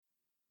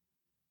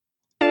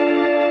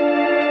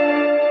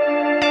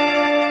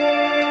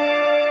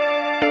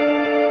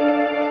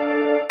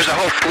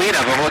8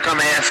 of them. Look on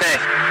the ASA.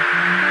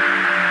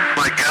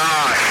 My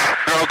gosh.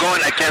 They're all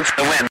going against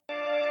the wind.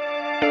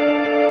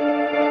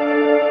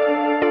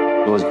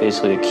 It was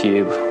basically a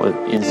cube with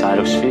inside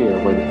of a sphere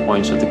where the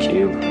points of the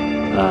cube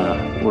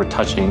were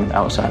touching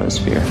outside of the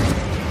sphere.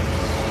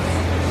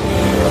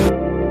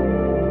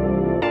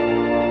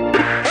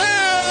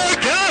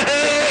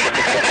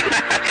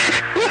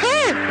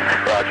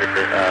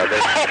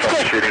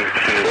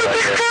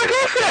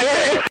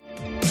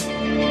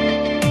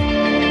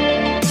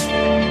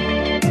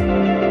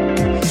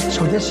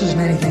 So this isn't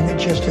anything that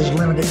just is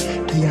limited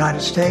to the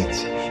United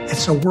States.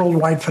 It's a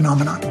worldwide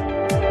phenomenon.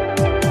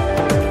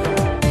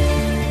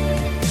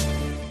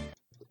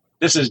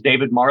 This is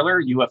David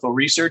Marler, UFO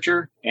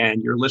researcher,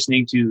 and you're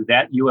listening to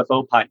That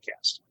UFO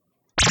Podcast.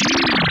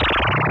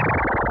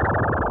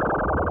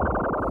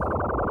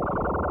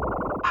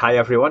 Hi,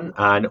 everyone,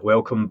 and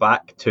welcome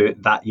back to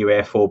That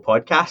UFO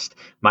Podcast.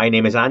 My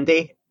name is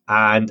Andy,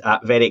 and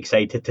I'm very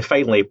excited to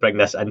finally bring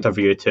this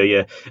interview to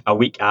you a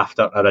week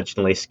after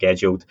originally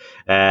scheduled.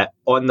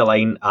 On the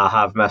line, I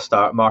have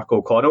Mr. Mark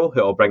O'Connell,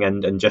 who I'll bring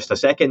in just a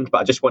second,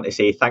 but I just want to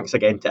say thanks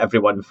again to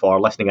everyone for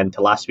listening in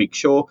to last week's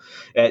show.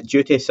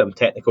 Due to some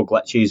technical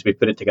glitches, we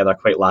put it together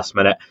quite last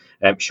minute.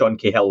 Sean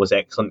Cahill was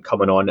excellent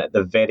coming on at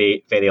the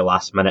very, very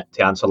last minute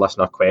to answer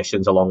listener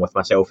questions along with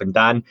myself and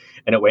Dan,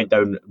 and it went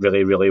down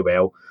really, really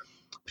well.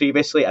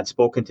 Previously, I'd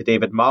spoken to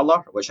David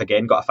Marler, which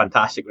again got a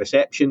fantastic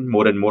reception.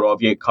 More and more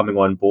of you coming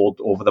on board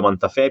over the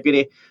month of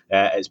February.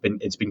 It's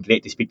been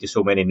great to speak to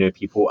so many new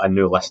people and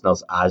new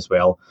listeners as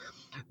well.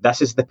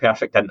 This is the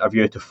perfect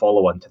interview to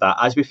follow on to that.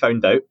 As we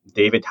found out,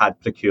 David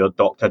had procured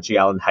Dr. J.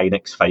 Allen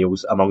Hynek's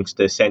files amongst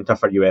the Centre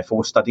for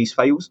UFO Studies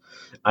files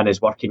and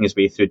is working his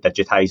way through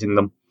digitising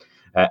them.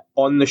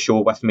 On the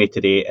show with me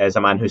today is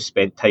a man who's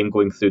spent time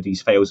going through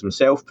these files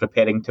himself,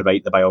 preparing to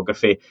write the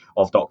biography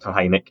of Dr.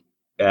 Hynek.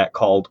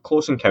 Called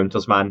Close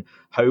Encounters Man,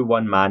 How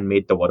One Man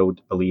Made the World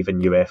Believe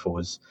in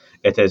UFOs.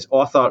 It is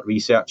author,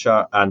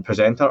 researcher and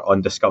presenter on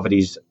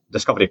Discovery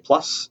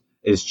Plus'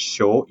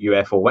 show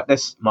UFO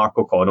Witness, Mark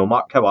O'Connell.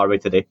 Mark, how are we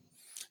today?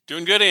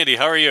 Doing good, Andy.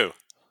 How are you?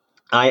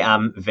 I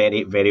am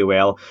very, very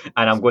well,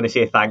 and I'm going to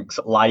say thanks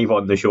live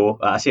on the show.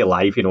 I say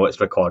live, it's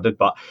recorded,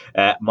 but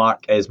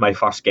Mark is my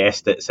first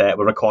guest. We're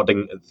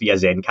recording via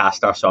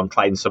Zencastr, so I'm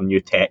trying some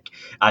new tech,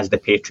 as the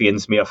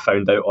Patreons may have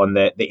found out on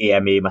the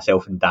AMA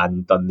myself and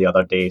Dan done the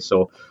other day.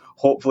 So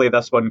hopefully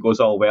this one goes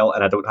all well,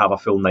 and I don't have a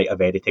full night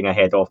of editing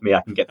ahead of me.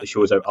 I can get the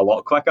shows out a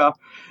lot quicker,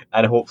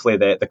 and hopefully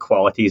the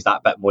quality is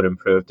that bit more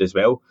improved as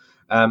well.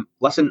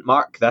 Listen,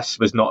 Mark, this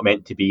was not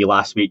meant to be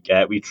last week.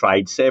 We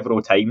tried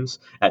several times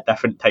at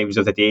different times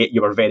of the day.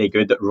 You were very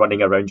good at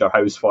running around your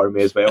house for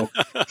me as well,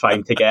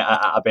 trying to get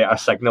a better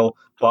signal.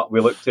 But we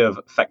look to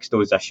have fixed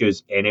those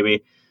issues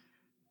anyway.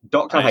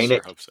 Dr. Hynek.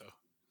 Sure hope so.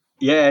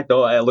 Yeah,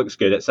 no, it looks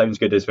good. It sounds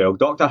good as well.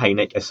 Dr.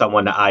 Hynek is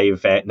someone that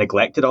I've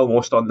neglected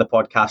almost on the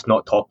podcast,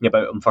 not talking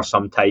about him for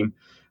some time.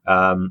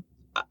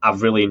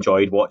 I've really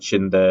enjoyed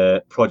watching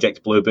the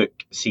Project Blue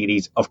Book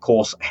series, of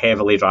course,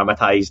 heavily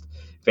dramatised.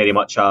 Very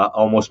much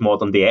almost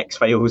modern day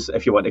X-Files,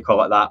 if you want to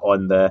call it that,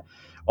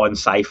 on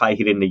Sci-Fi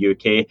here in the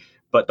UK.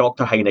 But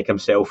Dr. Hynek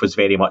himself was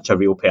very much a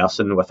real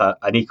person with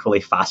an equally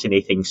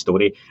fascinating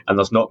story, and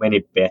there's not many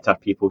better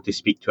people to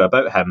speak to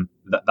about him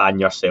than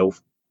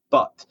yourself.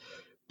 But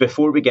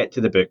before we get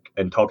to the book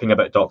and talking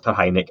about Dr.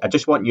 Hynek, I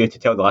just want you to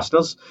tell the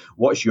listeners,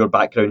 what's your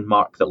background,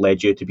 Mark, that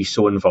led you to be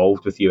so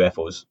involved with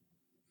UFOs?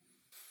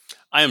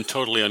 I am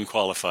totally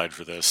unqualified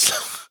for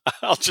this.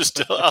 I'll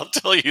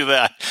tell you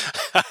that.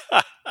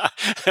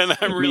 And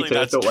I'm really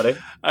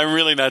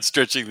not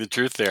stretching the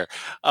truth there.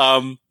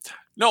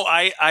 No,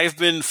 I've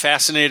been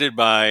fascinated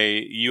by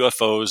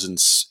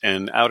UFOs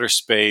and outer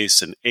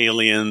space and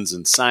aliens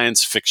and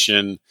science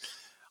fiction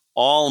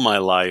all my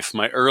life.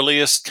 My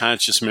earliest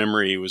conscious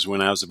memory was when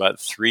I was about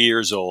 3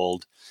 years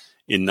old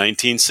in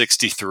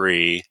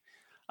 1963.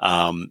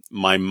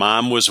 My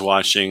mom was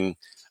watching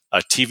a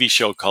TV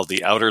show called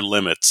The Outer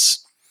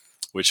Limits,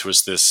 which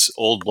was this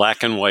old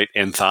black and white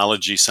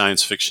anthology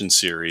science fiction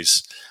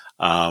series.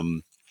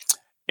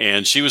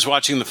 And she was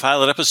watching the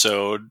pilot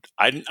episode.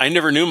 I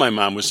never knew my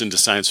mom was into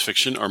science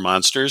fiction or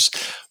monsters,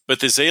 but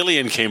this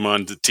alien came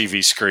on the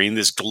TV screen,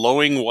 this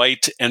glowing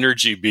white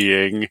energy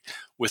being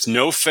with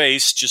no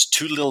face, just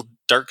two little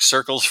dark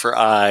circles for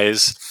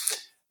eyes,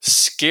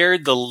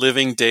 scared the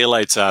living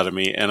daylights out of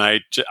me. And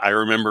I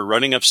remember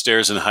running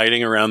upstairs and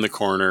hiding around the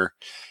corner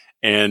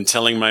and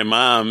telling my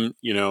mom,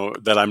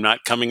 that I'm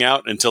not coming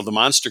out until the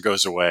monster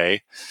goes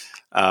away.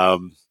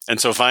 And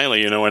so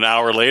finally, an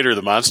hour later,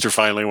 the monster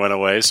finally went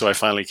away. So I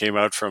finally came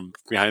out from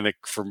behind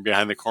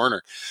the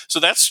corner. So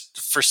that's,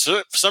 for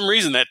some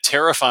reason, that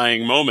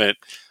terrifying moment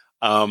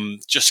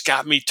just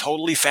got me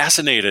totally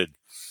fascinated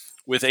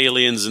with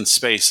aliens and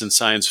space and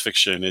science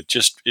fiction.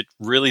 It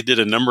really did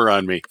a number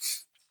on me.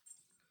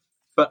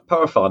 But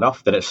powerful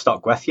enough that it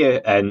stuck with you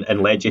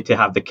and led you to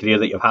have the career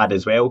that you've had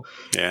as well.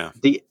 Yeah.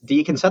 Do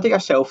you consider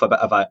yourself a bit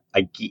of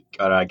a geek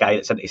or a guy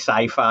that's into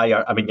sci-fi?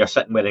 Or, you're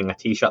sitting wearing a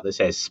T-shirt that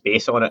says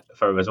space on it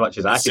for as much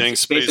as I can. Saying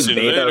Space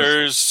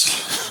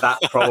Invaders. that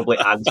probably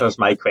answers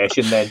my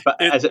question then. But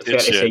is it fair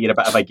to say you're a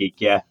bit of a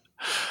geek? Yeah.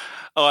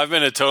 Oh, I've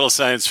been a total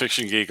science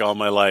fiction geek all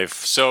my life.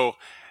 So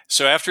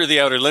after The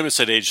Outer Limits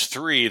at age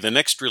 3, the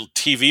next real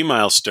TV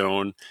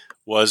milestone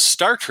was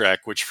Star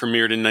Trek, which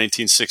premiered in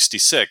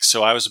 1966.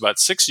 So I was about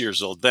 6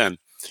 years old then.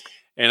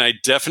 And I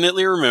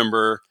definitely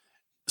remember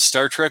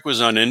Star Trek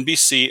was on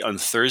NBC on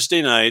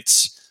Thursday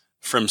nights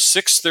from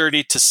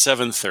 6:30 to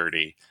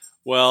 7:30.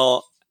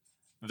 Well,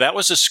 that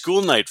was a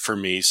school night for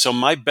me, so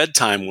my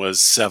bedtime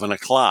was 7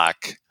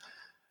 o'clock,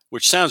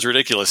 which sounds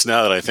ridiculous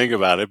now that I think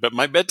about it, but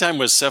my bedtime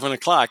was 7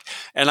 o'clock,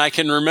 and I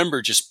can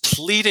remember just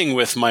pleading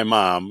with my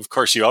mom. Of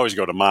course, you always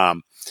go to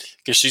mom,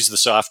 because she's the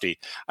softie.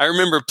 I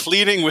remember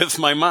pleading with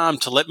my mom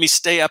to let me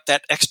stay up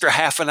that extra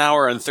half an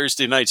hour on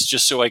Thursday nights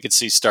just so I could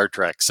see Star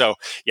Trek. So,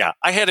 yeah,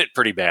 I had it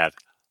pretty bad.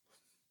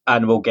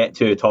 And we'll get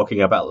to talking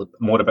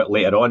more about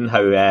later on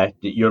how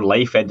your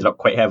life ended up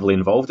quite heavily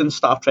involved in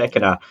Star Trek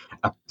in a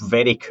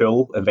very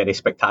cool and very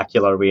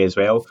spectacular way as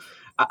well.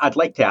 I'd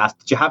like to ask,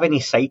 did you have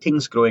any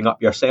sightings growing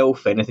up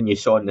yourself? Anything you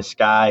saw in the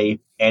sky?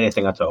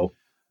 Anything at all?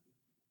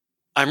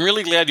 I'm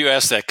really glad you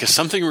asked that, because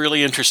something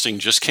really interesting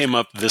just came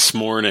up this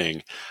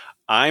morning.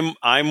 I'm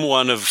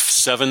one of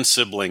 7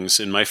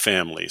 siblings in my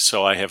family,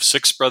 so I have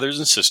 6 brothers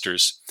and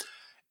sisters.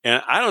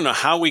 And I don't know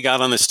how we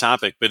got on this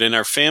topic, but in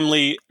our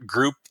family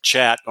group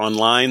chat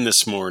online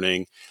this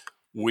morning,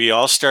 we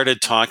all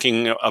started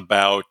talking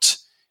about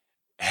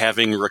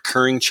having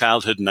recurring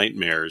childhood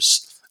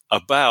nightmares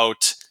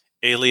about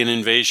alien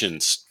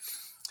invasions.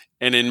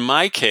 And in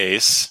my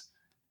case,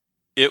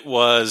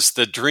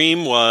 the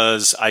dream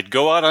was I'd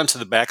go out onto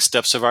the back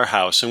steps of our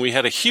house, and we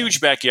had a huge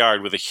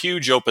backyard with a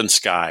huge open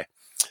sky.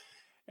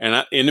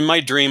 And in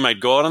my dream, I'd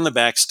go out on the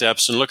back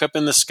steps and look up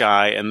in the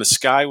sky, and the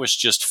sky was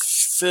just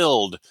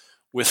filled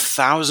with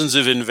thousands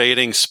of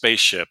invading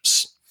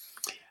spaceships.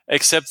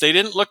 Except they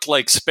didn't look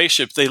like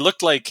spaceships. They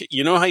looked like,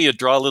 you know how you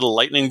draw little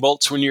lightning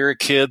bolts when you're a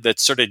kid, that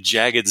sort of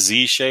jagged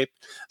Z shape?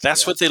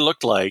 That's what they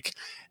looked like.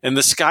 And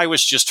the sky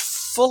was just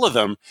full of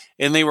them,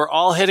 and they were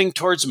all heading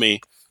towards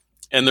me.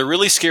 And the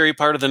really scary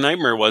part of the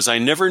nightmare was I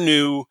never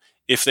knew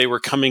if they were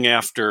coming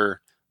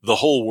after the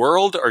whole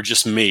world or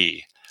just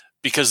me,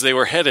 because they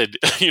were headed,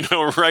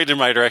 right in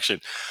my direction.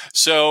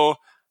 So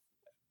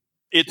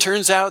it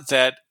turns out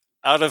that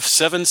out of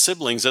 7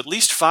 siblings, at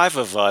least 5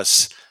 of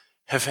us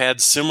have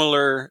had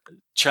similar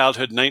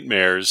childhood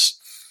nightmares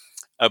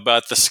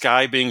about the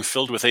sky being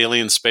filled with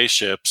alien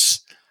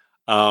spaceships.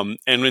 And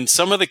in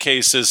some of the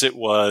cases, it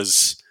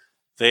was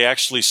they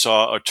actually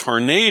saw a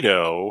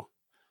tornado.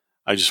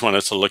 I just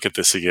wanted to look at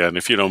this again,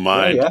 if you don't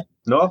mind. Yeah.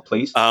 No,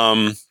 please.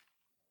 A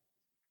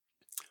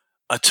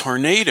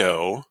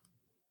tornado.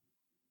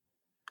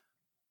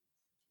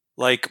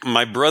 Like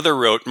my brother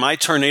wrote, my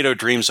tornado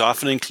dreams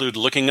often include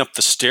looking up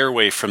the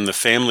stairway from the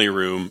family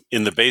room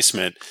in the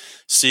basement,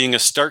 seeing a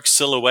stark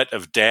silhouette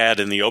of Dad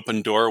in the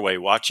open doorway,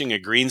 watching a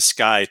green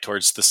sky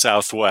towards the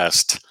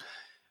southwest.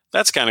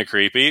 That's kind of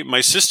creepy.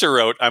 My sister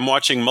wrote, I'm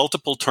watching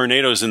multiple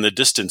tornadoes in the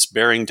distance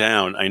bearing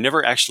down. I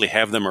never actually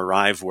have them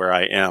arrive where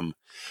I am.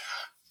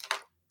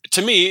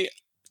 To me,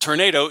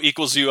 tornado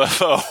equals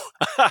UFO.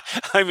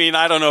 I mean,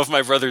 I don't know if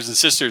my brothers and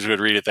sisters would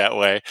read it that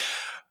way.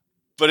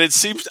 But it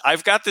seems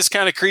I've got this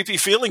kind of creepy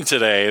feeling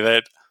today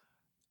that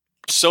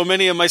so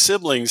many of my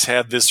siblings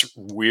had this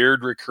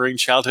weird recurring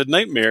childhood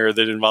nightmare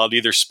that involved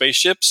either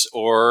spaceships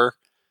or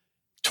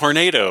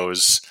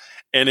tornadoes.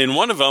 And in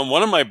one of them,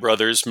 one of my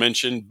brothers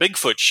mentioned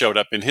Bigfoot showed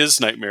up in his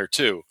nightmare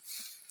too.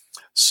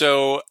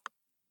 So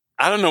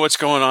I don't know what's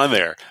going on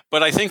there,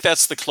 but I think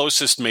that's the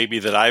closest maybe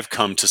that I've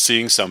come to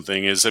seeing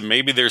something, is that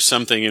maybe there's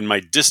something in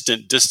my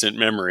distant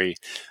memory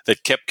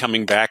that kept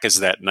coming back as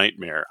that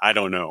nightmare. I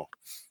don't know.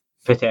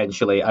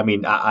 Potentially. I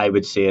mean, I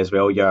would say as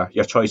well, your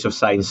choice of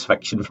science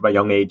fiction from a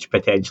young age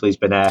potentially has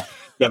been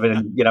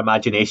giving your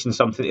imagination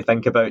something to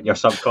think about in your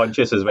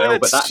subconscious as well.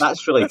 But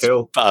that's really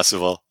cool.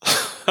 Possible.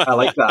 I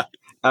like that.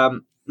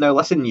 Now,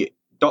 listen,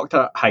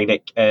 Dr.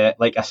 Hynek,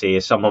 like I say,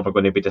 is someone we're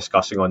going to be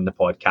discussing on the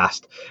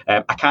podcast.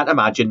 I can't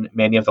imagine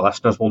many of the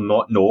listeners will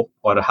not know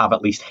or have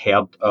at least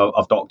heard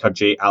of Dr.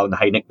 J. Allen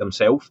Hynek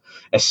themselves,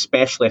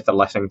 especially if they're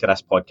listening to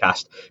this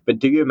podcast. But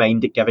do you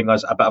mind giving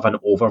us a bit of an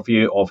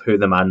overview of who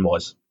the man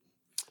was?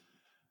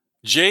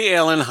 J.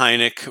 Allen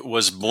Hynek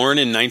was born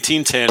in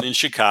 1910 in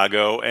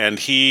Chicago, and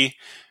he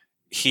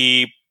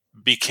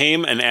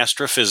became an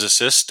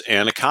astrophysicist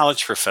and a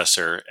college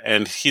professor,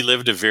 and he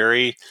lived a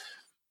very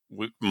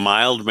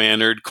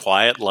mild-mannered,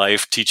 quiet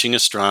life teaching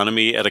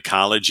astronomy at a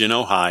college in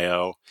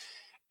Ohio.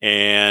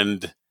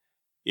 And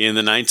in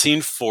the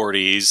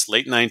 1940s,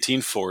 late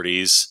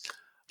 1940s,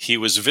 he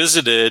was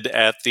visited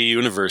at the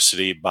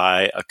university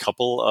by a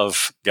couple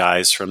of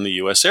guys from the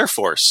U.S. Air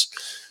Force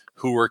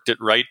who worked at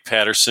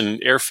Wright-Patterson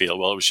Airfield.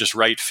 Well, it was just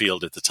Wright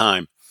Field at the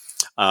time,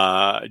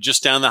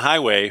 just down the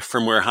highway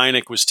from where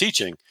Hynek was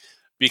teaching,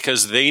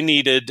 because they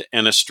needed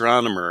an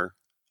astronomer,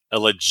 a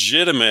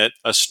legitimate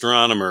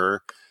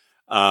astronomer,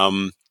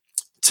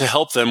 to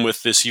help them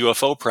with this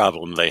UFO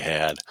problem they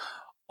had.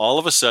 All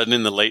of a sudden,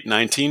 in the late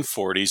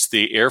 1940s,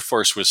 the Air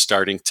Force was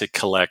starting to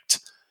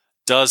collect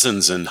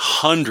dozens and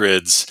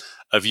hundreds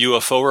of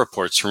UFO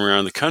reports from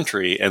around the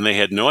country, and they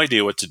had no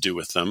idea what to do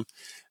with them.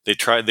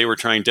 They were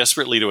trying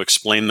desperately to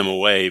explain them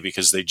away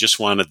because they just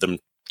wanted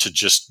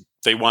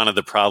they wanted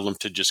the problem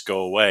to just go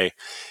away.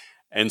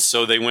 And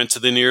so they went to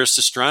the nearest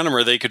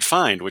astronomer they could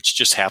find, which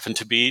just happened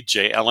to be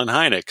J. Allen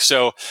Hynek.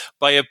 So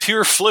by a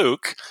pure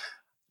fluke,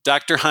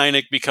 Dr.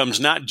 Hynek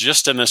becomes not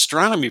just an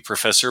astronomy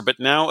professor, but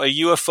now a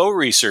UFO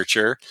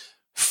researcher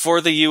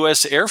for the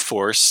U.S. Air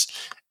Force.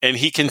 And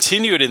he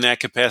continued in that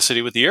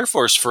capacity with the Air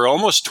Force for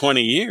almost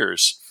 20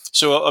 years.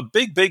 So a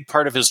big, big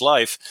part of his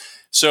life.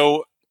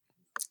 So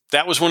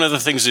that was one of the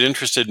things that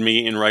interested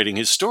me in writing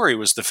his story,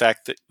 was the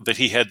fact that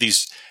he had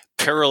these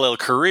parallel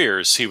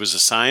careers. He was a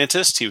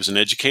scientist, he was an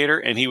educator,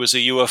 and he was a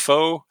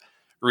UFO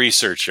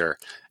researcher.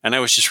 And I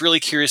was just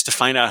really curious to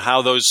find out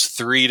how those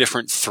three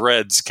different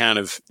threads kind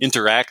of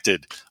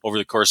interacted over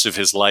the course of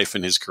his life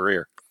and his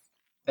career.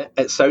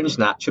 It sounds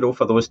natural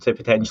for those to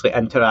potentially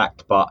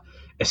interact, but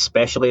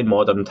especially in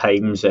modern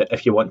times,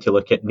 if you want to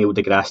look at Neil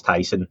deGrasse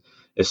Tyson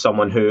as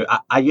someone who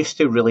I used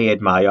to really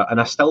admire,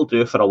 and I still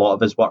do for a lot of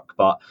his work,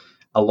 but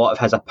a lot of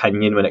his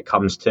opinion when it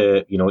comes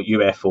to,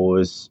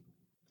 UFOs,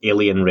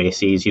 alien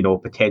races,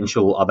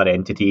 potential other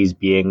entities,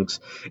 beings,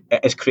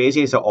 as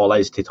crazy as it all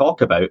is to talk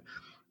about,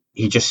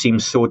 he just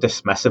seems so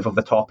dismissive of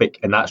the topic,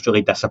 and that's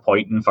really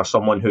disappointing for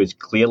someone who is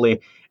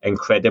clearly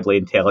incredibly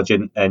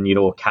intelligent and,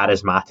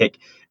 charismatic,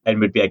 and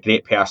would be a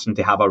great person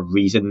to have a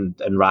reasoned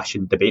and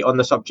rational debate on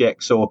the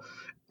subject. So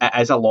it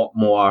is a lot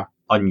more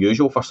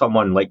unusual for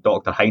someone like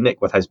Dr. Hynek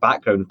with his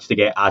background to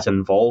get as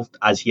involved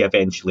as he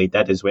eventually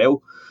did as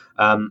well.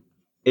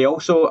 He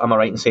also, am I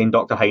right in saying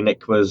Dr.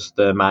 Hynek was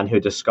the man who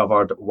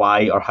discovered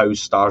why or how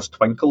stars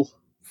twinkle?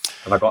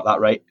 Have I got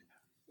that right?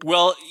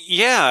 Well,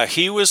 yeah,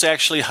 he was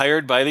actually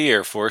hired by the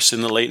Air Force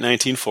in the late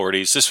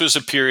 1940s. This was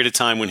a period of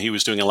time when he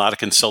was doing a lot of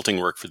consulting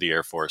work for the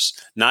Air Force,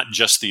 not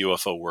just the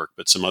UFO work,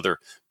 but some other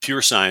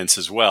pure science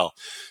as well.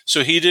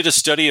 So he did a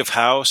study of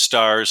how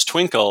stars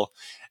twinkle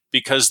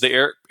because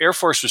the Air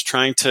Force was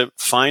trying to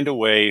find a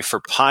way for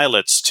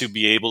pilots to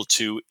be able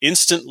to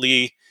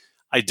instantly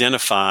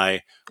identify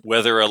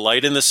whether a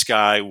light in the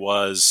sky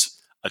was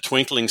a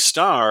twinkling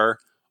star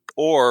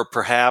or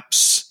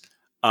perhaps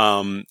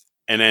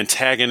an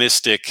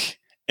antagonistic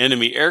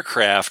enemy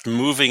aircraft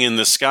moving in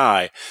the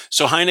sky.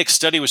 So Hynek's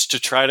study was to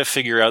try to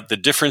figure out the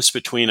difference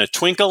between a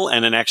twinkle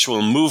and an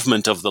actual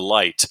movement of the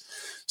light.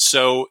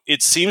 So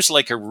it seems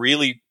like a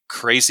really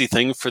crazy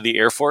thing for the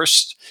Air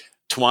Force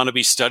to want to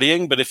be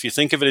studying, but if you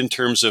think of it in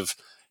terms of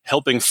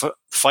helping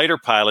fighter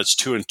pilots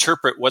to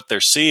interpret what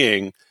they're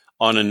seeing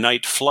on a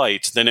night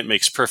flight, then it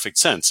makes perfect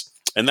sense.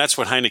 And that's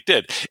what Hynek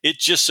did. It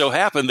just so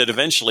happened that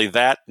eventually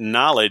that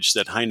knowledge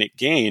that Hynek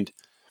gained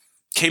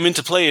came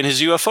into play in his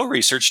UFO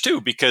research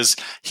too, because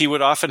he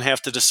would often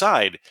have to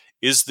decide,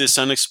 is this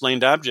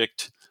unexplained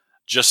object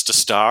just a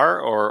star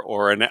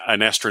or a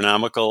known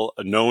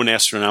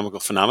astronomical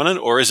phenomenon,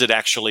 or is it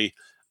actually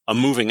a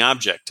moving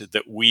object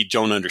that we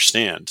don't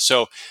understand?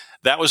 So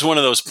that was one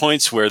of those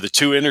points where those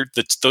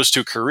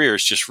two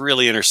careers just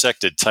really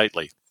intersected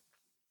tightly.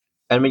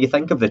 And when you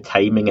think of the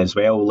timing as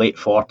well, late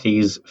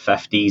 40s,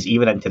 50s,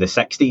 even into the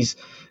 60s,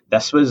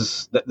 this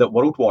was that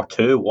World War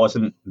II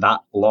wasn't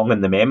that long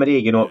in the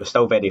memory. It was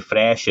still very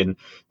fresh and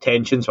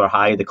tensions were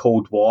high. The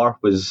Cold War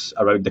was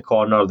around the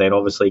corner, then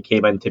obviously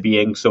came into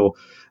being. So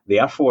the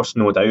Air Force,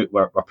 no doubt,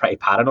 were pretty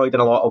paranoid in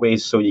a lot of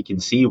ways. So you can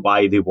see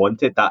why they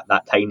wanted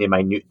that tiny,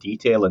 minute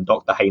detail. And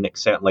Dr. Hynek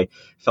certainly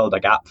filled a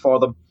gap for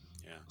them.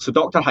 Yeah. So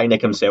Dr. Hynek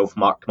himself,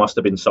 Mark, must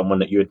have been someone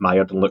that you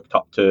admired and looked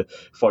up to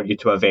for you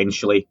to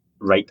eventually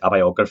write a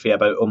biography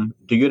about him.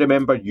 Do you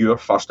remember your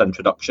first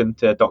introduction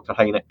to Dr.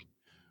 Hynek?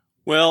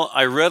 Well,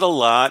 I read a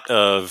lot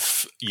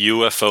of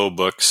UFO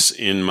books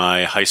in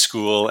my high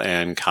school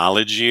and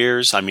college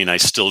years. I mean, I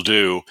still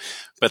do,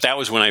 but that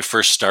was when I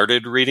first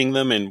started reading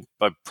them, and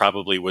I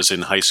probably was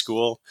in high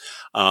school.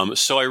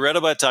 So I read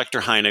about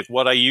Dr. Hynek.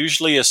 What I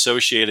usually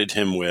associated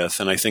him with,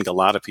 and I think a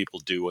lot of people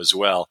do as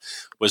well,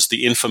 was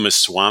the infamous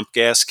swamp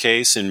gas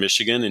case in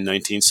Michigan in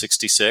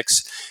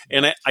 1966.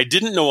 And I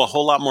didn't know a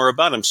whole lot more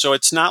about him. So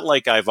it's not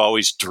like I've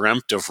always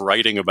dreamt of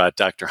writing about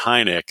Dr.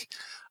 Hynek.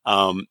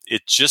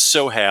 It just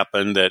so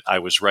happened that I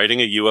was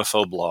writing a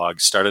UFO blog,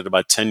 started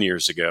about 10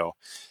 years ago,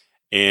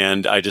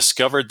 and I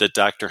discovered that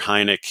Dr.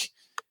 Hynek,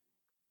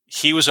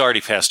 he was already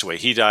passed away.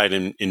 He died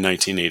in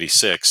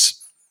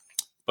 1986.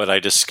 But I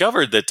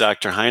discovered that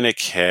Dr.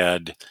 Hynek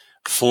had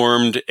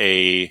formed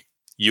a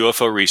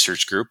UFO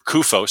research group,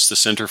 CUFOS, the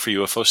Center for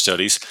UFO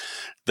Studies,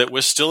 that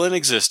was still in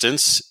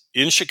existence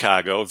in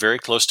Chicago, very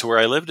close to where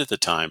I lived at the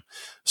time.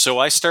 So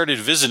I started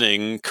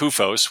visiting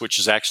CUFOS, which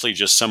is actually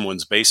just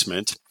someone's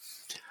basement.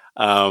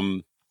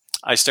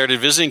 I started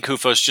visiting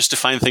CUFOS just to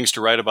find things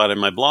to write about in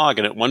my blog.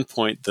 And at one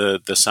point,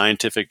 the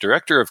scientific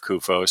director of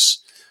CUFOS,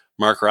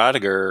 Mark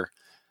Rodiger,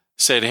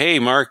 said, "Hey,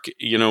 Mark,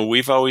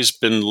 we've always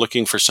been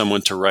looking for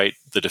someone to write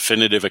the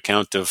definitive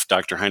account of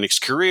Dr. Hynek's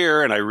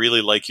career, and I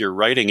really like your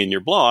writing in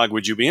your blog.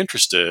 Would you be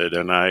interested?"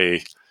 And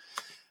I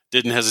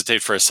didn't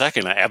hesitate for a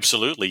second.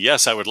 Absolutely.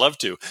 Yes, I would love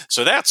to.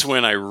 So that's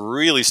when I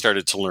really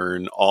started to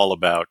learn all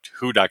about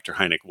who Dr.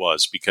 Hynek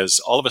was, because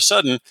all of a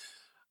sudden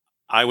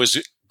I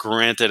was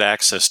granted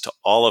access to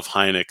all of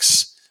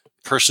Hynek's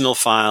personal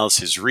files,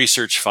 his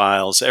research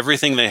files,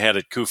 everything they had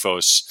at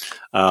CUFOS.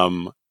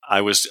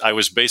 I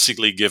was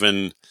basically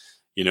given,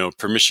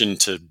 permission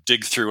to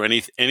dig through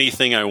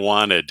anything I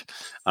wanted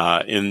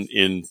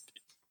in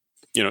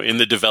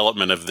the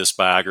development of this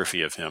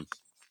biography of him.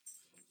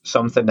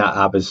 Something that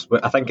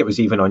I think it was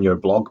even on your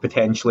blog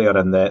potentially, or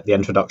in the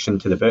introduction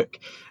to the book,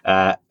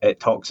 it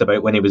talks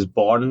about when he was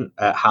born,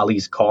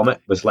 Halley's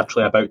Comet was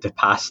literally about to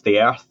pass the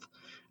Earth,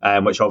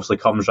 which obviously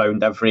comes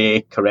round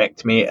every,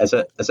 correct me, is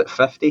it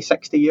 50,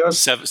 60 years?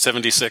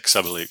 76,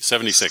 I believe.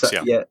 76,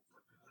 yeah.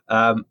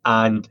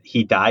 And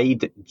he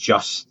died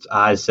just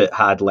as it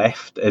had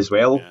left as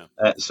well.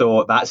 Yeah.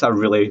 So that's a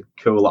really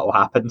cool little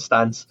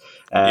happenstance.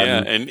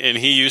 And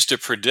he used to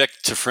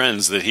predict to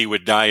friends that he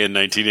would die in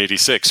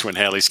 1986 when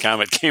Halley's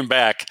Comet came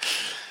back.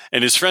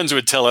 And his friends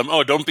would tell him,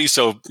 "Oh, don't be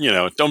so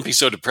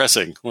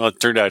depressing." Well, it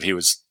turned out he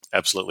was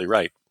absolutely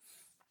right.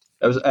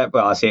 It was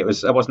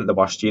it wasn't the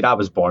worst year. I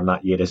was born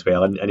that year as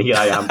well, and here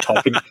I am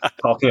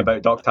talking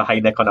about Dr.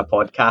 Hynek on a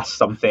podcast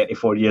some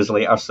 34 years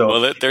later. So,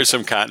 well, there's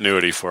some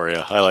continuity for you.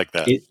 I like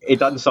that. He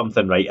done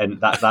something right,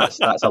 and that's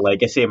a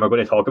legacy, and we're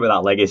going to talk about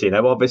that legacy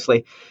now.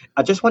 Obviously,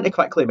 I just want to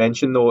quickly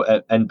mention though,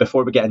 and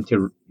before we get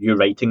into you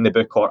writing the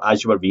book or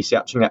as you were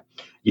researching it,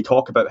 you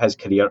talk about his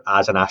career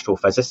as an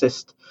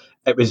astrophysicist.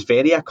 It was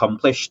very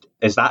accomplished.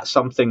 Is that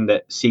something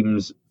that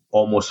seems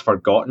almost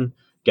forgotten,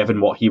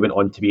 given what he went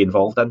on to be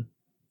involved in?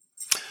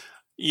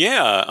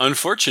 Yeah,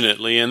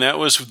 unfortunately, and that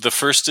was the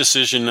first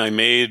decision I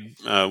made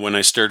when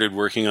I started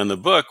working on the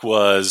book.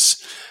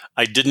 Was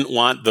I didn't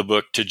want the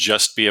book to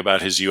just be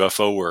about his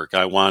UFO work.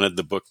 I wanted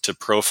the book to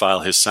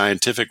profile his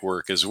scientific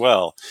work as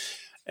well,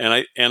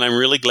 and I'm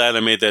really glad I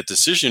made that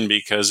decision,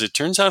 because it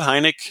turns out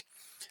Hynek,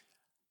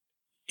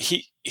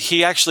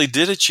 he actually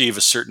did achieve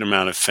a certain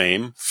amount of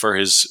fame for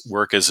his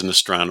work as an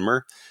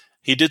astronomer.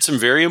 He did some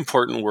very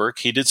important work.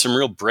 He did some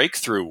real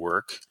breakthrough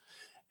work.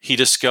 He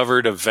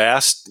discovered a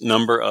vast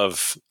number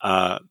of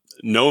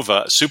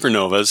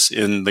supernovas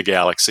in the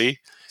galaxy.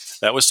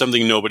 That was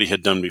something nobody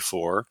had done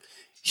before.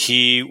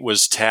 He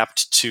was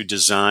tapped to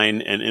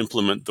design and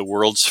implement the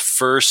world's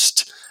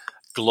first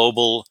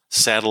global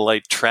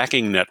satellite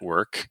tracking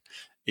network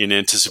in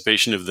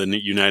anticipation of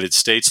the United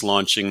States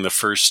launching the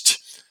first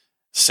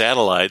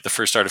satellite, the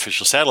first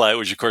artificial satellite,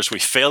 which of course we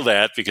failed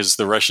at because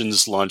the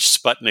Russians launched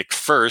Sputnik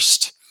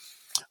first.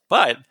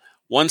 But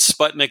once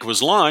Sputnik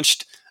was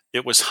launched,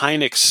 it was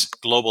Hynek's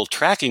global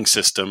tracking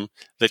system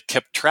that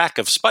kept track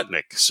of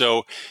Sputnik.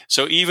 So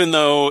even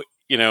though,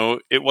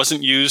 it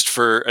wasn't used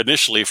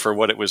initially for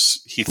what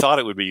he thought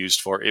it would be used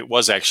for, it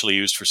was actually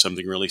used for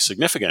something really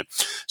significant.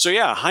 So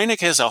yeah,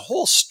 Hynek has a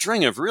whole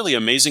string of really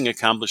amazing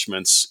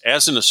accomplishments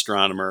as an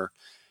astronomer.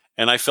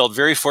 And I felt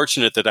very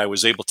fortunate that I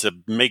was able to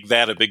make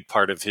that a big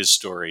part of his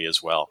story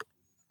as well.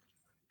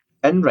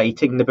 In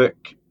writing the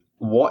book,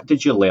 what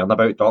did you learn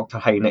about Dr.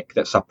 Hynek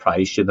that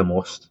surprised you the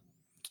most?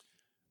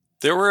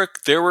 There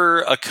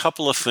were a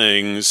couple of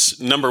things.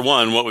 Number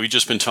one, what we've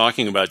just been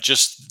talking about,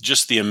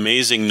 just the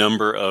amazing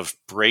number of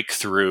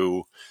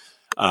breakthrough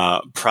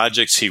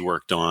projects he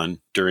worked on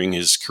during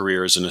his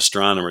career as an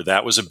astronomer.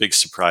 That was a big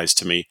surprise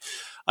to me.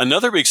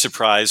 Another big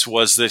surprise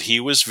was that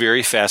he was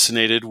very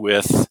fascinated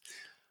with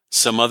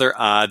some other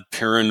odd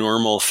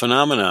paranormal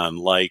phenomenon,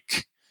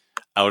 like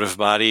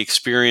out-of-body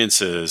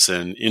experiences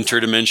and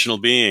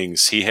interdimensional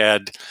beings. He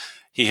had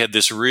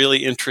this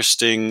really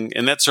interesting,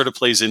 and that sort of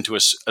plays into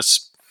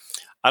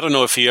I don't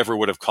know if he ever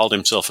would have called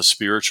himself a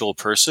spiritual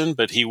person,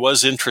 but he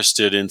was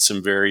interested in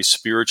some very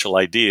spiritual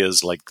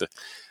ideas, like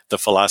the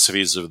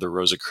philosophies of the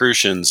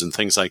Rosicrucians and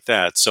things like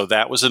that. So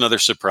that was another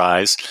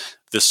surprise,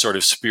 this sort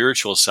of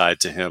spiritual side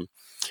to him.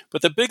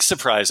 But the big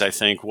surprise, I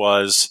think,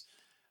 was,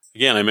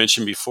 again, I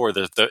mentioned before,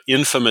 the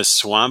infamous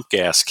swamp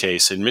gas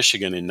case in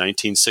Michigan in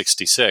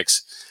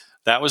 1966.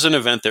 That was an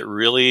event that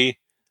really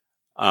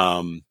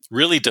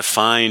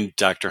defined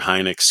Dr.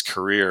 Hynek's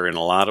career in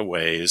a lot of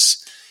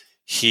ways.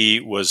 He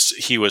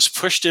was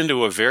pushed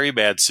into a very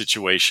bad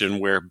situation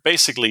where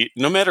basically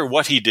no matter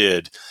what he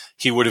did,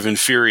 he would have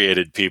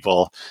infuriated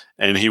people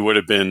and he would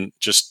have been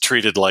just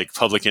treated like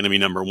public enemy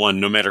number one,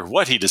 no matter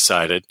what he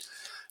decided.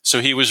 So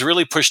he was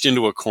really pushed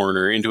into a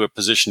corner, into a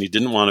position he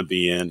didn't want to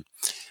be in,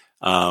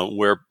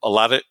 where a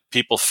lot of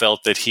people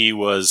felt that he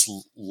was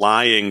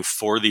lying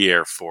for the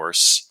Air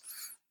Force.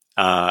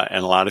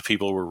 And a lot of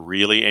people were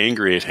really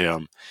angry at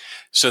him.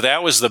 So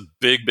that was the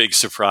big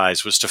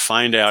surprise, was to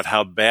find out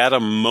how bad a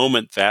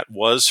moment that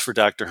was for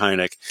Dr.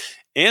 Hynek,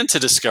 and to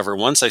discover,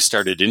 once I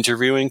started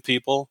interviewing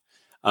people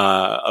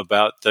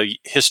about the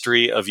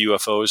history of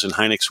UFOs and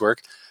Hynek's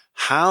work,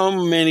 how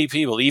many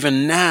people,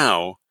 even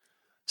now,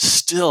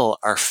 still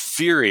are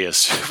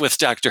furious with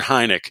Dr.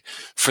 Hynek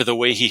for the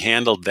way he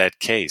handled that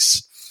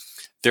case.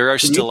 There are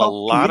still a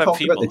lot of people.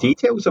 Can you talk about the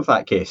details of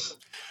that case?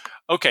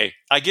 Okay,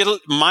 I get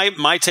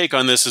my take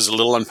on this is a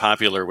little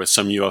unpopular with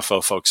some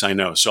UFO folks I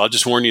know, so I'll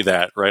just warn you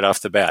that right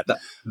off the bat.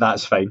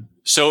 That's fine.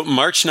 So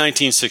March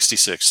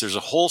 1966, there's a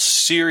whole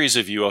series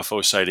of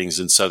UFO sightings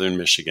in southern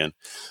Michigan.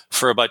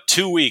 For about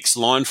 2 weeks,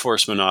 law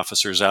enforcement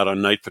officers out on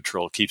night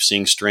patrol keep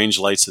seeing strange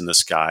lights in the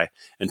sky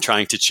and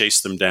trying to chase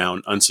them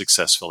down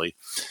unsuccessfully.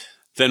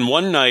 Then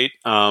one night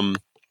on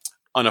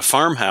a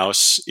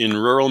farmhouse in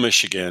rural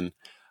Michigan,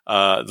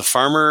 the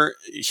farmer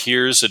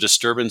hears a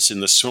disturbance in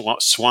the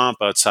swamp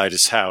outside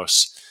his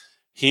house.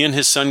 He and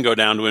his son go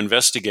down to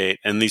investigate,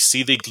 and they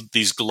see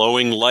these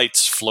glowing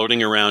lights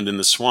floating around in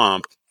the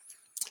swamp.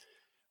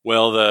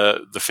 Well,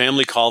 the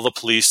family call the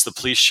police. The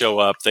police show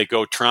up. They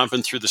go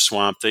tromping through the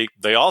swamp.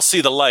 They all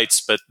see the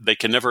lights, but they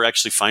can never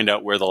actually find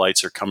out where the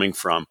lights are coming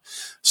from.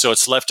 So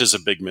it's left as a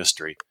big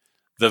mystery.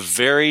 The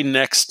very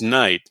next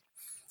night,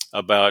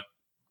 about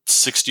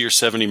 60 or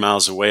 70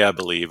 miles away, I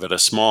believe, at a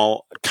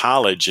small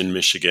college in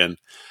Michigan,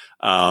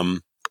 a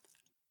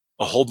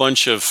whole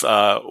bunch of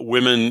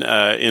women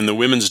in the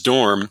women's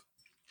dorm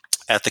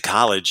at the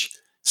college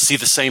see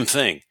the same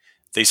thing.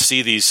 They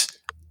see these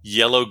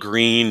yellow,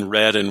 green,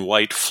 red, and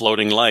white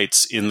floating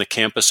lights in the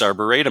campus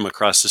arboretum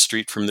across the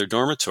street from their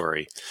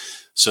dormitory.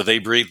 So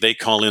they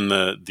call in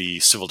the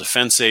civil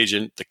defense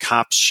agent, the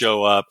cops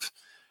show up.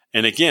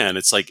 And again,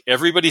 it's like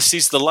everybody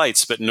sees the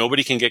lights, but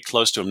nobody can get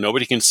close to them.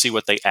 Nobody can see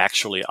what they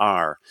actually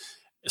are.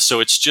 So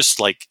it's just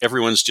like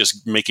everyone's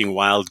just making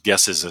wild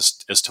guesses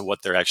as to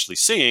what they're actually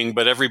seeing,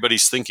 but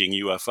everybody's thinking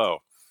UFO.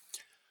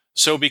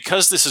 So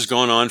because this has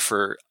gone on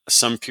for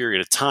some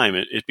period of time,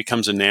 it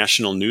becomes a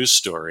national news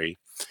story.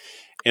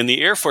 And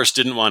the Air Force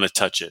didn't want to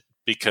touch it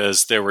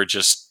because there were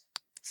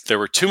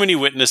too many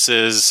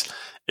witnesses.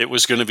 It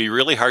was going to be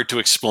really hard to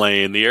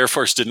explain. The Air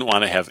Force didn't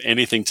want to have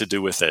anything to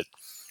do with it.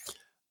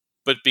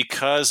 But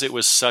because it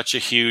was such a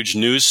huge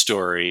news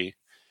story,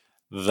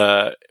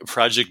 the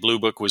Project Blue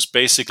Book was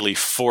basically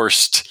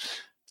forced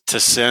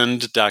to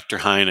send Dr.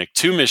 Hynek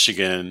to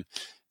Michigan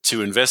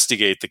to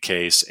investigate the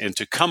case and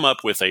to come up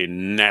with a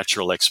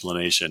natural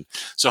explanation.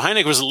 So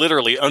Hynek was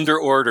literally under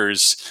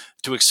orders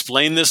to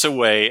explain this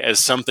away as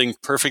something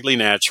perfectly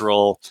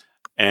natural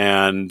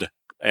and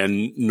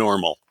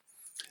normal.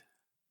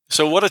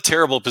 So what a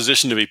terrible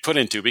position to be put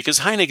into, because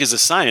Hynek is a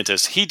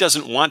scientist. He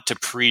doesn't want to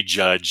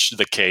prejudge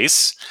the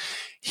case.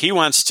 He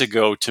wants to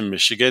go to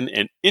Michigan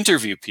and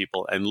interview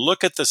people and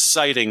look at the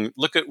sighting,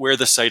 look at where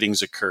the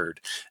sightings occurred,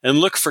 and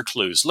look for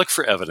clues, look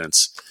for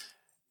evidence,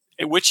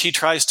 which he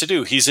tries to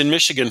do. He's in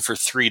Michigan for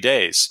 3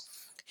 days.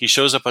 He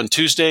shows up on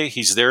Tuesday.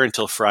 He's there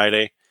until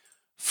Friday.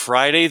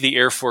 Friday, the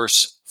Air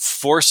Force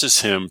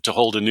forces him to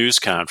hold a news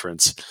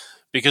conference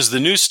because the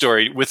news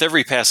story, with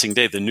every passing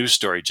day, the news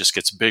story just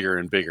gets bigger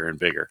and bigger and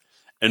bigger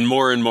and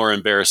more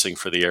embarrassing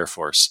for the Air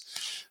Force.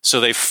 So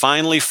they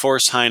finally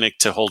force Hynek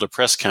to hold a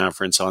press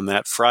conference on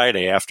that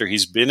Friday after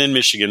he's been in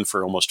Michigan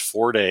for almost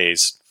 4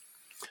 days.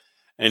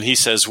 And he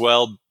says,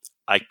 well,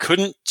 I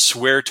couldn't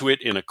swear to it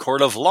in a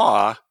court of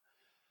law,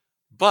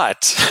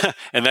 but,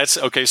 and that's,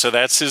 okay, so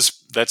that's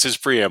his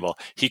preamble.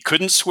 He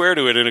couldn't swear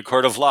to it in a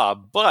court of law,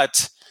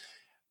 but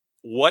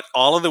what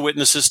all of the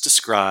witnesses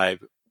describe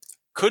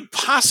could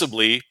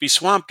possibly be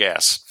swamp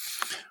gas,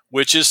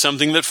 which is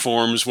something that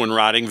forms when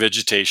rotting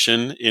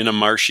vegetation in a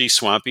marshy,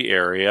 swampy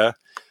area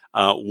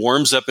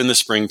warms up in the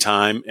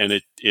springtime,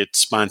 and it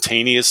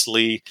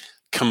spontaneously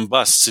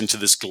combusts into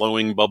this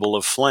glowing bubble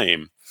of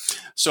flame.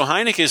 So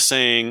Hynek is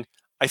saying,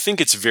 I think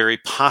it's very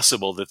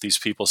possible that these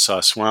people saw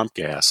swamp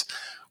gas.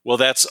 Well,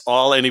 that's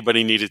all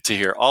anybody needed to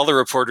hear. All the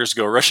reporters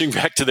go rushing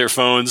back to their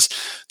phones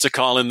to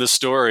call in the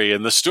story.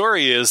 And the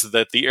story is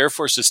that the Air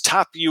Force's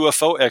top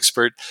UFO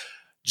expert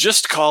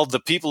just called the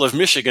people of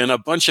Michigan a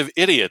bunch of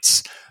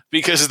idiots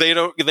because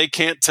they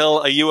can't tell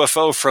a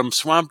UFO from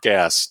swamp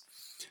gas.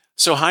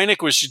 So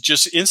Hynek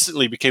just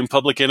instantly became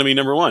public enemy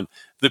number one.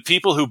 The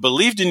people who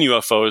believed in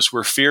UFOs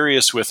were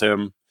furious with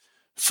him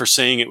for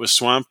saying it was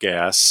swamp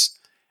gas.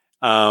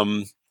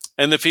 And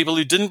the people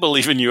who didn't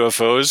believe in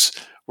UFOs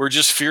were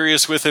just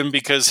furious with him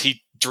because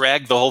he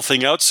dragged the whole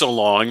thing out so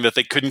long that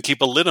they couldn't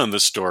keep a lid on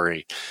the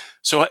story.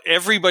 So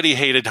everybody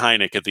hated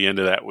Hynek at the end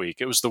of that week.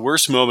 It was the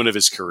worst moment of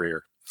his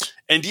career.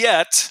 And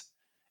yet,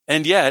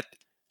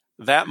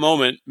 that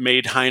moment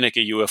made Hynek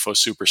a UFO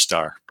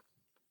superstar.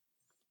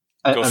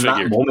 Go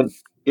figure.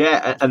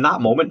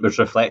 That moment was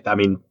reflected. I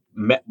mean,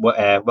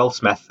 Will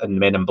Smith in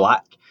Men in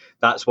Black,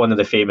 that's one of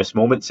the famous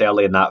moments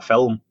early in that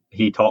film.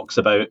 He talks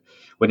about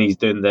when he's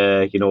doing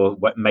the,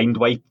 mind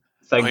wipe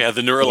thing. Oh, yeah,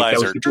 the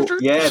neuralizer.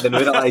 The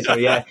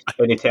neuralizer,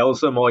 when he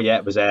tells them,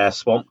 it was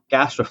swamp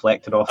gas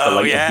reflected off the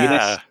light of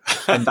Venus.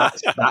 And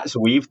that's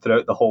weaved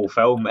throughout the whole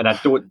film. And I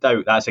don't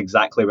doubt that's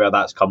exactly where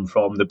that's come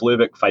from. The Blue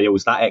Book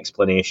files that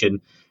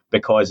explanation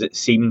because it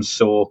seems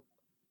so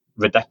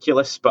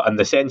ridiculous, but in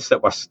the sense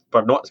that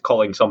we're not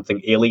calling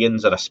something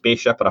aliens or a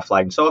spaceship or a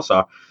flying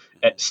saucer,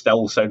 it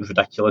still sounds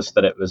ridiculous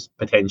that it was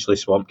potentially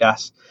swamp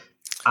gas.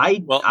 I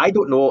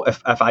don't know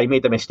if I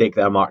made a mistake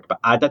there, Mark, but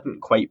I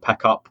didn't quite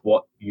pick up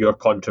what your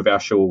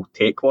controversial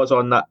take was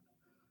on that.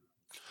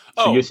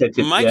 So you said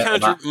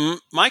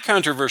my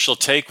controversial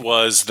take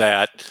was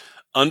that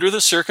under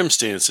the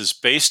circumstances,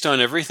 based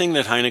on everything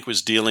that Hynek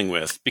was dealing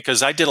with,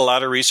 because I did a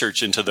lot of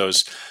research into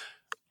those.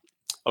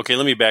 Okay,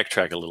 let me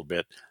backtrack a little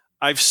bit.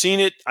 I've seen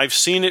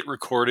it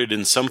recorded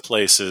in some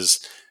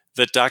places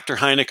that Dr.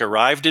 Hynek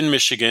arrived in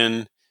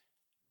Michigan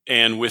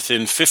and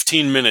within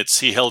 15 minutes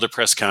he held a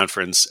press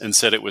conference and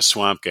said it was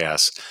swamp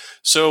gas.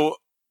 So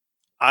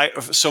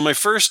my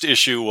first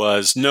issue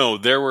was, no,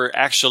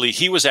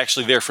 he was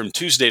actually there from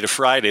Tuesday to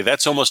Friday.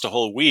 That's almost a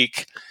whole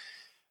week.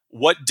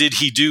 What did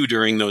he do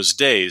during those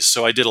days?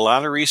 So I did a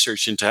lot of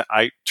research into,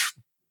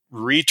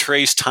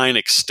 retraced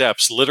Hynek's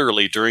steps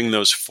literally during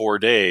those 4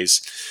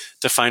 days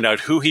to find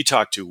out who he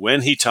talked to,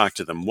 when he talked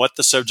to them, what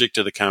the subject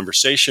of the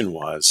conversation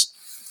was.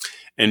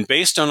 And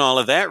based on all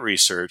of that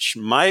research,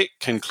 my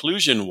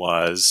conclusion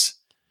was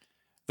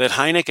that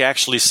Hynek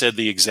actually said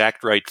the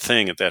exact right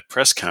thing at that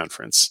press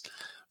conference.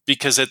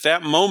 Because at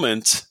that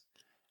moment,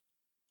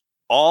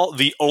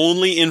 the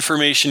only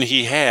information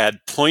he had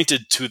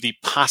pointed to the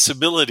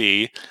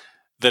possibility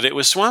that it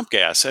was swamp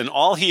gas. And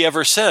all he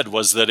ever said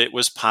was that it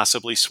was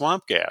possibly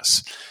swamp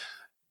gas.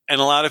 And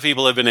a lot of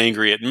people have been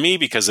angry at me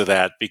because of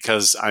that,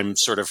 because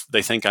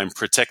they think I'm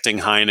protecting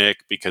Hynek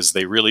because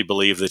they really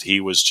believe that he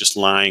was just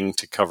lying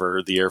to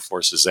cover the Air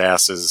Force's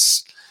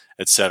asses,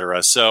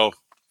 etc. So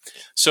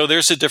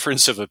there's a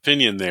difference of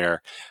opinion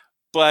there.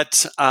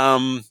 But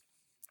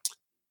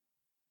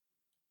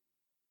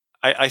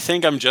I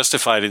think I'm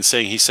justified in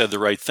saying he said the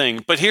right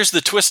thing. But here's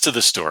the twist to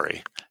the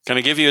story. Can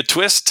I give you a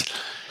twist?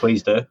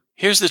 Please do.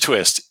 Here's the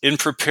twist. In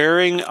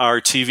preparing our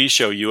TV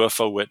show,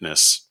 UFO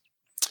Witness,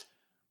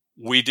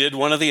 we did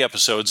one of the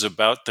episodes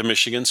about the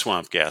Michigan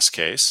swamp gas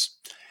case.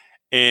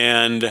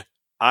 And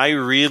I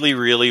really,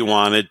 really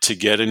wanted to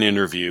get an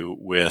interview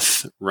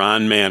with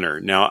Ron Manner.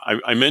 Now,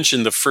 I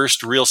mentioned the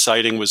first real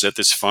sighting was at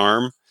this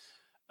farm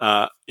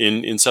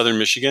in southern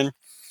Michigan.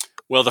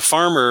 Well, the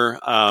farmer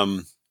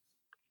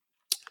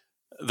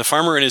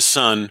and his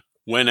son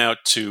went out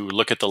to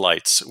look at the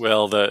lights.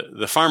 Well,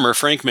 the farmer,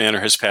 Frank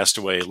Manner, has passed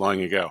away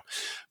long ago.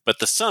 But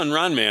the son,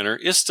 Ron Manner,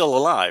 is still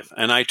alive.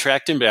 And I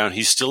tracked him down.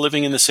 He's still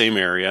living in the same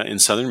area in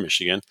southern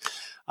Michigan.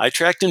 I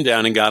tracked him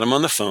down and got him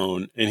on the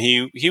phone. And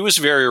he was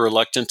very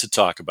reluctant to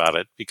talk about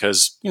it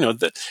because,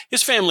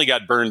 his family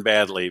got burned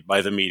badly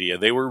by the media.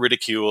 They were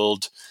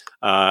ridiculed.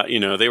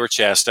 They were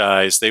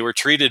chastised. They were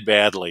treated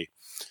badly.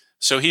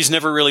 So he's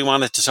never really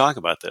wanted to talk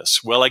about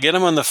this. Well, I get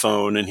him on the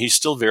phone, and he's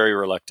still very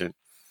reluctant.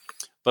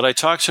 But I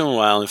talked to him a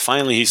while, and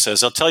finally he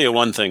says, I'll tell you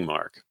one thing,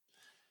 Mark.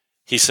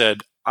 He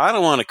said, I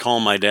don't want to call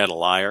my dad a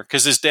liar,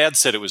 because his dad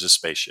said it was a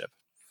spaceship.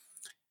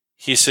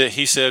 He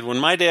said, when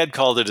my dad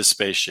called it a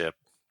spaceship,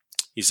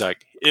 he's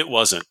like, it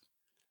wasn't.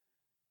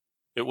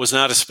 It was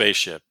not a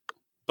spaceship.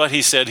 But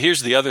he said,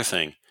 here's the other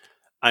thing.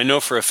 I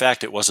know for a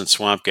fact it wasn't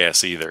swamp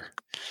gas either.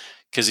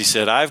 Because he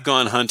said, I've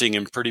gone hunting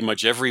in pretty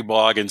much every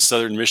bog in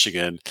southern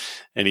Michigan.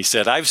 And he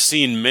said, I've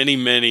seen many,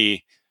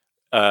 many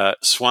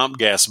swamp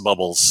gas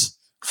bubbles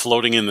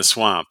floating in the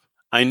swamp.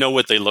 I know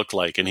what they look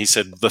like. And he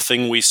said, the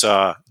thing we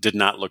saw did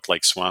not look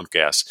like swamp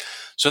gas.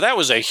 So that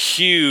was a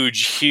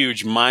huge,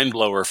 huge mind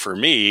blower for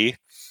me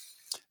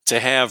to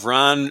have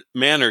Ron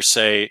Manner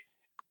say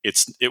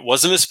it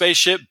wasn't a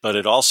spaceship, but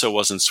it also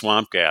wasn't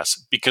swamp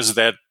gas, because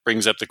that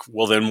brings up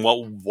then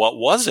what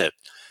was it?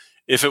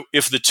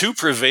 If the two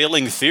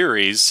prevailing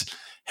theories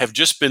have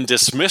just been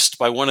dismissed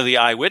by one of the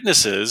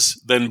eyewitnesses,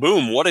 then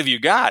boom, what have you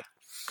got?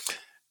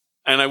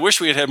 And I wish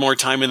we had more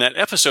time in that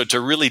episode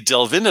to really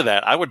delve into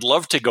that. I would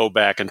love to go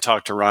back and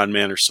talk to Ron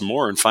Manner some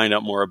more and find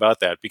out more about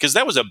that, because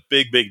that was a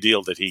big, big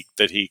deal that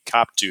he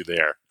copped to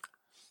there.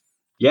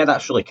 Yeah,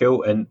 that's really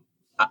cool. And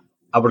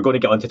we're going to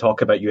get on to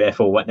talk about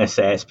UFO Witness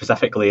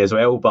specifically as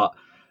well, but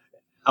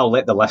I'll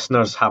let the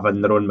listeners have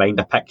in their own mind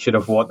a picture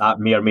of what that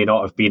may or may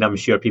not have been. I'm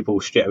sure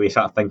people straight away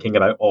start thinking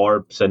about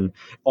orbs, and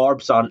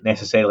orbs aren't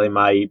necessarily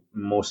my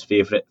most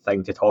favourite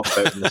thing to talk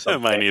about in the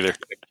subject. Mine either.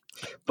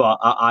 But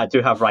I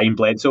do have Ryan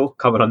Bledsoe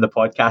coming on the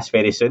podcast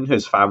very soon,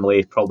 whose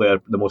family probably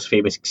are the most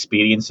famous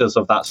experiencers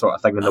of that sort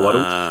of thing in the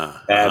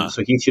world.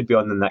 So he should be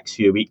on the next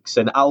few weeks,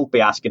 and I'll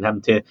be asking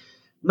him to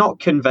not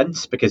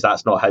convince, because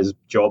that's not his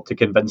job to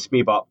convince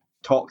me, but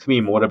talk to me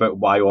more about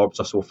why orbs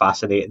are so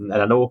fascinating.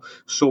 And I know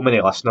so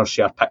many listeners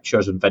share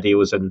pictures and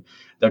videos, and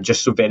they're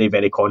just so very,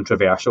 very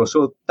controversial.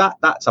 So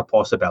that's a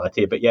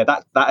possibility. But yeah,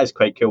 that is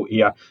quite cool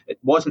here. It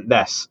wasn't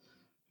this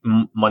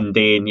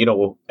mundane,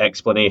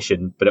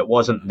 explanation, but it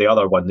wasn't the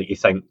other one that you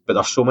think. But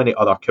there's so many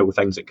other cool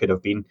things it could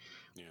have been.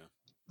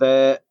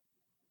 Yeah.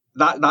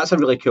 That's a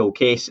really cool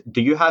case.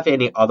 Do you have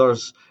any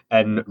others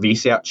in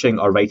researching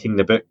or writing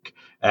the book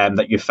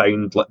that you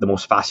found like the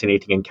most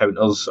fascinating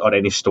encounters, or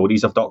any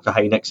stories of Dr.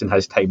 Hynek's and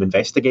his time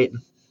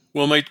investigating?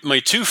 Well, my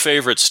two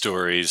favorite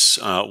stories,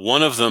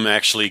 one of them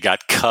actually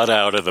got cut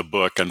out of the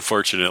book,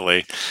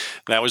 unfortunately.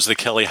 That was the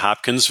Kelly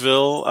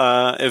Hopkinsville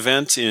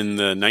event in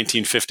the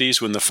 1950s,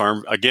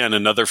 when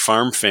another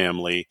farm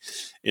family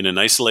in an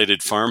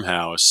isolated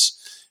farmhouse.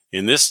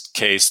 In this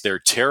case, they're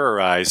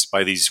terrorized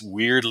by these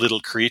weird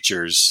little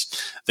creatures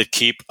that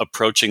keep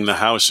approaching the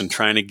house and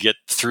trying to get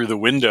through the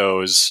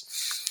windows.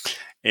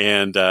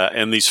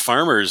 And these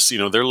farmers,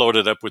 they're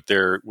loaded up with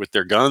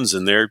their guns,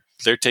 and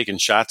they're taking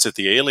shots at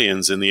the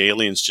aliens, and the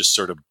aliens just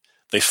sort of,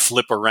 they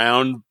flip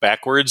around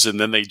backwards, and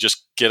then they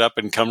just get up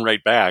and come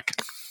right back.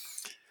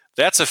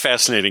 That's a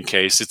fascinating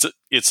case.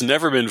 It's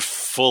never been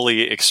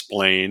fully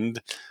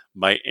explained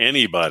by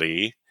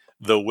anybody.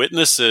 The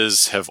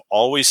witnesses have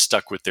always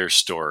stuck with their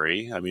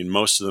story. I mean,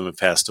 most of them have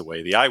passed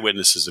away. The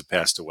eyewitnesses have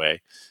passed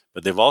away,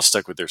 but they've all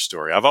stuck with their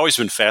story. I've always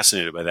been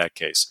fascinated by that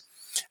case.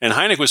 And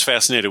Hynek was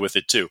fascinated with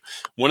it too.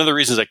 One of the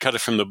reasons I cut it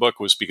from the book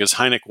was because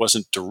Hynek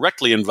wasn't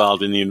directly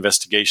involved in the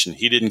investigation.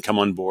 He didn't come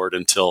on board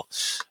until,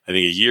 I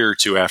think, a year or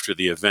two after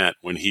the event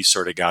when he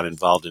sort of got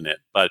involved in it.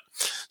 But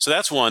so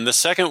that's one. The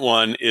second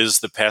one is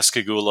the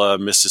Pascagoula,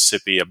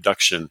 Mississippi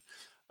abduction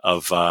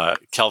of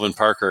Calvin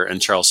Parker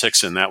and Charles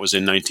Hickson. That was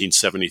in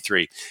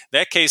 1973.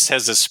 That case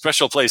has a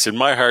special place in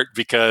my heart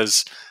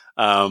because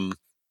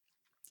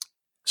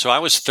so I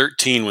was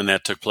 13 when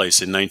that took place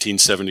in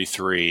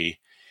 1973.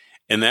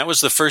 And that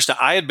was the first.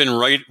 I had been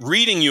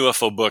reading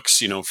UFO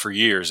books, for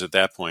years at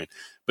that point.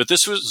 But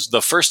this was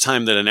the first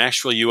time that an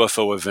actual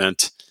UFO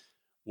event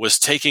was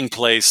taking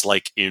place,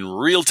 like in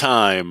real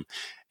time.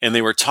 And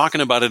they were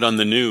talking about it on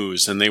the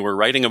news, and they were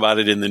writing about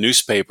it in the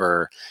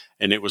newspaper.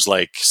 And it was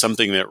like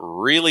something that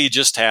really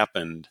just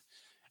happened.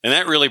 And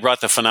that really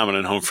brought the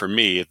phenomenon home for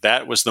me.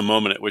 That was the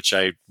moment at which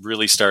I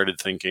really started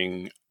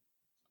thinking.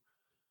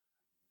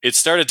 It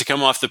started to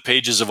come off the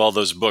pages of all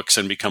those books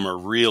and become a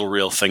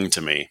real thing to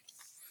me.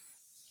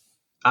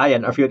 I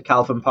interviewed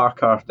Calvin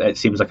Parker, it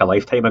seems like a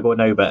lifetime ago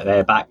now,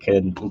 but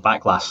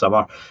back last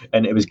summer,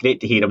 and it was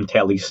great to hear him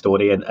tell his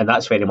story, and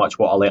that's very much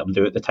what I let him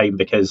do at the time,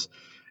 because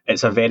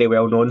it's a very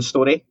well-known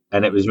story,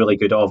 and it was really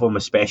good of him,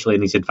 especially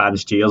in his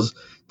advanced years,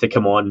 to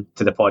come on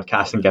to the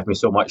podcast and give me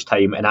so much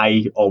time, and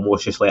I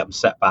almost just let him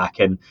sit back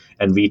and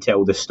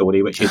retell the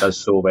story, which he does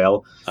so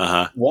well.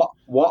 Uh-huh.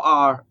 What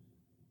are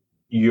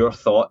your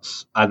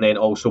thoughts, and then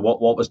also what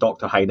was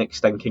Dr.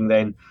 Hynek's thinking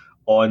then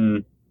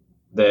on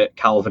the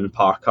Calvin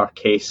Parker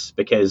case?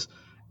 Because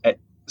it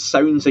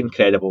sounds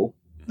incredible.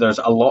 There's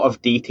a lot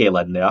of detail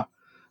in there.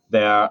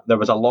 There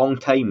was a long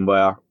time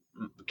where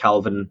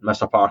Calvin,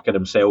 Mr. Parker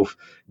himself,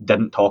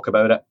 didn't talk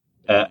about it.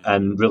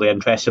 And really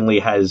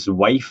interestingly, his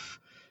wife,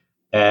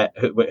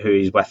 who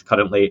he's with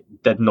currently,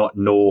 did not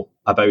know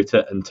about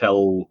it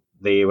until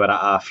they were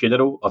at a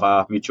funeral of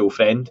a mutual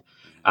friend,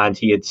 and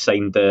he had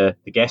signed the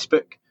guest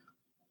book.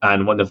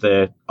 And one of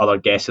the other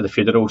guests at the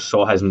funeral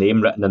saw his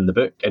name written in the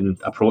book and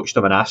approached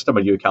him and asked him,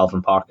 "Are you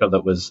Calvin Parker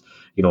that was,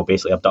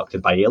 basically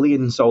abducted by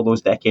aliens all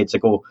those decades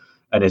ago?"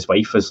 And his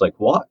wife was like,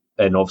 "What?"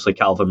 And obviously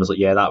Calvin was like,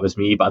 "Yeah, that was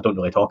me, but I don't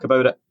really talk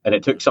about it." And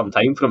it took some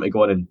time for him to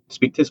go on and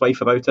speak to his wife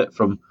about it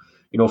from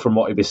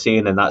what he was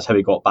saying, and that's how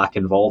he got back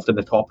involved in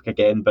the topic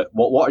again. But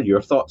what are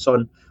your thoughts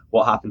on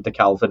what happened to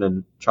Calvin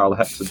and Charlie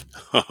Hickson?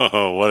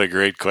 Oh, what a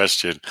great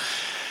question.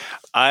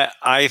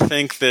 I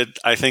think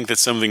that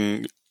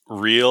something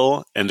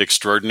real and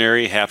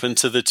extraordinary happened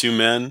to the two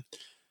men.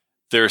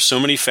 There are so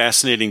many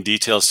fascinating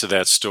details to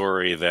that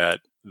story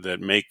that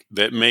make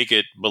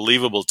it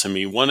believable to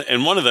me. One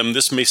of them,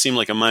 this may seem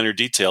like a minor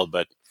detail,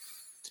 but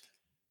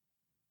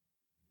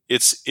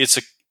it's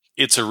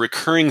a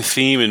recurring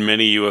theme in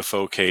many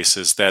UFO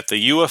cases that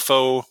the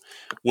UFO,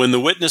 when the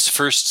witness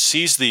first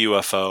sees the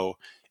UFO,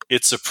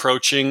 it's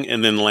approaching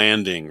and then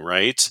landing,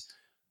 right?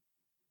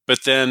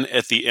 But then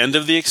at the end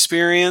of the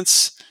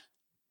experience,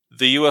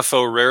 the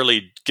UFO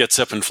rarely gets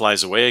up and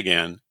flies away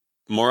again.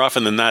 More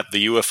often than not,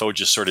 the UFO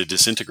just sort of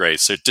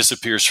disintegrates. It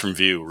disappears from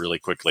view really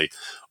quickly,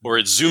 or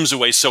it zooms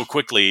away so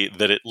quickly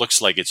that it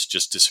looks like it's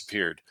just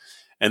disappeared.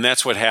 And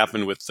that's what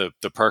happened with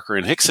the Parker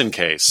and Hickson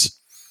case.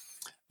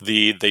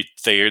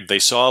 They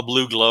saw a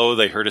blue glow.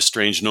 They heard a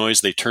strange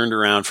noise. They turned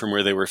around from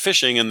where they were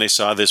fishing, and they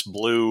saw this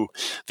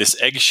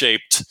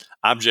egg-shaped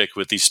object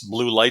with these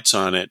blue lights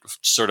on it,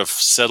 sort of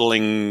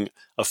settling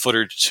a foot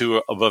or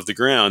two above the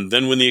ground.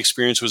 Then when the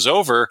experience was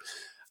over,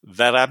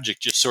 that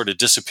object just sort of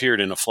disappeared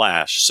in a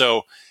flash.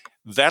 So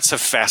that's a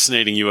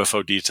fascinating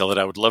UFO detail that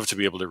I would love to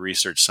be able to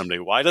research someday.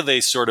 Why do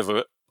they sort of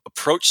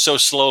approach so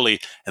slowly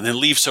and then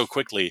leave so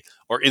quickly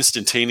or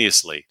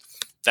instantaneously?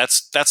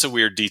 That's a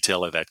weird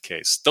detail of that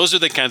case. Those are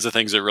the kinds of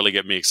things that really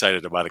get me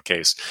excited about a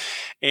case.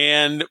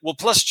 And well,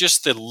 plus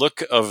just the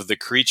look of the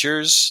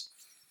creatures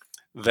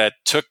that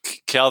took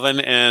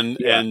Calvin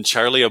and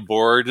Charlie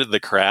aboard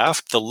the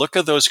craft. The look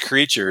of those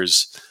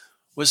creatures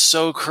was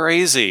so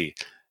crazy.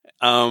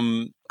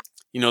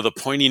 The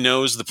pointy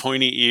nose, the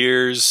pointy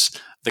ears,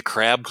 the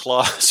crab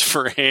claws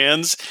for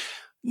hands.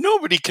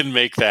 Nobody can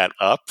make that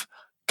up.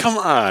 Come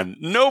on.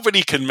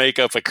 Nobody can make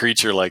up a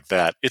creature like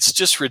that. It's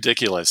just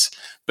ridiculous.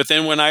 But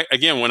then when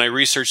I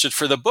researched it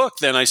for the book,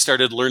 then I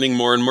started learning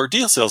more and more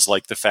details,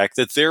 like the fact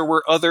that there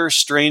were other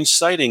strange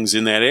sightings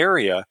in that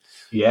area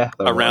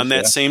around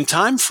that same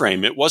time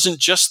frame. It wasn't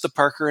just the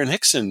Parker and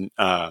Hickson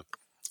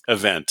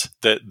event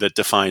that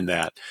defined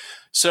that.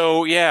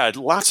 So, yeah,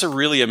 lots of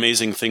really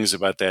amazing things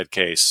about that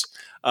case.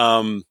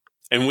 And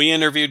we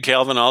interviewed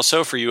Calvin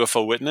also for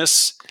UFO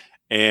Witness.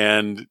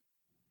 And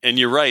And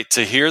you're right.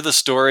 To hear the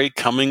story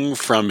coming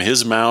from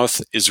his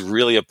mouth is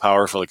really a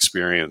powerful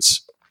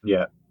experience.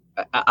 Yeah,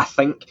 I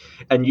think,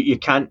 and you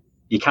can't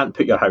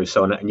put your house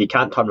on it, and you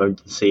can't turn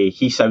around and say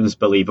he sounds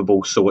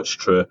believable, so it's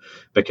true,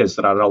 because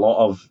there are a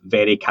lot of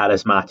very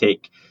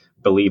charismatic,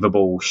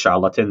 believable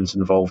charlatans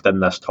involved in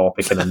this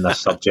topic and in this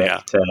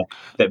subject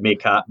that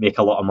make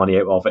a lot of money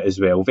out of it as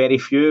well. Very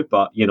few,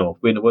 but we know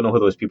who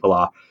those people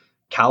are.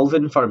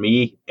 Calvin, for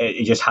me,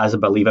 it just has a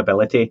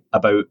believability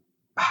about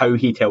how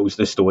he tells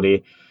the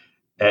story.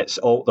 There's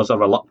a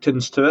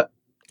reluctance to it.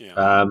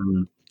 Yeah.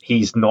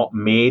 He's not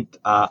made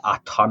a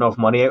ton of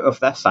money out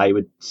of this. I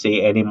would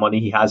say any money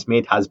he has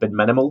made has been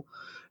minimal.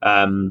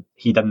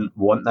 He didn't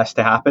want this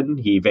to happen.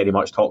 He very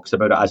much talks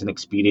about it as an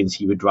experience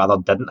he would rather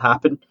didn't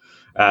happen.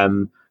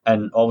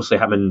 And obviously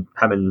him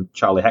and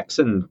Charlie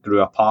Hickson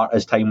grew apart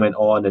as time went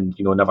on, and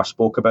never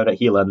spoke about it.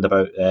 He learned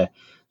about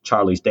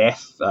Charlie's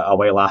death a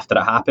while after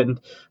it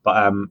happened.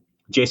 But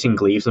Jason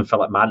Gleaves and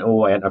Philip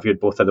Mantle, I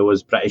interviewed both of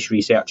those British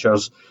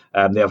researchers.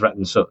 They've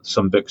written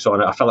some books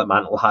on it. Philip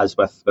Mantle has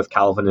with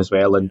Calvin as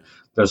well, and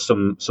there's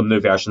some new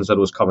versions of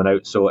those coming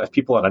out. So if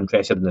people are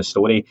interested in the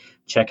story,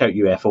 check out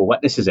UFO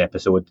Witnesses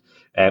episode.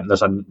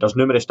 There's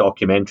numerous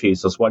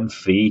documentaries. There's one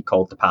free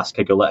called The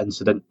Pascagoula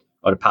Incident,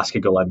 or The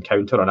Pascagoula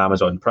Encounter, on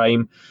Amazon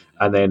Prime.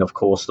 And then, of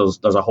course,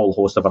 there's a whole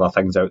host of other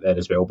things out there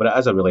as well. But it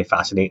is a really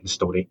fascinating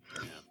story.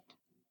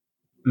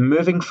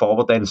 Moving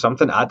forward then,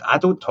 something I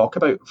don't talk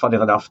about, funny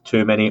enough,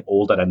 too many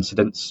older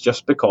incidents,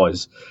 just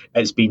because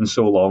it's been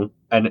so long.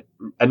 And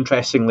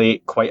interestingly,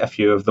 quite a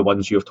few of the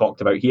ones you've talked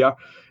about here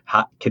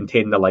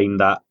contain the line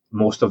that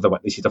most of the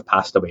witnesses have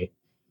passed away.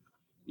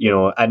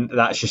 And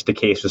that's just the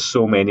case with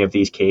so many of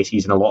these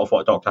cases, and a lot of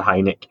what Dr.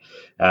 Hynek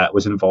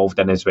was involved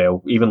in as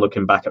well. Even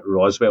looking back at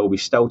Roswell, we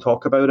still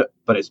talk about it,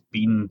 but it's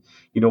been,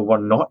 we're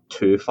not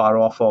too far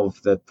off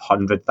of the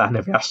 100th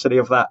anniversary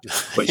of that,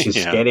 which is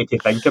scary to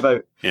think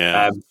about.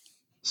 Yeah.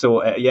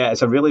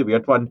 It's a really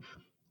weird one.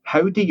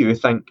 How do you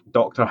think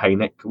Dr.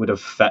 Hynek would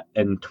have fit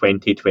in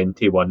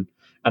 2021?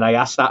 And I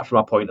ask that from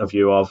a point of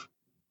view of,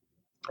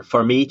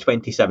 for me,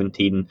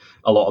 2017,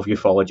 a lot of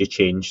ufology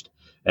changed.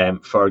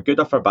 For good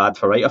or for bad,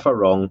 for right or for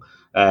wrong,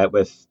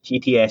 with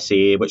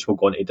TTSA, which we'll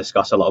go on to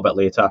discuss a little bit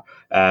later,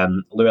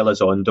 Lou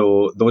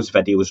Elizondo, those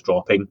videos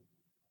dropping.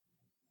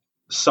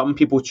 Some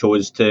people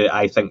chose to,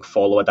 I think,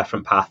 follow a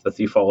different path with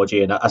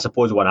ufology, and I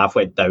suppose one I've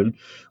went down,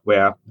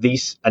 where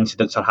these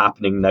incidents are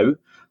happening now.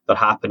 They're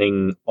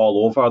happening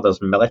all over.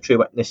 There's military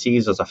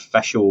witnesses, there's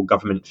official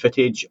government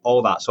footage,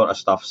 all that sort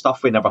of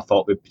stuff we never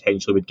thought we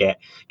potentially would get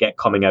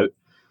coming out.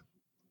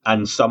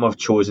 And some have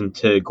chosen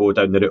to go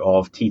down the route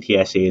of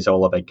TTSA is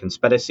all a big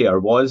conspiracy, or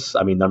was.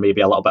 I mean, there may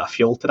be a little bit of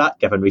fuel to that,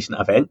 given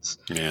recent events.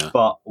 Yeah.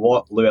 But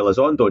what Lou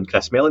Elizondo and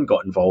Chris Mellon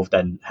got involved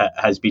in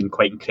has been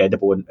quite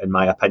incredible, in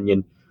my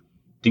opinion.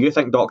 Do you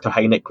think Dr.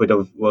 Hynek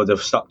would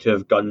have stuck to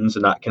his guns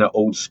in that kind of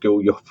old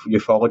school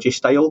ufology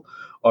style?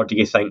 Or do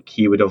you think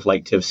he would have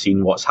liked to have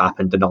seen what's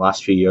happened in the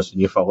last few years in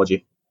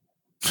ufology?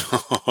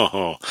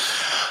 Oh,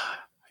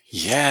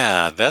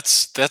 yeah,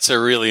 that's a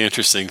really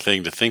interesting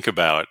thing to think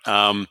about.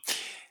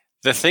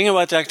 The thing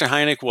about Dr.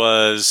 Hynek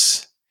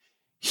was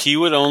he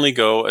would only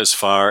go as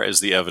far as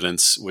the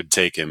evidence would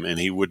take him, and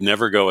he would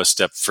never go a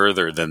step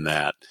further than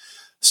that.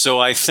 So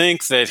I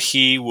think that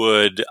he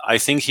would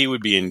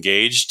be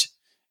engaged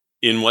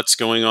in what's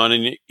going on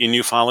in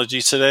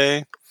ufology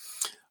today,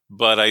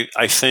 but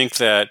I think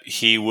that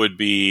he would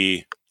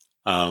be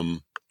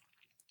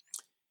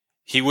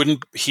he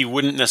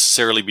wouldn't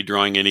necessarily be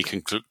drawing any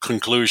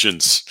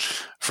conclusions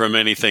from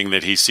anything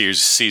that he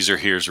sees or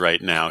hears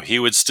right now. He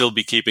would still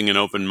be keeping an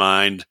open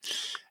mind,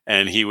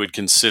 and he would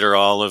consider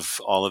all of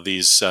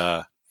these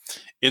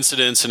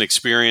incidents and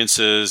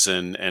experiences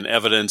and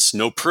evidence,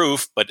 no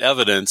proof, but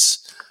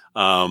evidence,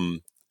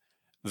 that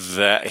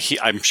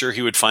I'm sure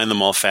he would find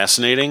them all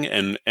fascinating.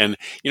 And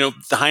the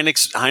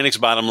Hynek's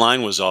bottom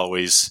line was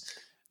always,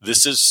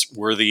 this is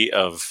worthy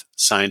of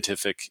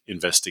scientific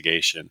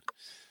investigation.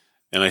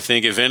 And I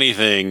think, if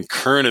anything,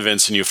 current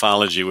events in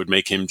ufology would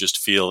make him just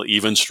feel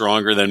even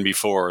stronger than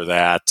before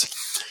that,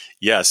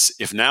 yes,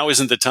 if now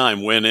isn't the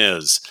time, when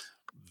is?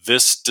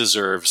 This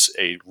deserves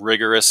a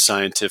rigorous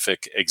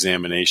scientific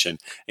examination.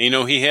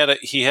 And, he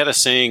had a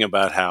saying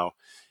about how,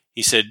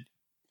 he said,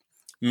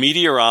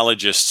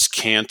 meteorologists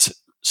can't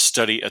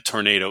study a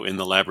tornado in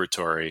the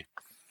laboratory,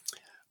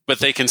 but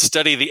they can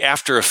study the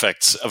after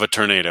effects of a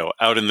tornado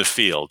out in the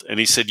field.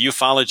 And he said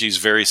ufology is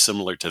very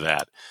similar to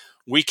that.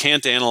 We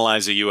can't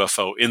analyze a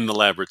UFO in the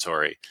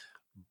laboratory,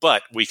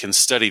 but we can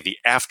study the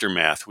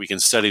aftermath. We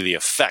can study the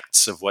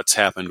effects of what's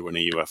happened when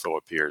a UFO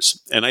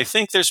appears. And I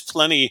think there's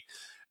plenty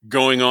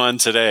going on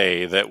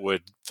today that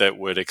would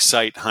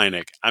excite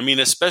Hynek. I mean,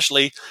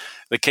 especially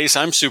the case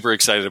I'm super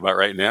excited about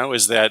right now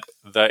is that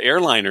the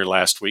airliner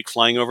last week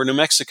flying over New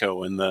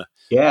Mexico, and the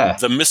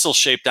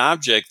missile-shaped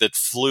object that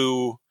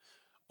flew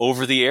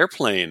over the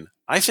airplane.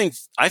 I think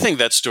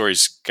that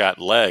story's got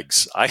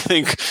legs. I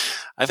think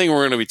we're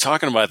going to be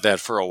talking about that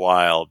for a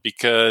while,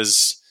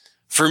 because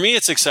For me,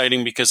 it's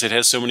exciting because it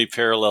has so many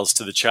parallels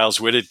to the Charles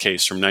Whitted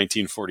case from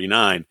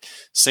 1949.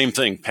 Same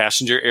thing,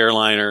 passenger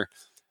airliner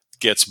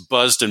gets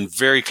buzzed in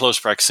very close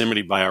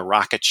proximity by a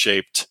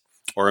rocket-shaped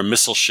or a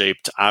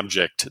missile-shaped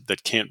object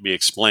that can't be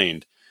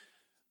explained.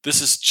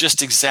 This is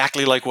just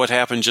exactly like what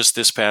happened just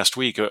this past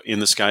week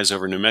in the skies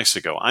over New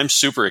Mexico. I'm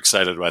super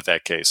excited about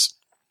that case.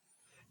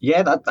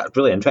 Yeah, that's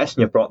really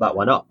interesting you've brought that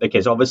one up,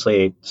 because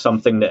obviously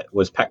something that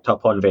was picked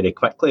up on very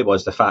quickly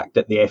was the fact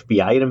that the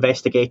FBI are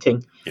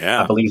investigating.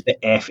 Yeah. I believe the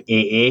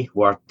FAA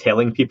were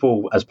telling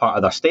people as part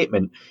of their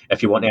statement,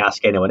 if you want to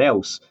ask anyone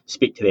else,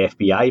 speak to the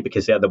FBI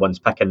because they're the ones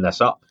picking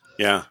this up.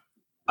 Yeah.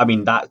 I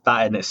mean, that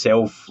in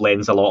itself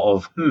lends a lot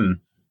of,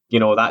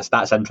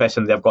 that's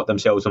interesting. They've got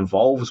themselves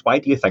involved. Why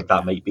do you think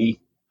that might be?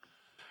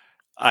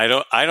 I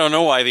don't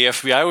know why the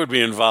FBI would be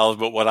involved,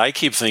 but what I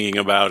keep thinking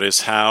about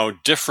is how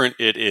different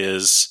it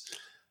is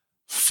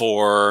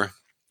for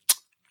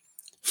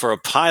a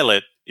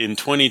pilot in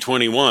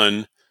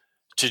 2021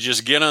 to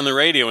just get on the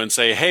radio and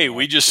say, hey,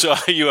 we just saw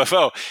a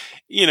UFO.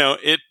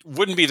 It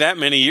wouldn't be that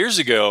many years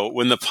ago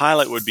when the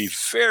pilot would be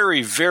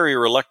very, very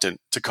reluctant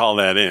to call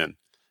that in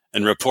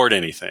and report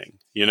anything.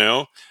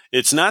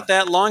 It's not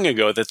that long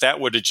ago that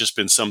would have just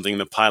been something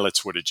the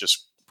pilots would have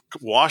just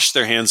washed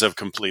their hands of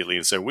completely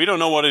and said, we don't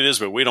know what it is,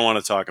 but we don't want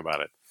to talk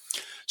about it.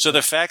 So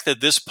the fact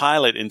that this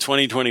pilot in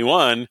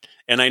 2021,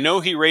 and I know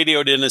he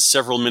radioed in as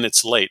several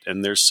minutes late,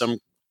 and there's some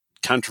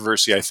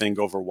controversy, I think,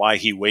 over why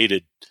he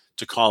waited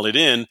to call it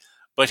in,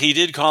 but he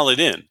did call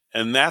it in.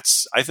 And I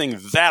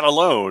think that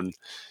alone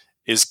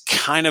is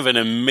kind of an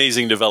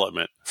amazing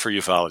development for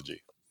ufology.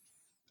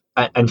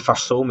 And for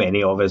so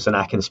many of us, and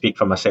I can speak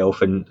for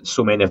myself and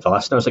so many of the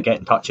listeners that get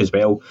in touch as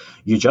well,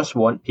 you just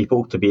want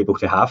people to be able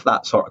to have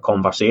that sort of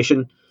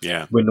conversation.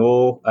 Yeah. We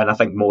know, and I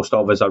think most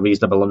of us are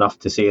reasonable enough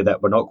to say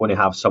that we're not going to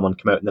have someone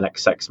come out in the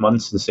next 6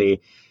 months and say,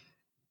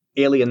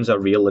 aliens are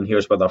real and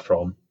here's where they're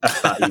from,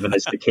 if that even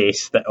is the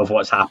case of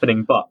what's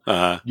happening. But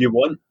you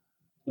want,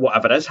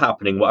 whatever is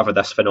happening, whatever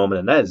this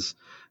phenomenon is,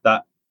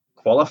 that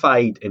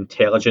qualified,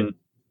 intelligent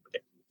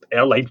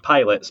airline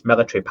pilots,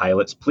 military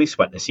pilots, police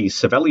witnesses,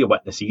 civilian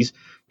witnesses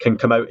can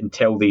come out and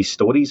tell these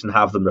stories and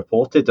have them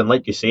reported. And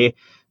like you say,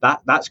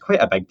 that's quite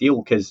a big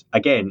deal because,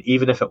 again,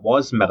 even if it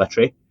was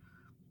military,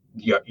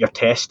 you're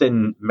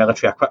testing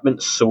military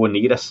equipment so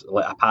near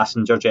a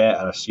passenger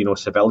jet or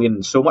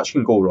civilian. So much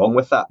can go wrong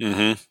with that.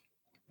 Mm-hmm.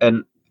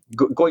 And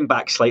going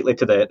back slightly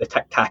to the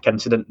Tic Tac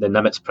incident, the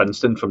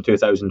Nimitz-Princeton from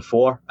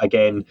 2004,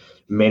 again,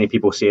 many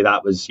people say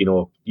that was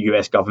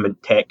US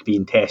government tech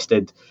being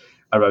tested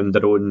around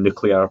their own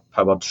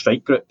nuclear-powered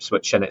strike groups,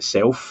 which in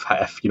itself,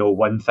 if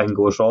one thing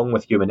goes wrong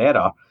with human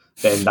error,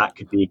 then that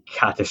could be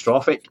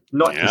catastrophic.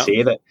 Not to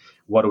say that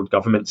world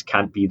governments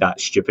can't be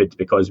that stupid,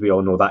 because we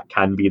all know that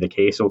can be the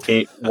case,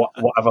 okay,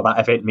 whatever that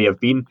event may have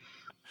been.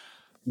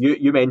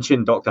 You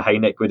mentioned Dr.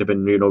 Hynek would have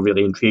been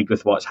really intrigued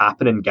with what's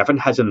happening. Given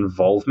his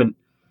involvement,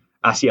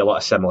 I see a lot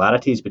of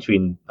similarities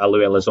between a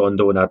Louis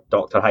Elizondo and a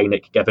Dr.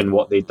 Hynek, given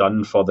what they've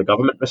done for the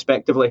government,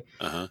 respectively.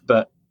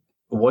 But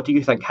what do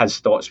you think his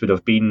thoughts would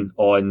have been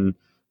on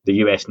the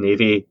US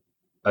Navy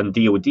and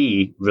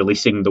DOD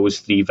releasing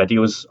those 3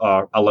 videos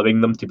or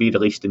allowing them to be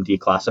released and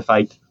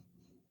declassified?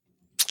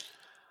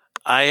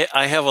 I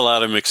have a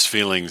lot of mixed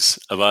feelings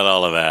about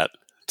all of that,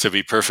 to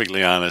be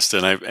perfectly honest,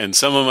 and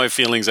some of my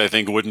feelings I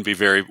think wouldn't be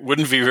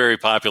very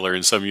popular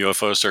in some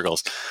UFO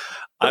circles.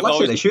 But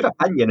listen, it's your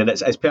opinion, and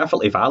it's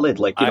perfectly valid.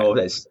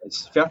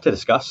 It's fair to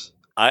discuss.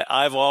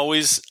 I've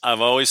always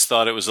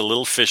thought it was a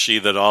little fishy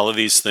that all of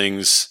these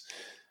things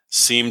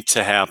seemed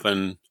to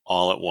happen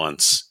all at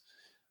once.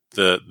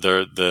 The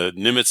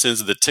Nimitz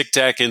incident, the Tic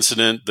Tac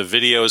incident, the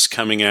videos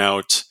coming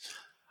out,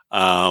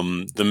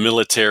 the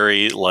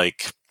military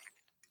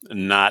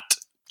not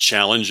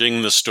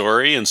challenging the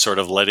story and sort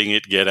of letting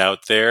it get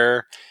out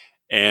there,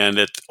 and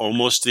at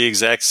almost the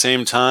exact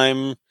same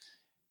time,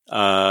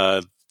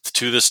 To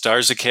the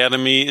Stars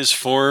Academy is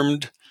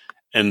formed,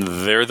 and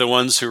they're the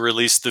ones who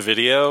released the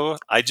video.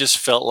 I just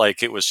felt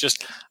like it was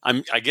just,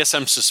 I guess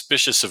I'm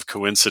suspicious of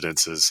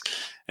coincidences.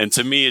 And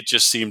to me, it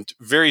just seemed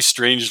very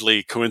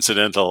strangely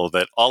coincidental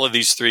that all of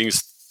these three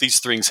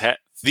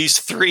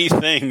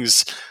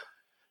things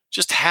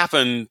just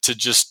happen to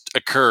just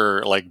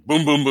occur like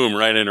boom, boom, boom,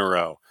 right in a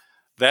row.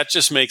 That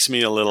just makes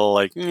me a little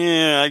like,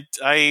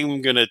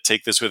 I'm going to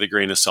take this with a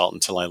grain of salt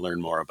until I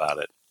learn more about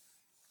it.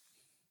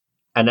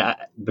 And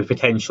we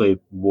potentially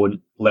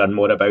won't learn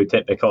more about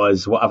it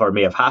because whatever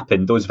may have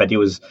happened, those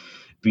videos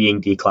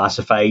being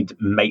declassified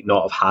might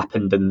not have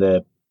happened in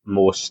the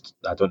most,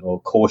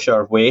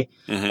 kosher way.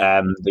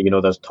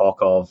 Mm-hmm. There's talk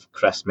of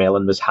Chris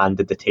Mellon was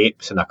handed the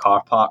tapes in a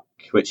car park,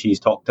 which he's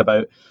talked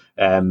about.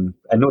 And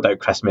no doubt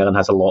Chris Mellon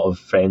has a lot of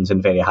friends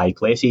in very high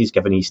places,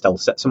 given he still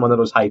sits in one of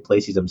those high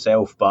places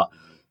himself. But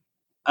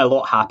a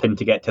lot happened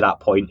to get to that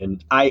point,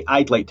 and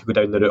I'd like to go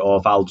down the route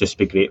of I'll just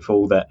be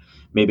grateful that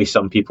maybe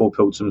some people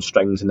pulled some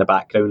strings in the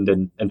background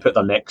and put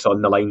their necks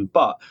on the line.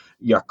 But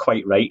you're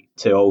quite right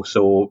to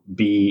also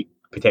be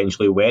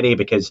potentially wary,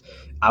 because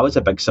I was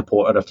a big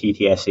supporter of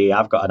TTSA.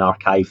 I've got an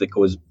archive that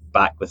goes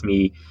back with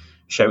me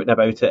shouting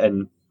about it,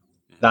 and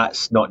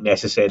that's not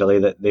necessarily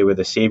that they were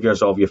the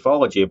saviours of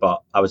ufology,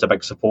 but I was a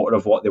big supporter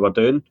of what they were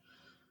doing.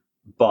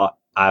 But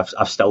I've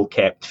still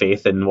kept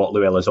faith in what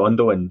Lou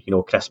Elizondo and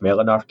Chris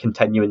Mellon are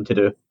continuing to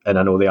do, and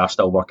I know they are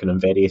still working on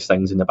various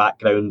things in the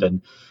background.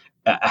 And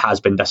it has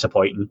been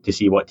disappointing to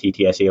see what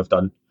TTSA have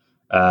done.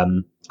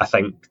 I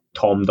think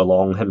Tom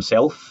DeLonge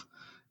himself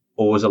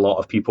owes a lot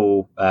of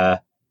people an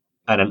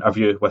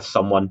interview with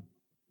someone,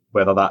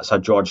 whether that's a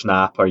George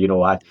Knapp or,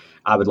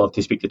 I would love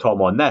to speak to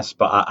Tom on this,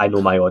 but I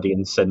know my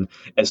audience, and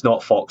it's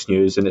not Fox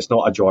News and it's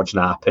not a George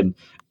Knapp. And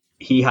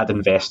he had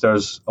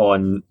investors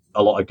on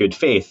a lot of good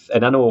faith.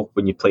 And I know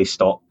when you play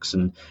stocks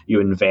and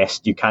you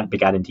invest, you can't be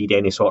guaranteed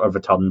any sort of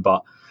return,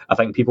 but I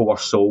think people were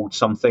sold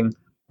something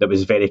that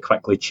was very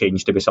quickly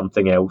changed to be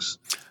something else.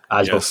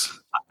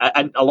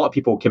 And a lot of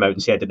people came out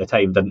and said at the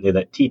time, didn't they,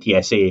 that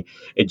TTSA,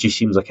 it just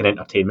seems like an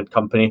entertainment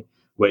company,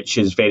 which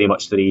is very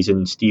much the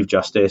reason Steve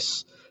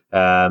Justice,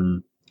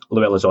 Lou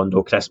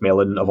Elizondo, Chris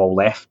Mellon have all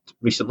left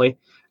recently,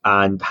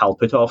 and Hal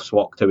Puthoff's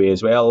walked away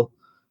as well.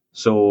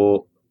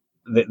 So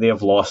they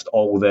have lost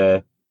all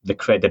the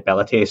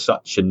credibility as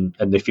such in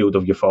the field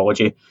of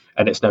ufology,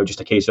 and it's now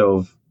just a case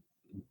of,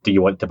 do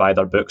you want to buy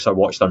their books or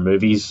watch their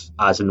movies,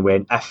 as and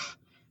when, if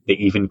they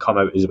even come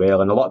out as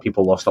well. And a lot of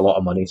people lost a lot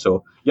of money,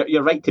 so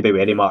you're right to be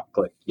wary, Mark.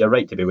 You're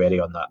right to be wary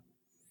on that.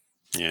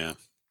 Yeah.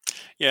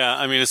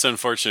 I mean, it's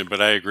unfortunate,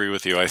 but I agree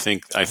with you. I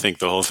think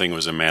the whole thing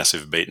was a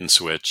massive bait and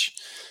switch.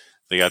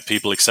 They got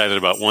people excited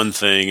about one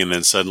thing and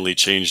then suddenly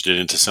changed it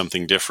into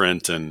something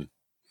different, and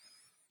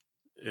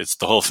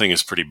the whole thing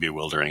is pretty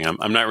bewildering.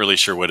 I'm not really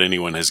sure what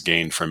anyone has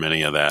gained from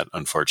any of that,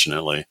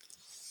 unfortunately.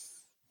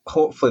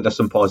 Hopefully there's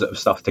some positive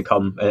stuff to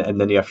come in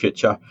the near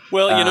future.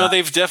 Well,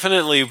 they've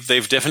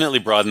definitely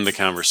broadened the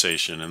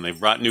conversation, and they've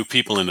brought new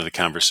people into the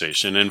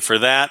conversation, and for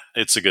that,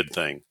 it's a good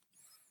thing.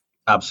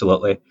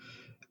 Absolutely.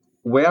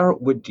 Where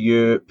would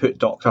you put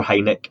Dr.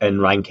 Hynek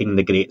in ranking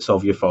the greats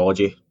of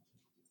ufology?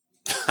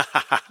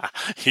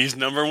 He's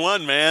number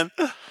one, man.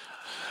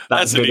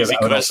 That's an easy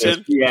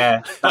question.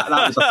 Yeah, that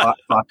was a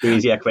far too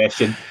easy a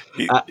question.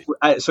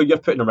 So you're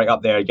putting them right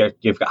up there.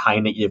 You've got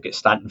Hynek, you've got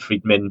Stanton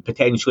Friedman,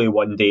 potentially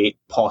one day,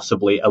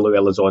 possibly a Lou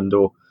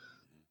Elizondo,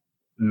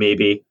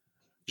 maybe.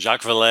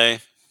 Jacques Vallée,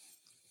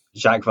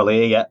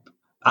 yep.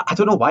 I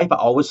don't know why, but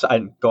I always,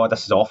 and God,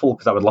 this is awful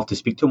because I would love to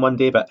speak to him one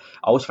day, but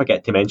I always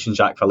forget to mention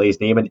Jacques Vallée's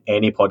name in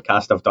any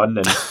podcast I've done,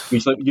 and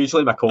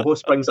usually my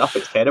co-host brings it up.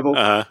 It's terrible.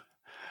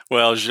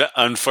 Well,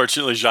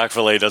 unfortunately, Jacques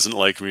Vallée doesn't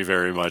like me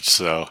very much,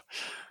 so...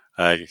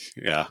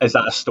 yeah. Is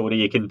that a story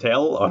you can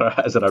tell, or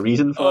is there a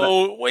reason for it?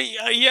 Oh, well,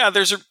 yeah.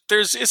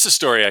 It's a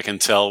story I can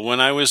tell. When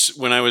I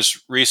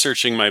was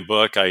researching my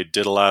book, I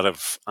did a lot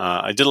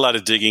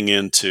of digging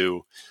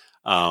into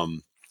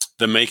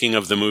the making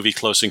of the movie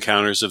Close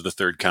Encounters of the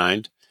Third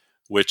Kind,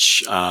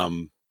 which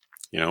the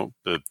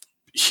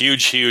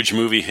huge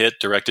movie hit,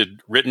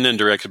 written and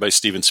directed by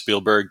Steven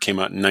Spielberg, came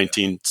out in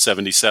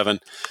 1977.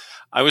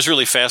 I was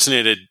really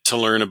fascinated to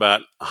learn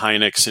about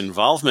Hynek's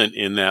involvement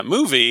in that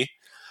movie.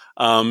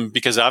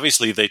 Because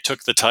obviously they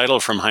took the title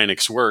from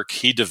Hynek's work.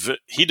 He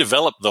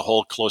developed the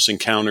whole Close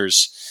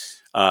Encounters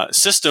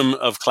system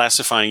of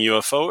classifying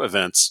UFO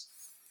events.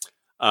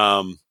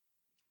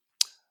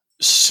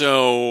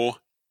 So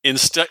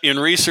in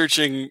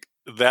researching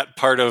that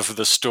part of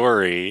the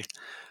story,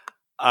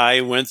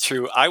 I went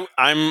through.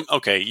 I'm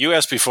okay. You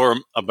asked before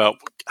about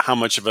how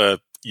much of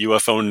a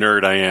UFO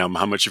nerd I am,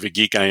 how much of a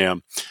geek I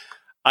am.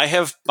 I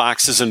have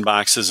boxes and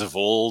boxes of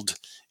old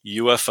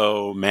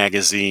UFO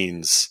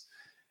magazines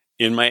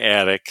in my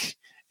attic,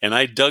 and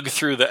I dug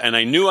through and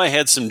I knew I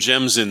had some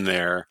gems in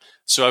there.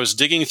 So I was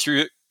digging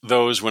through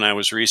those when I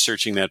was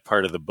researching that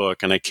part of the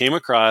book, and I came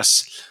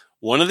across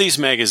one of these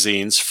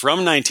magazines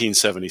from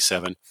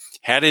 1977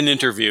 had an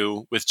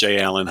interview with J.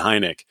 Allen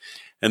Hynek.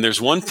 And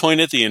there's one point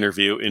at the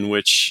interview in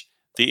which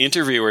the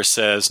interviewer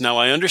says, "Now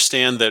I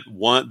understand that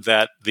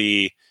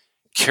the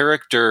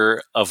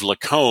character of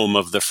Lacombe,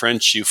 of the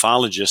French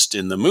ufologist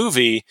in the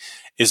movie,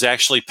 is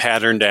actually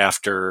patterned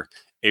after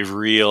a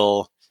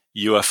real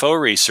UFO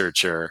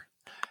researcher."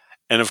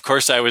 And of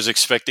course, I was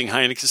expecting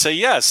Hynek to say,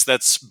 yes,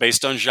 that's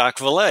based on Jacques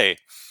Vallée.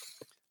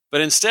 But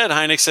instead,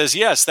 Hynek says,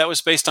 yes, that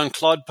was based on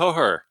Claude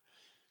Poher,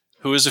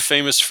 who is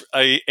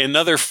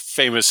another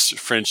famous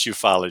French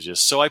ufologist.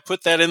 So I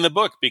put that in the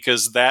book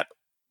because that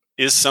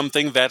is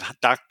something that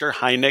Dr.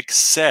 Hynek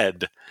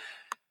said.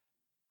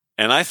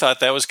 And I thought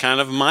that was kind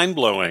of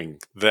mind-blowing,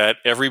 that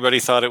everybody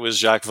thought it was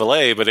Jacques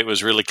Vallée, but it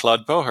was really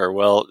Claude Poher.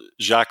 Well,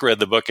 Jacques read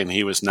the book and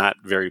he was not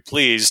very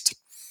pleased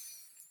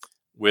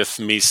with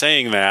me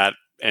saying that,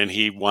 and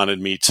he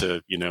wanted me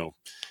to,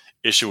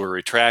 issue a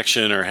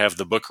retraction or have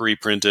the book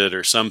reprinted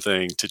or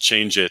something to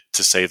change it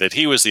to say that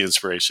he was the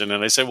inspiration.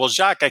 And I said, well,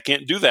 Jacques, I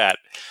can't do that.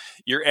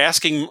 You're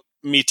asking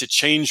me to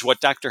change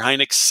what Dr.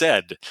 Hynek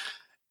said.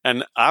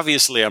 And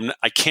obviously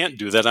I can't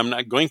do that. I'm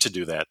not going to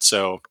do that.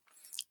 So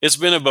it's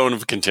been a bone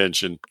of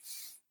contention.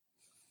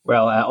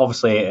 Well,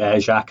 obviously,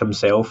 Jacques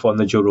himself on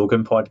the Joe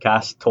Rogan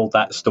podcast told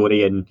that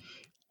story, and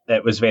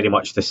it was very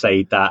much the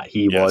side that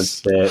he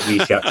was the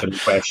researcher in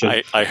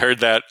question. I heard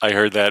that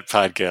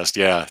podcast.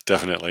 Yeah,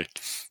 definitely.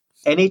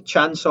 Any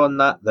chance on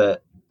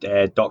that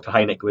Dr.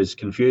 Hynek was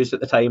confused at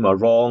the time or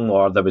wrong,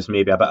 or there was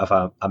maybe a bit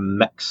of a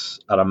mix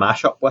or a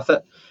mashup with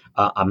it?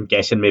 I'm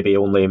guessing maybe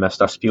only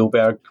Mr.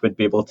 Spielberg would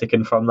be able to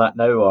confirm that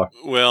now. Or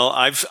well,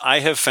 I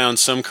have found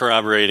some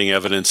corroborating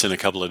evidence in a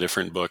couple of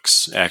different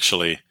books,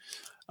 actually.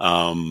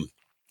 And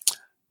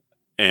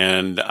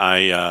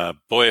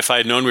if I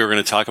had known we were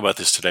going to talk about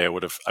this today, I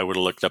would have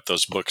looked up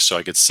those books so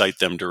I could cite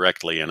them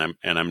directly. And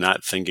I'm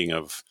not thinking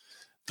of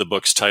the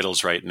book's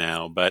titles right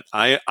now. But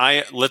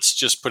I let's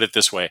just put it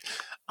this way: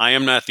 I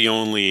am not the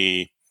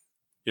only,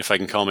 if I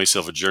can call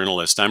myself a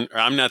journalist, I'm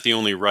not the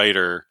only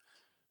writer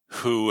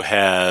who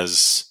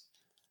has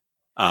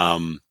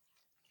I'm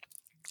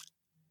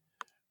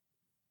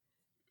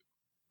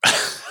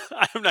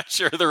not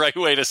sure the right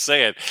way to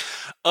say it.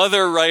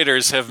 Other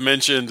writers have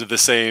mentioned the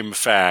same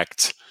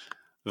fact,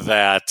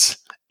 that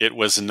it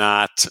was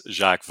not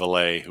Jacques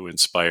Vallée who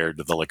inspired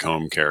the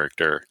Lacombe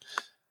character.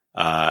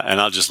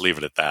 And I'll just leave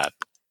it at that.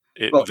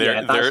 There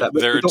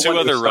are two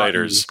other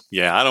writers.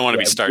 I don't want to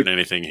be starting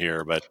anything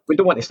here, but we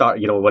don't want to start,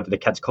 what do the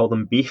kids call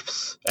them,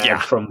 beefs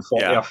from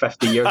 40 or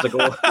 50 years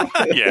ago.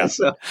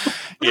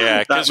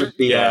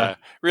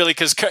 Really,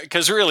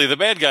 because really the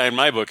bad guy in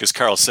my book is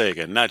Carl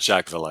Sagan, not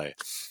Jacques Vallée.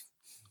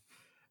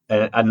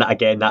 And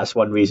again, that's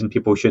one reason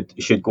people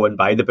should go and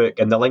buy the book,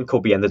 and the link will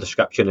be in the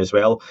description as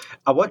well.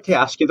 I want to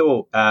ask you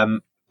though,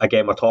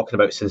 again, we're talking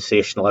about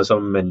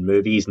sensationalism in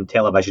movies and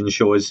television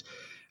shows.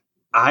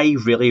 I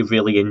really,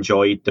 really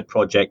enjoyed the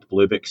Project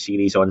Blue Book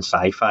series on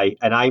Sci-Fi,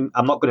 and I'm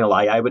not going to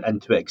lie, I went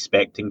into it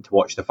expecting to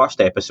watch the first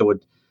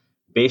episode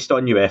based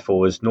on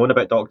UFOs, knowing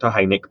about Dr.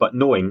 Hynek, but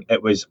knowing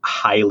it was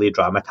highly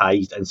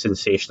dramatised and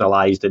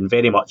sensationalised, and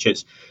very much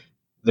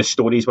the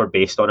stories were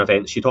based on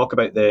events. You talk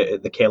about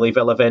the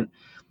Kellyville event,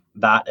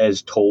 that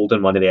is told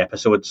in one of the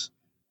episodes,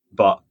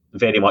 but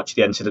very much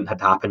the incident had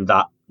happened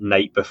that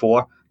night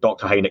before.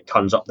 Dr. Hynek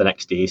turns up the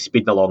next day,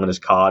 speeding along in his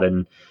car,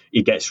 and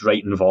he gets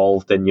right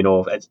involved. And,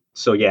 it's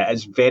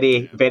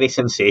very, very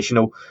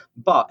sensational,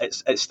 but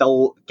it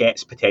still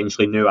gets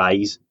potentially new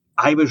eyes.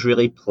 I was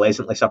really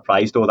pleasantly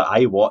surprised, though, that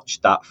I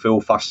watched that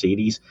full first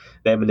series.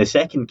 Then when the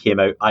second came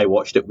out, I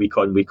watched it week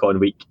on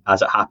week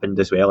as it happened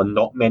as well. And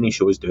not many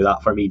shows do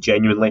that for me,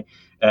 genuinely,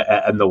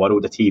 in the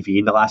world of TV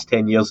in the last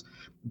 10 years.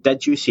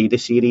 Did you see the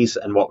series,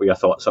 and what were your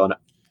thoughts on it?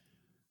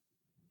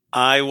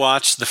 I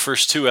watched the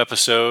first 2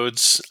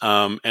 episodes,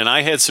 and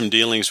I had some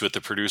dealings with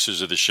the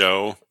producers of the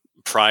show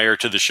prior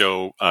to the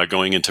show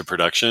going into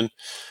production.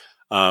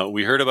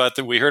 We heard about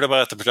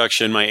the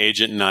production. My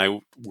agent and I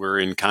were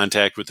in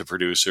contact with the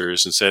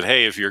producers and said,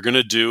 "Hey, if you're going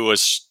to do a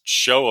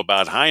show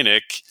about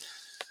Hynek,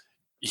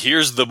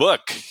 here's the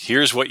book.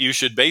 Here's what you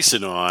should base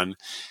it on."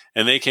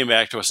 And they came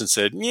back to us and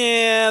said,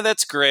 "Yeah,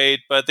 that's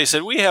great," but they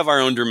said, "We have our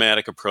own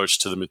dramatic approach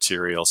to the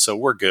material, so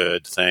we're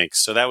good,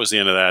 thanks." So that was the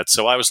end of that.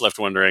 So I was left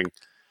wondering,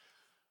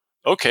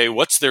 okay,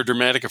 what's their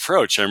dramatic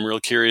approach? I'm real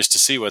curious to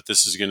see what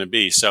this is going to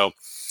be. So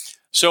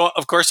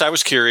of course I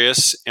was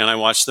curious, and I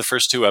watched the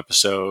first 2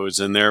 episodes,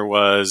 and there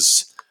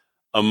was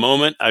a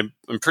moment, I'm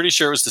pretty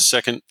sure it was the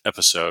second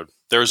episode.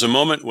 There was a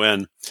moment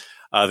when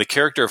the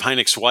character of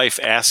Hynek's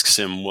wife asks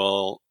him,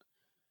 "Well,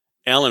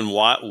 Alan,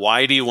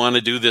 why do you want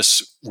to do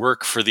this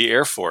work for the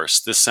Air Force?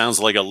 This sounds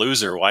like a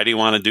loser. Why do you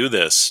want to do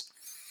this?"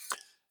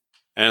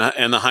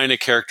 And the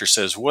Hynek character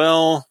says,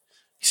 "Well,"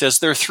 he says,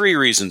 "there are 3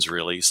 reasons,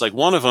 really." He's like,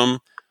 one of them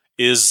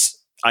is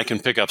I can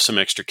pick up some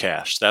extra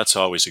cash. That's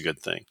always a good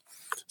thing.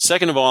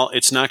 Second of all,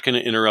 it's not going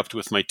to interrupt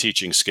with my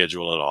teaching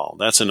schedule at all.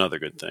 That's another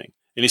good thing.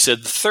 And he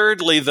said,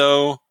 thirdly,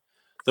 though,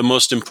 the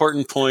most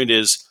important point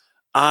is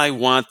I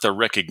want the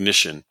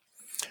recognition.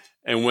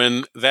 And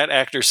when that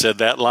actor said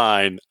that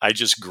line, I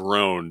just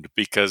groaned,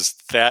 because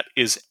that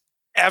is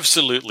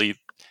absolutely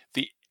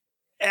the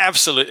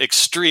absolute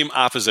extreme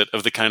opposite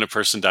of the kind of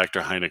person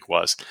Dr. Hynek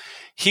was.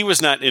 He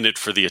was not in it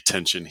for the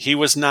attention. He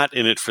was not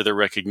in it for the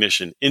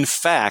recognition. In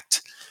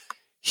fact,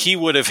 he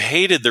would have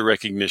hated the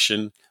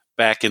recognition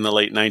back in the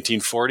late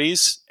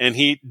 1940s, and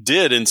he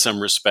did in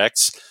some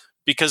respects,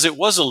 because it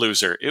was a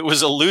loser. It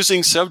was a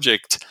losing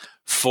subject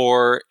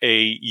for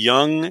a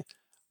young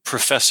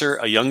professor,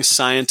 a young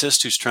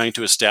scientist who's trying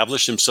to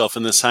establish himself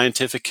in the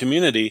scientific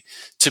community,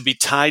 to be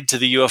tied to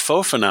the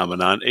UFO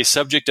phenomenon, a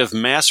subject of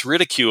mass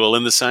ridicule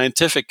in the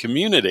scientific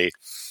community.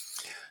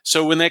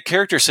 So when that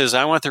character says,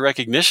 "I want the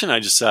recognition," I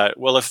just thought,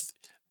 well,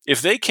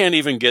 if they can't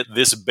even get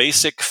this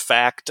basic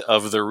fact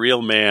of the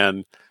real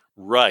man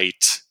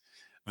right,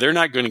 they're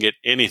not going to get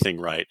anything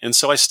right. And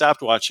so I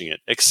stopped watching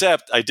it,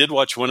 except I did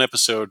watch one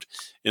episode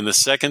in the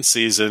second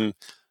season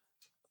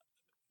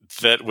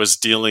that was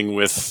dealing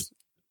with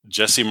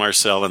Jesse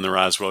Marcel and the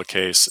Roswell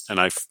case. And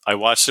I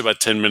watched about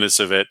 10 minutes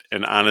of it.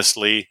 And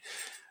honestly,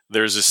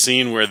 there's a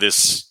scene where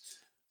this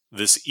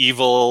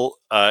evil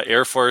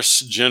Air Force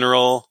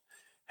general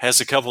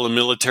has a couple of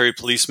military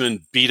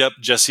policemen beat up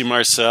Jesse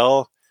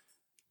Marcel.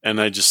 And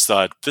I just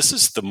thought, this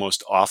is the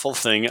most awful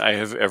thing I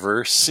have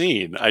ever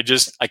seen. I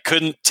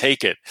couldn't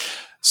take it.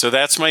 So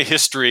that's my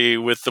history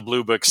with the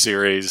Blue Book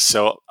series.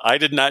 So I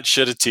did not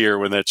shed a tear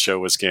when that show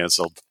was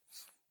canceled.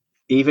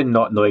 Even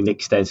not knowing the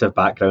extensive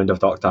background of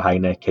Dr.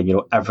 Hynek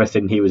and,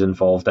 everything he was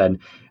involved in,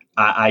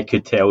 I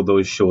could tell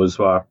those shows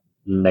were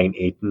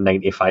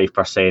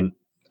 95%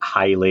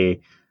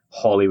 highly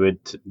Hollywood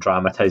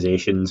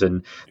dramatizations,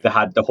 and they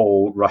had the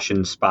whole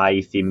Russian spy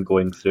theme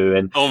going through.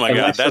 And oh my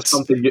God, that's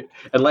something.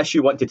 Unless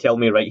you want to tell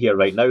me right here,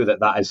 right now,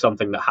 that is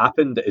something that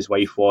happened, that his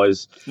wife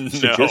was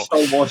seduced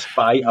almost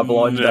by a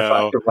blonde,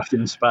 attractive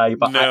Russian spy.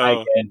 But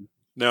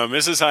no,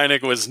 Mrs.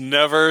 Hynek was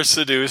never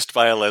seduced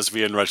by a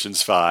lesbian Russian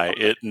spy.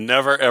 It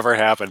never, ever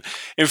happened.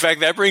 In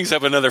fact, that brings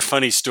up another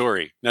funny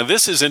story. Now,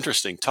 this is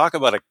interesting. Talk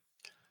about a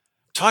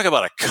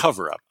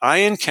cover-up. I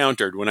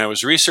encountered, when I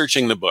was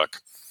researching the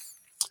book,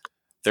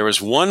 there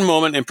was one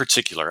moment in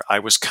particular. I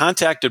was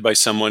contacted by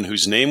someone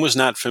whose name was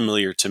not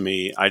familiar to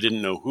me. I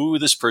didn't know who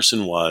this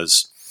person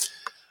was,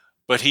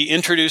 but he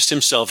introduced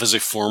himself as a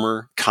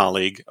former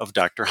colleague of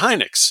Dr.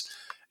 Hynek's,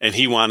 and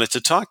he wanted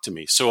to talk to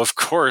me. So, of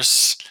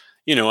course,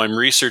 I'm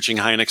researching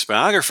Hynek's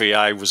biography.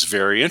 I was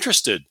very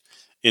interested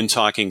in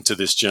talking to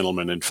this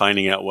gentleman and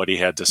finding out what he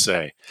had to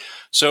say.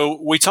 So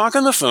we talk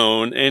on the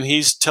phone, and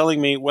he's telling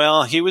me,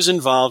 well, he was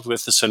involved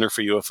with the Center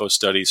for UFO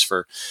Studies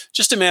for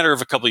just a matter of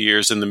a couple of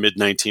years in the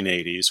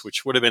mid-1980s,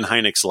 which would have been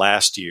Hynek's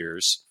last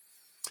years.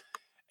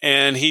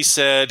 And he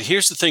said,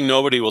 here's the thing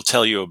nobody will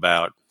tell you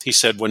about. He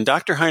said, when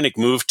Dr.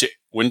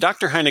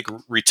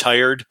 Hynek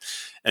retired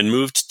and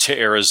moved to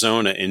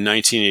Arizona in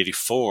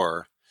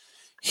 1984,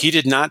 he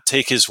did not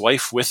take his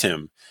wife with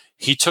him.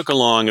 He took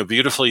along a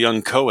beautiful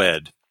young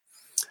co-ed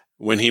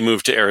when he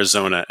moved to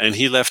Arizona, and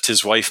he left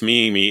his wife,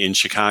 Mimi, in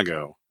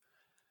Chicago.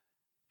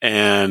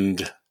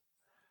 And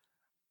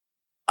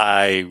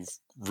I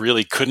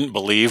really couldn't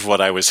believe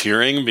what I was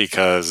hearing,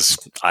 because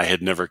I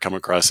had never come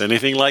across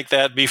anything like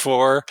that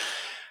before.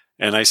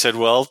 And I said,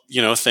 well,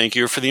 thank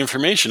you for the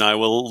information. I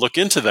will look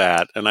into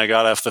that. And I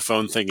got off the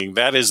phone thinking,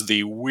 that is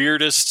the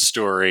weirdest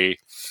story.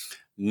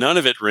 None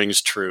of it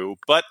rings true,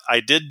 but I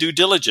did due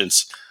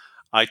diligence.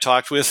 I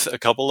talked with a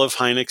couple of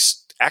Hynek's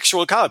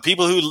actual colleagues,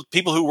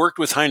 people who worked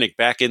with Hynek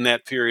back in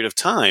that period of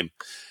time,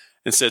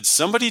 and said,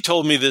 somebody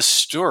told me this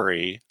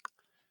story.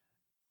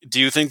 Do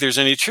you think there's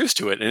any truth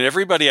to it? And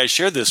everybody I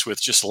shared this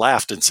with just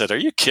laughed and said, are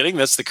you kidding?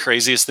 That's the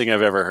craziest thing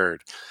I've ever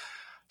heard.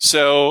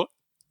 So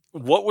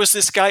what was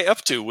this guy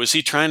up to? Was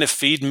he trying to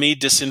feed me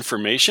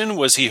disinformation?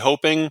 Was he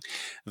hoping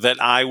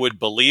that I would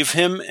believe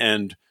him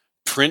and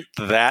print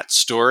that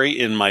story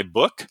in my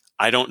book?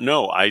 I don't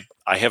know. I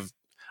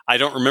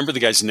don't remember the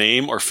guy's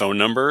name or phone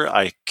number.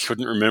 I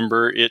couldn't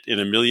remember it in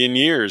a million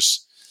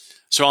years.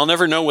 So I'll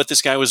never know what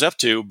this guy was up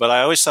to, but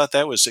I always thought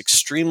that was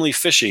extremely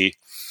fishy,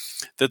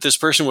 that this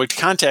person would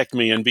contact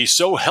me and be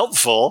so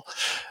helpful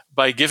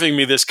by giving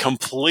me this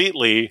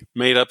completely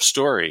made-up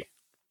story.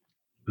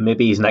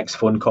 Maybe his next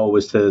phone call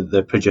was to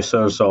the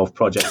producers of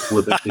Project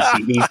Blue Book, the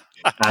series,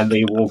 and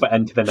they wove it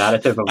into the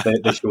narrative of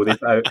the show they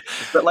put out.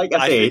 But like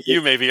I say,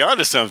 you may be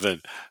onto something.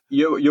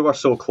 You were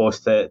so close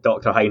to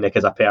Dr. Hynek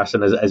as a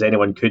person as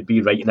anyone could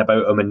be, writing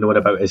about him and knowing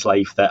about his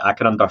life, that I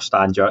can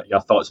understand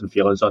your thoughts and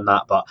feelings on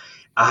that. But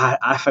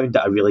I found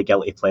it a really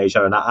guilty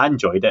pleasure, and I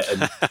enjoyed it.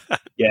 And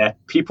yeah,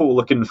 people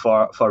looking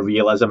for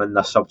realism in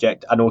this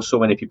subject. I know so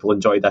many people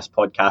enjoy this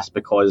podcast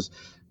because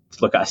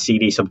to look at a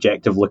serious,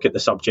 subjective look at the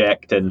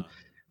subject.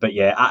 But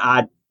yeah,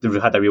 I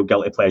had a real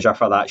guilty pleasure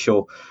for that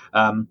show.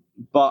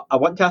 But I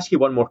want to ask you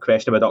one more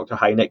question about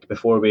Dr. Hynek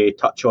before we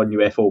touch on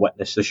UFO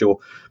Witness, the show.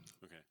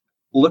 Okay.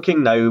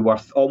 Looking now, we're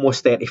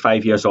almost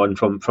 35 years on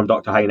from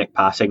Dr. Hynek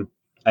passing,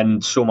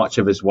 and so much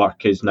of his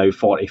work is now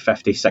 40,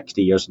 50,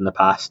 60 years in the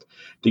past.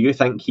 Do you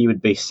think he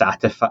would be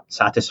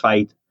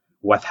satisfied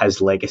with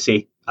his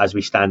legacy as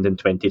we stand in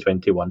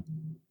 2021?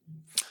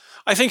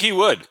 I think he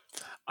would.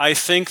 I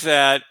think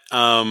that...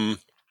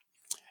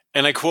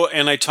 And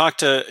I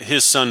talked to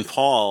his son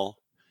Paul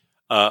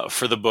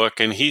for the book,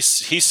 and he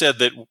said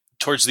that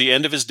towards the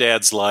end of his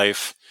dad's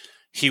life,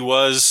 he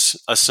was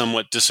a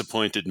somewhat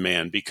disappointed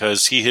man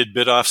because he had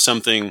bit off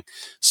something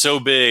so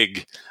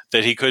big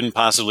that he couldn't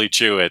possibly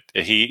chew it.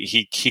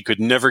 He could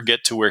never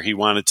get to where he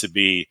wanted to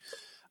be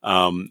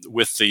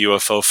with the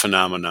UFO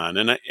phenomenon,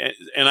 and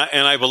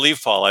I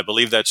believe Paul. I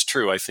believe that's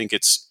true. I think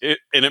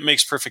it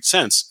makes perfect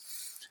sense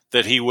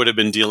that he would have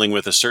been dealing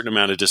with a certain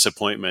amount of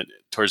disappointment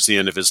towards the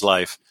end of his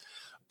life.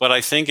 But I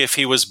think if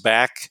he was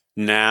back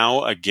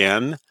now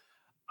again,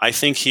 I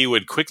think he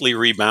would quickly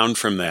rebound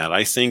from that.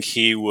 I think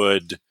he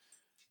would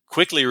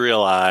quickly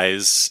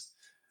realize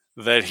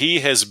that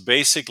he has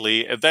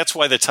basically, that's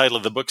why the title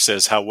of the book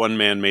says How One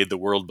Man Made the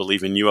World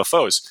Believe in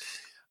UFOs.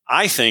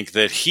 I think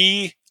that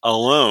he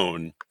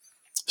alone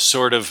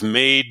sort of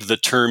made the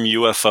term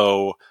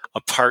UFO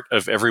a part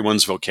of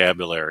everyone's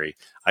vocabulary.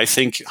 I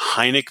think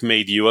Hynek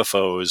made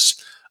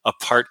UFOs a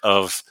part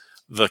of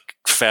the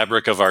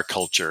fabric of our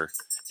culture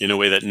in a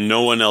way that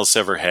no one else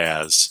ever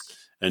has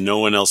and no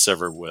one else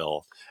ever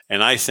will.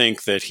 And I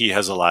think that he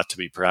has a lot to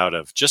be proud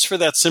of, just for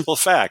that simple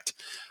fact.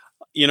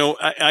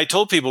 I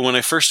told people when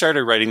I first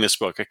started writing this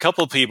book, a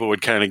couple of people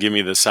would kind of give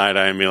me the side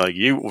eye and be like,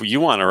 you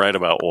want to write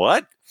about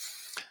what?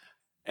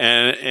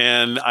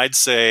 And I'd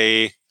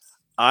say,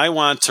 I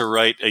want to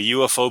write a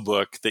UFO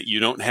book that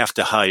you don't have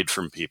to hide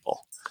from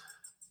people.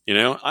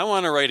 I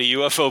want to write a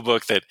UFO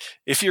book that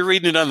if you're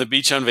reading it on the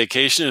beach on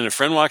vacation and a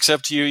friend walks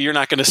up to you, you're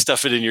not going to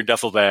stuff it in your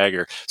duffel bag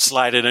or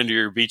slide it under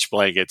your beach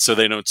blanket so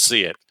they don't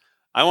see it.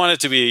 I want it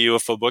to be a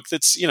UFO book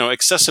that's,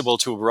 accessible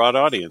to a broad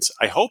audience.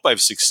 I hope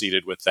I've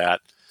succeeded with that.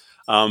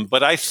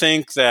 But I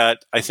think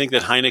that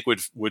Hynek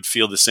would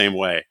feel the same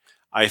way.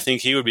 I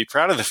think he would be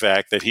proud of the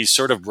fact that he's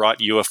sort of brought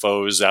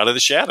UFOs out of the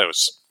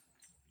shadows.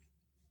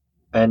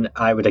 And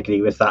I would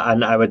agree with that.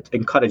 And I would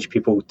encourage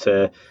people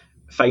to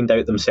find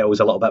out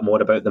themselves a little bit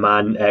more about the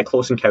man.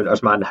 Close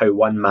Encounters Man, How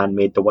One Man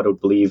Made the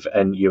World Believe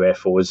in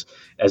UFOs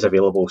is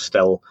available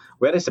still.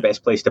 Where is the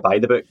best place to buy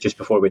the book, just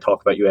before we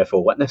talk about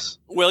UFO Witness?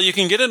 Well, you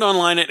can get it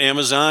online at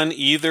Amazon,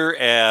 either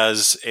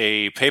as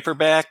a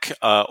paperback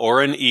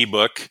or an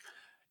ebook.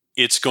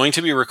 It's going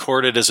to be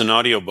recorded as an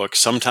audiobook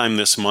sometime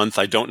this month.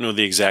 I don't know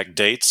the exact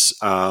dates,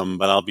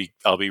 but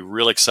I'll be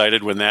real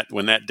excited when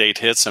that date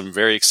hits. I'm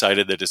very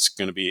excited that it's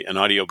going to be an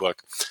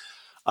audiobook.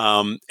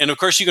 And of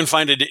course, you can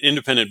find it at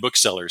independent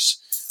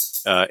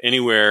booksellers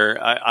anywhere.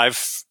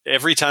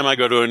 Every time I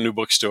go to a new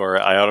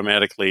bookstore, I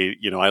automatically,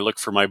 I look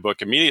for my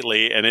book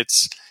immediately. And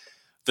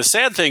the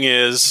sad thing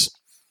is,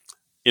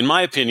 in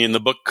my opinion, the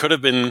book could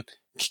have been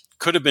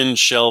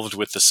shelved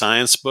with the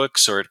science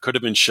books, or it could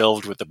have been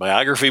shelved with the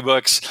biography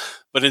books.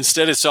 But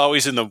instead, it's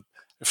always in the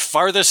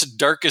farthest,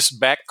 darkest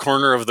back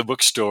corner of the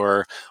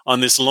bookstore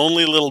on this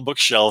lonely little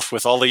bookshelf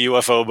with all the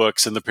UFO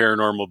books and the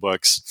paranormal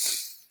books.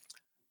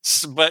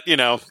 But,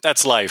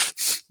 that's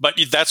life. But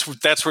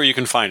that's where you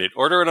can find it.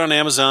 Order it on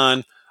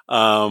Amazon,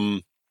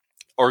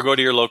 or go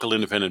to your local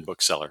independent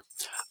bookseller.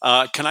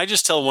 Can I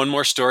just tell one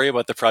more story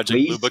about the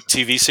Project Blue Book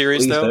TV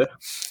series, though?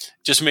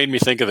 Just made me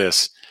think of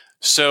this.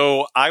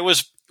 So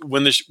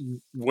when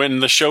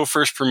the show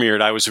first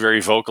premiered, I was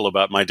very vocal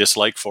about my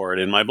dislike for it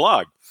in my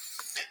blog.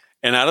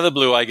 And out of the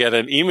blue, I get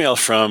an email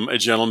from a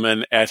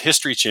gentleman at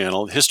History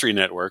Channel, History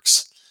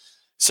Networks,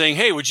 saying,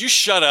 "Hey, would you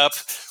shut up?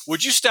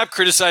 Would you stop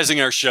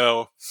criticizing our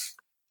show?"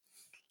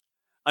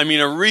 I mean,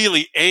 a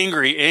really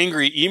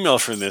angry email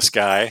from this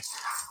guy.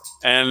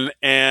 And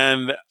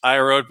I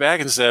wrote back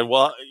and said,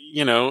 "Well,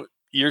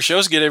 your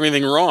shows get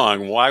everything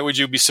wrong. Why would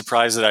you be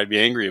surprised that I'd be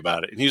angry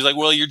about it?" And he's like,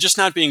 "Well, you're just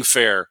not being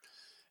fair.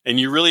 And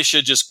you really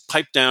should just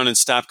pipe down and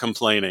stop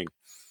complaining."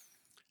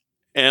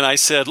 And I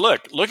said,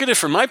 look at it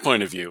from my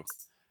point of view.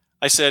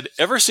 I said,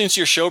 ever since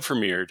your show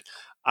premiered,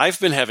 I've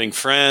been having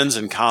friends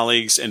and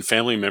colleagues and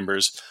family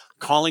members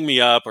calling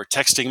me up or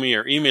texting me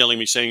or emailing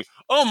me saying,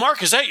 "Oh,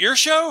 Mark, is that your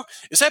show?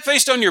 Is that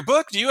based on your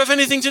book? Do you have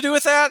anything to do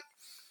with that?"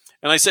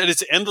 And I said,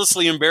 it's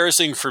endlessly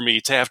embarrassing for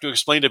me to have to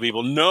explain to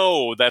people,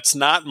 no, that's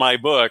not my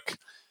book.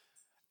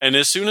 And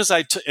as soon as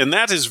and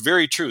that is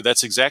very true.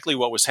 That's exactly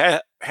what was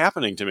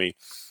happening to me.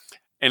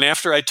 And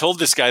after I told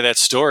this guy that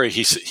story,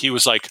 he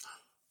was like,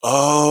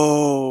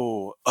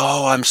 oh,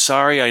 I'm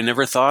sorry. I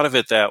never thought of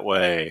it that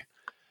way.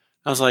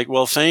 I was like,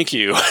 well, thank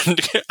you.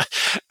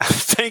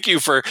 Thank you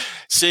for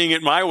seeing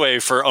it my way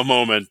for a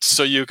moment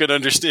so you could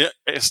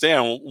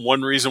understand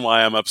one reason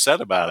why I'm upset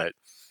about it.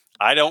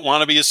 I don't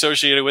want to be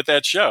associated with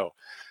that show.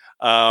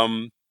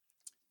 And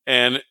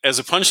as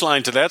a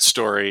punchline to that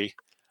story,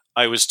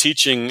 I was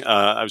teaching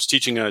a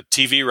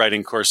TV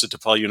writing course at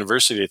DePaul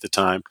University at the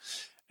time.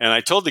 And I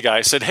told the guy,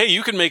 I said, "Hey,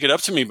 you can make it up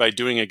to me by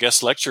doing a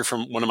guest lecture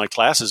from one of my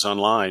classes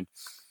online."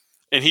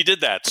 And he did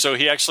that. So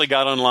he actually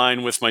got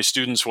online with my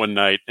students one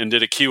night and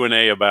did a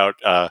Q&A about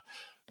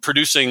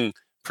producing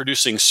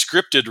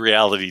scripted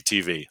reality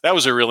TV. That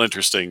was a real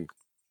interesting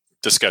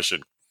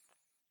discussion.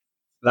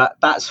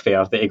 That's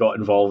fair that he got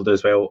involved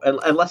as well. And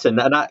listen,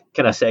 and that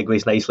kind of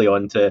segues nicely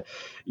on to,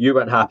 you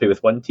weren't happy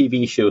with one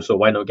TV show, so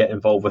why not get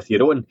involved with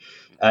your own?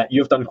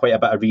 You've done quite a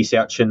bit of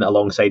researching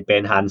alongside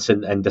Ben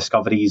Hansen and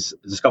Discovery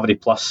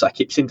Plus. I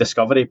keep saying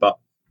Discovery, but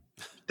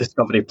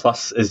Discovery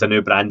Plus is the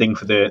new branding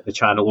for the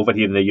channel over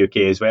here in the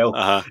UK as well.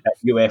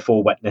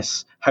 UFO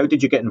Witness. How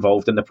did you get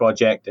involved in the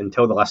project? And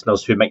tell the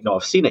listeners who might not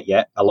have seen it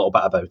yet a little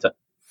bit about it.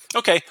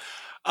 Okay.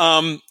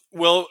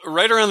 Well,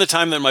 right around the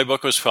time that my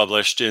book was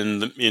published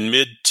in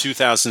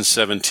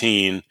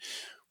mid-2017,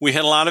 we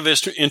had a lot of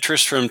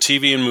interest from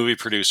TV and movie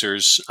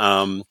producers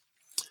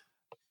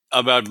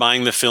about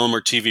buying the film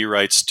or TV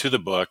rights to the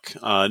book.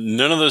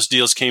 None of those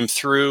deals came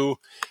through,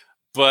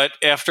 but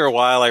after a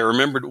while, I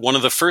remembered one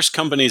of the first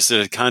companies that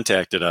had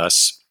contacted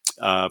us,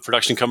 a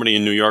production company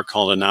in New York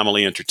called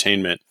Anomaly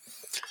Entertainment.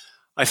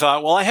 I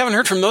thought, well, I haven't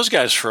heard from those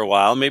guys for a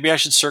while. Maybe I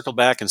should circle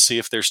back and see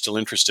if they're still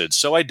interested.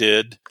 So I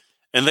did.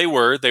 And they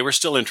were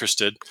still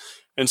interested.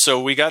 And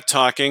so we got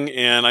talking,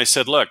 and I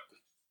said, look,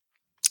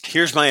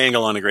 here's my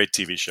angle on a great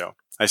TV show.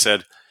 I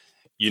said,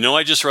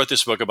 I just wrote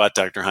this book about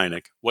Dr.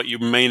 Hynek. What you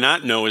may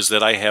not know is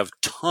that I have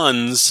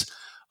tons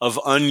of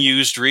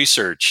unused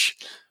research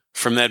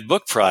from that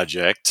book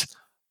project,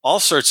 all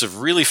sorts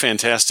of really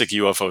fantastic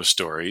UFO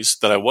stories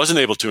that I wasn't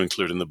able to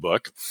include in the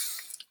book.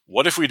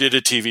 What if we did a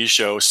TV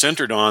show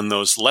centered on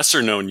those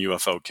lesser-known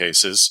UFO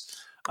cases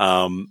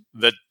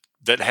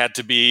that had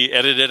to be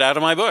edited out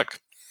of my book?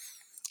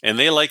 And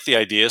they liked the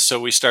idea, so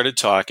we started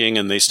talking,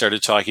 and they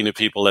started talking to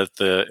people at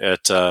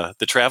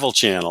the Travel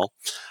Channel.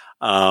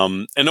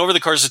 And over the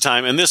course of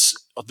time, and this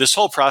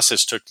whole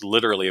process took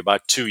literally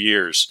about 2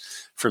 years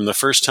from the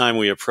first time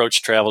we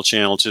approached Travel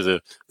Channel to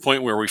the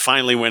point where we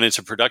finally went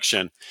into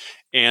production.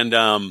 And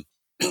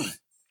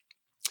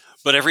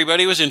but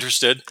everybody was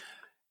interested.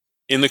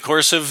 In the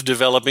course of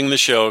developing the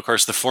show, of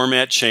course, the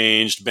format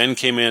changed. Ben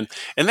came in,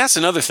 and that's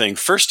another thing.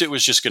 First, it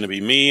was just going to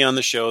be me on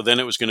the show. Then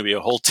it was going to be a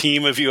whole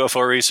team of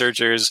UFO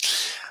researchers.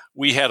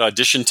 We had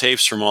audition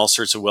tapes from all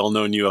sorts of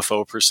well-known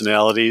UFO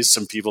personalities.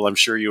 Some people I'm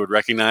sure you would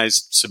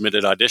recognize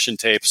submitted audition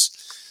tapes.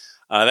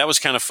 That was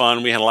kind of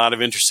fun. We had a lot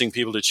of interesting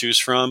people to choose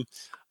from.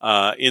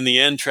 In the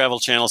end, Travel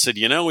Channel said,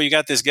 we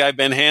got this guy,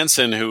 Ben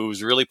Hansen,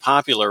 who's really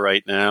popular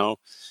right now.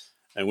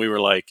 And we were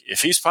like,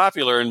 if he's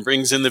popular and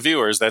brings in the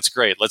viewers, that's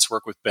great. Let's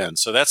work with Ben.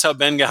 So that's how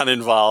Ben got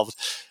involved,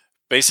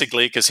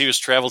 basically, because he was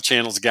Travel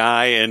Channel's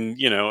guy, and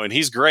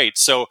he's great.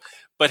 So,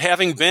 but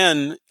having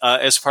Ben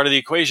as part of the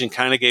equation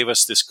kind of gave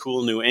us this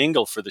cool new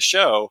angle for the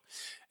show.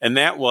 And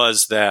that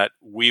was that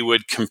we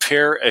would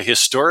compare a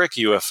historic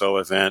UFO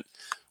event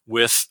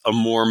with a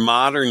more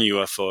modern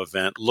UFO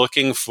event,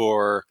 looking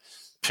for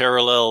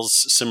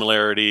parallels,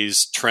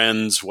 similarities,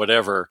 trends,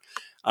 whatever.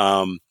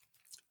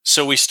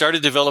 So we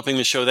started developing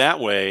the show that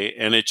way,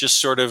 and it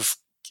just sort of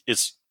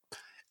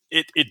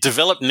it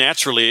developed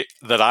naturally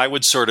that I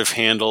would sort of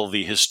handle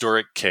the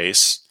historic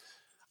case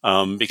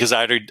because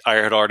I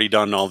had already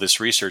done all this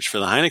research for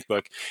the Hynek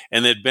book,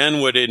 and that Ben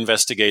would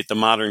investigate the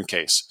modern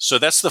case. So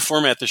that's the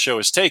format the show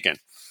has taken,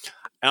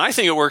 and I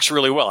think it works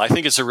really well. I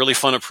think it's a really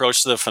fun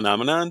approach to the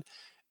phenomenon,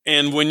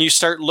 and when you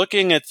start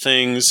looking at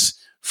things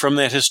from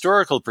that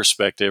historical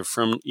perspective,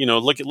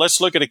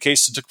 let's look at a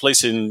case that took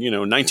place in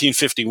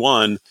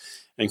 1951.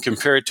 And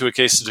compare it to a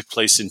case that took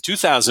place in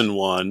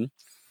 2001,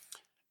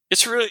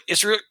 it's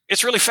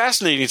really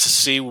fascinating to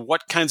see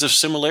what kinds of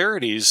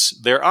similarities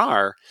there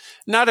are.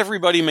 Not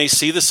everybody may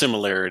see the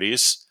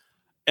similarities,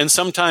 and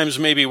sometimes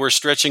maybe we're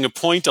stretching a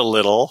point a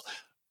little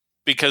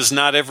because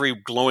not every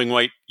glowing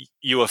white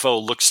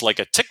UFO looks like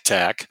a Tic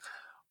Tac,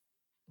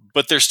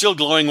 but they're still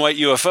glowing white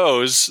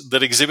UFOs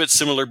that exhibit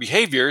similar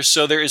behavior.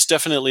 So there is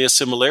definitely a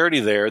similarity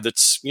there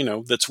that's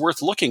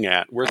worth looking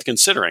at, worth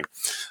considering.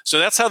 So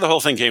that's how the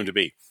whole thing came to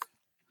be.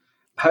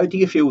 How do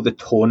you feel the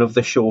tone of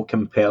the show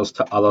compares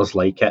to others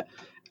like it?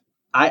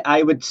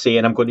 I would say,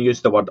 and I'm going to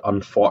use the word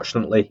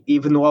unfortunately,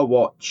 even though I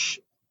watch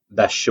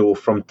this show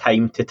from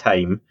time to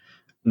time,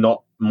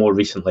 not more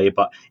recently,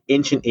 but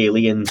Ancient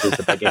Aliens is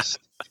the biggest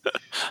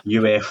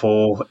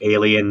UFO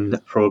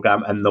alien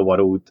program in the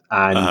world.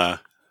 And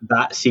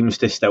that seems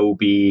to still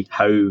be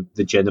how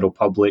the general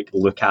public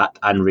look at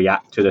and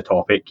react to the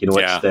topic.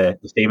 It's the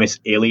famous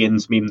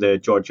Aliens meme, the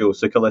Giorgio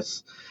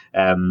Tsoukalos,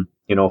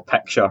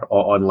 picture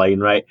online,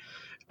 right?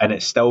 And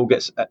it still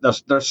gets,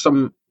 there's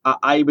some,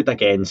 I would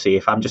again say,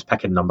 if I'm just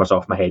picking numbers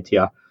off my head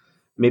here,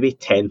 maybe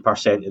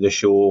 10% of the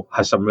show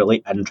has some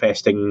really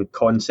interesting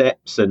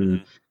concepts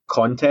and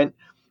content.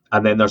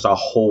 And then there's a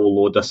whole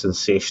load of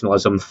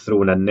sensationalism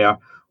thrown in there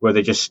where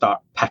they just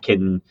start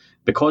picking,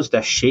 because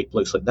this shape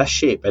looks like this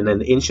shape. And then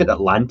the ancient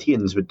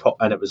Atlanteans would talk,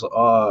 and it was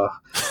like,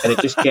 and it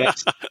just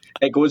gets,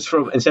 it goes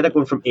from, instead of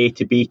going from A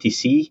to B to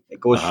C,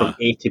 it goes from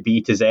A to B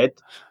to Z.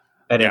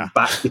 And then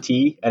back to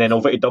T, and then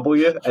over to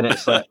W, and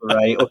it's like,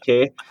 right,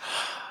 okay.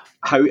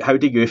 How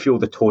do you feel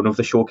the tone of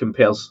the show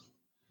compares?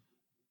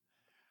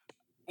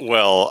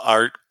 Well,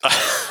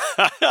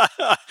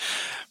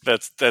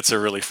 that's a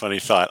really funny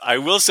thought. I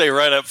will say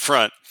right up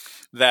front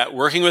that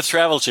working with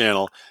Travel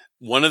Channel,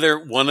 one of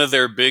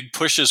their big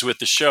pushes with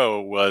the show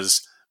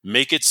was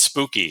make it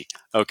spooky.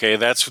 Okay,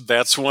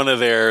 that's one of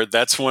their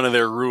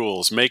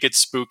rules. Make it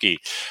spooky.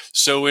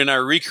 So in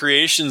our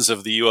recreations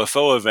of the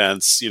UFO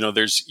events,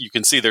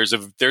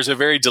 there's a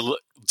very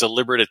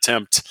deliberate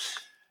attempt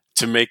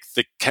to make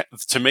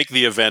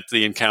the event,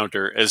 the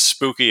encounter, as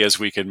spooky as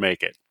we can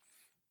make it.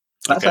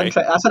 Okay?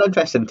 That's an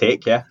interesting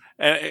take, yeah.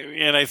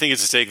 And I think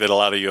it's a take that a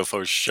lot of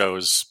UFO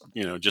shows,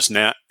 just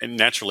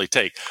naturally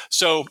take.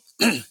 So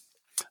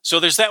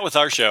there's that with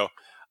our show.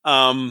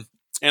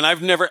 And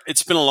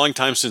it's been a long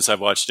time since I've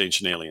watched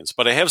Ancient Aliens,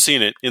 but I have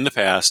seen it in the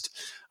past.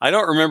 I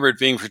don't remember it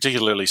being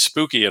particularly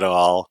spooky at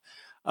all.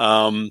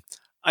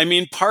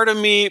 Part of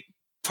me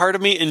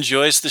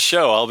enjoys the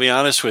show, I'll be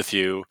honest with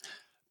you,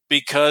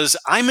 because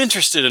I'm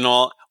interested in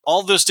all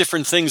those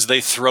different things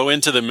they throw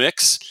into the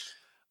mix.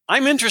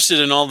 I'm interested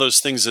in all those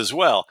things as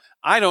well.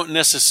 I don't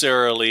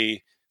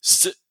necessarily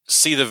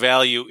see the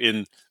value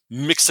in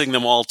mixing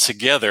them all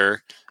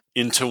together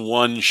into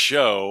one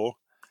show.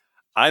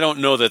 I don't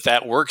know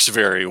that works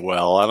very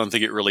well. I don't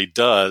think it really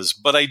does.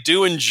 But I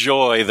do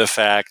enjoy the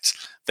fact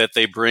that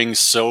they bring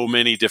so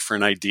many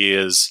different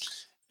ideas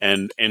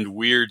and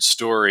weird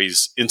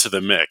stories into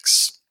the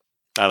mix.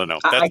 I don't know.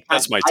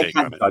 That's my take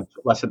on it.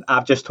 Listen,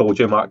 I've just told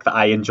you, Mark, that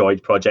I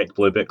enjoyed Project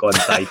Blue Book on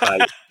Sci-Fi,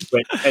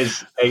 which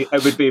is,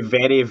 it would be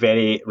very,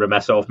 very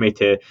remiss of me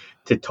to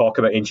talk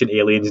about Ancient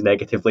Aliens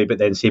negatively, but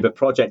then say, but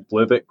Project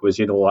Blue Book was,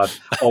 a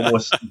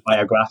almost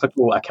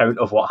biographical account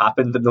of what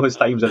happened in those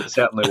times, and it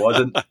certainly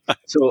wasn't.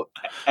 So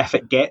if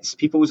it gets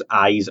people's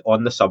eyes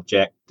on the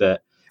subject,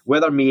 that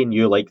whether me and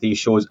you like these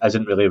shows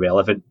isn't really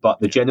relevant,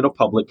 but the general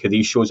public who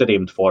these shows are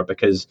aimed for,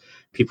 because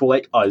people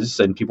like us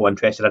and people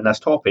interested in this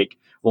topic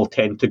will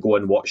tend to go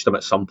and watch them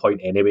at some point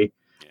anyway,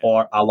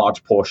 or a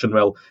large portion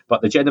will.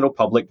 But the general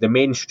public, the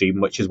mainstream,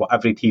 which is what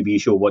every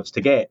TV show wants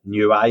to get,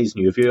 new eyes,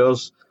 new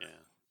viewers,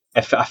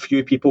 if a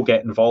few people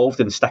get involved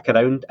and stick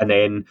around, and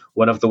then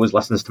one of those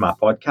listens to my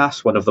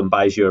podcast, one of them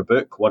buys your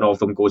book, one of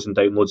them goes and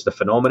downloads The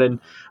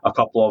Phenomenon, a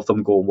couple of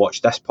them go and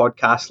watch this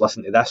podcast,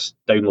 listen to this,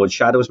 download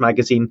Shadows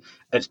magazine,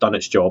 it's done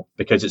its job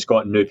because it's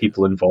got new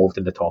people involved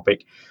in the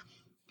topic.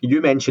 You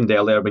mentioned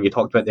earlier when you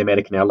talked about the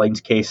American Airlines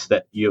case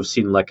that you've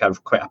seen like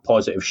quite a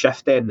positive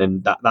shift in,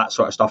 and that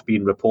sort of stuff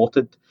being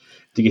reported.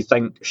 Do you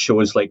think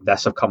shows like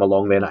this have come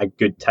along then at a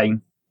good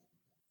time?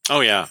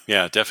 Oh yeah,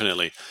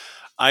 definitely.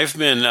 I've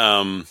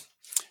been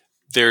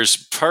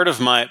there's part of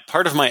my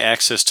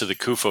access to the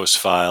Kufos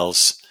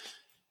files.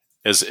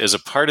 As a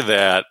part of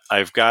that,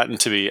 I've gotten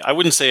to be, I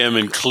wouldn't say I'm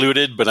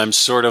included, but I'm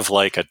sort of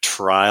like a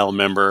trial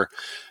member.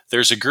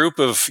 There's a group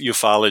of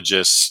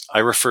ufologists. I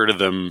refer to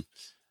them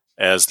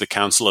as the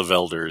Council of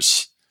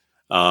Elders.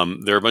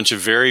 They're a bunch of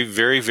very,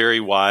 very,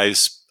 very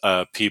wise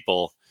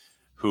people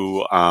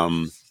who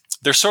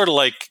they're sort of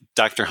like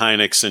Dr.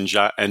 Hynek's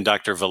and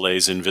Dr.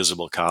 Vallet's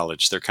Invisible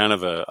College. They're kind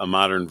of a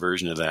modern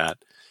version of that.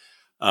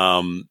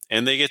 And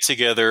they get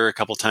together a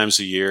couple times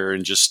a year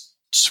and just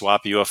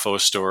swap UFO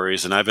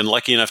stories. And I've been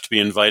lucky enough to be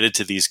invited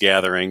to these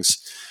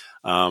gatherings,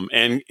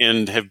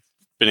 and have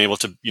been able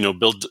to,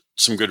 build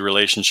some good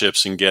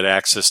relationships and get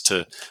access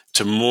to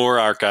more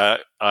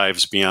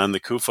archives beyond the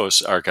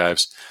Kufos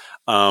archives.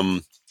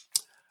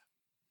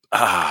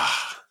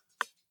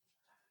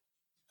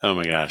 Oh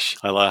my gosh!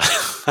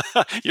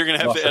 You're going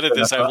to have to edit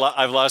this.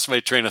 I've lost my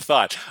train of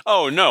thought.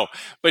 Oh no!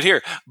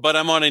 But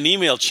I'm on an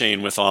email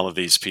chain with all of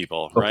these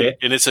people, right? Okay.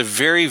 And it's a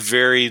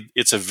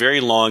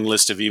very long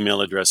list of email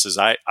addresses.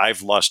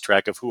 I've lost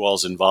track of who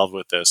all's involved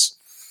with this.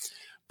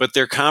 But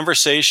their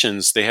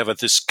conversations, they have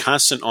this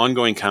constant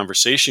ongoing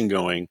conversation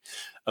going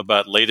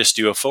about latest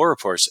UFO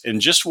reports. And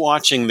just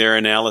watching their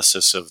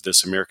analysis of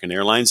this American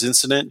Airlines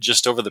incident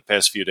just over the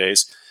past few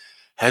days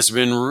has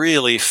been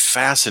really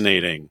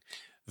fascinating.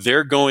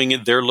 They're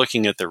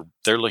looking at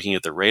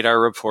the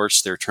radar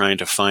reports. They're trying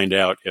to find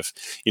out if,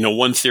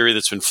 one theory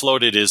that's been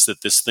floated is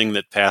that this thing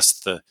that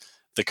passed the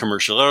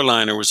commercial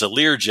airliner was a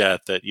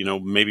Learjet that,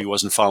 maybe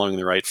wasn't following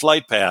the right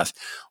flight path.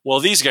 Well,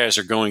 these guys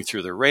are going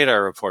through the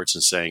radar reports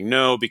and saying,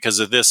 no, because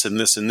of this and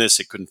this and this,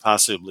 it couldn't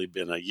possibly have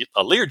been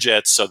a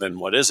Learjet. So then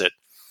what is it?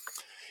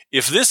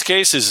 If this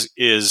case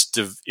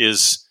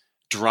is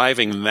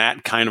driving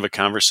that kind of a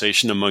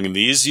conversation among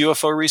these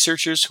UFO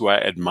researchers who I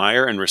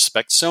admire and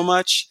respect so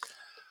much,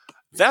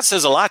 that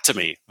says a lot to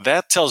me.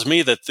 That tells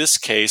me that this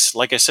case,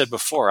 like I said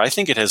before, I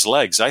think it has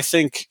legs. I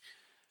think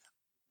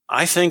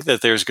that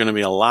there's going to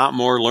be a lot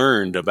more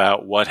learned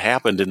about what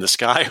happened in the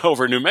sky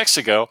over New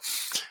Mexico.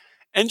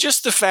 And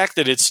just the fact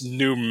that it's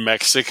New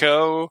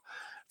Mexico,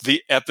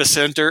 the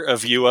epicenter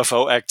of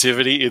UFO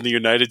activity in the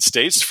United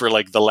States for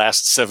like the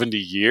last 70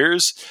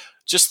 years,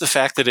 just the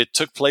fact that it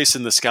took place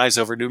in the skies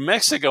over New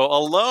Mexico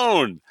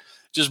alone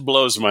just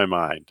blows my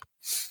mind.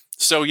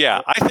 So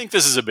yeah, I think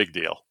this is a big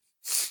deal.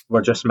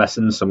 We're just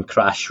missing some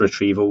crash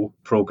retrieval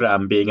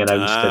program being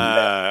announced.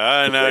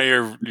 Now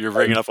you're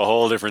bringing up a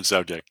whole different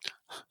subject.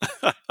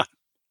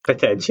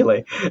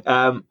 Potentially.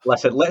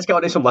 Listen, let's get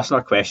on to some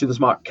listener questions,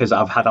 Mark, because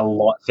I've had a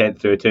lot sent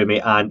through to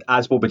me, and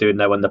as we'll be doing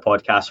now on the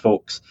podcast,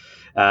 folks,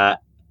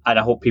 and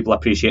I hope people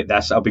appreciate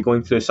this, I'll be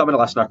going through some of the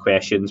listener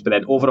questions, but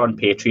then over on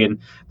Patreon,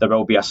 there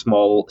will be a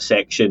small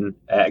section,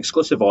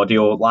 exclusive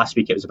audio. Last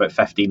week it was about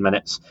 15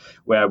 minutes,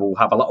 where we'll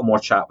have a little more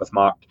chat with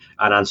Mark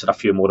and answer a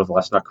few more of the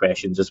listener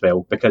questions as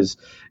well. Because,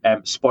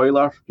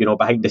 spoiler,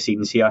 behind the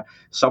scenes here,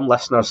 some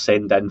listeners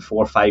send in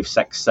 4, 5,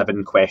 6,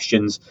 7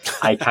 questions.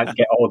 I can't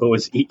get all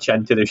those each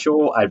into the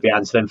show. I'd be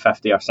answering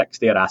 50 or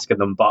 60 or asking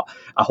them, but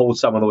I hold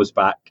some of those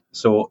back.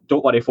 So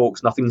don't worry,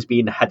 folks, nothing's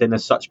being hidden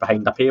as such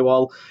behind the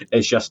paywall.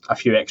 It's just a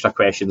few extra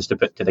questions to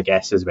put to the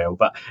guests as well.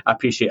 But I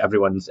appreciate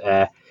everyone's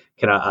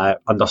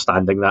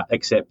understanding that,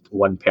 except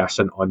one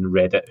person on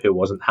Reddit who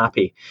wasn't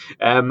happy.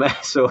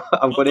 So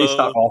I'm going to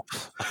start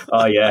off.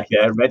 Oh yeah,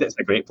 Reddit's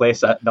a great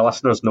place. The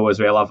listeners know as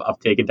well. I've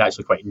taken to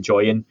actually quite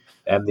enjoying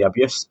the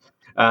abuse.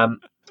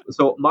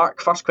 So,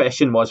 Mark, first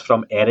question was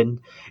from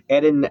Erin.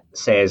 Erin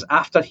says,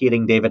 after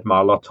hearing David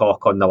Marler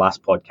talk on the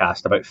last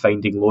podcast about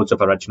finding loads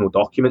of original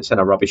documents in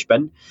a rubbish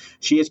bin,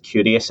 she is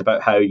curious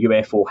about how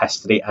UFO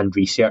history and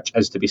research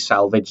is to be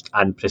salvaged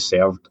and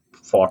preserved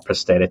for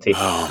posterity.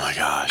 Oh, my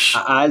gosh.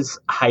 As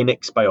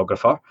Hynek's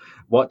biographer,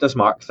 what does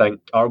Mark think,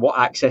 or what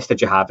access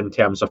did you have in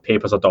terms of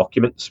papers or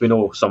documents? We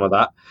know some of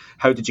that.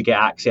 How did you get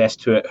access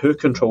to it? Who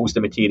controls the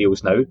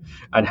materials now?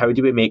 And how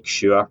do we make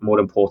sure, more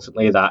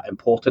importantly, that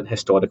important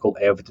historical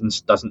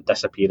evidence doesn't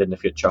disappear in the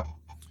future?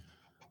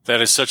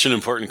 That is such an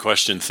important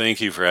question.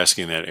 Thank you for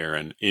asking that,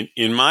 Aaron.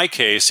 In my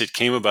case, it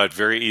came about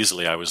very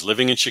easily. I was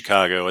living in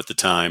Chicago at the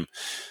time.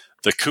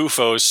 The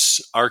CUFOS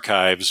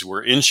archives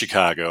were in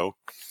Chicago.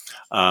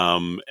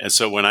 And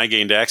so when I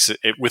gained access,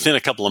 within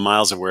a couple of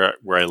miles of where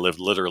I lived,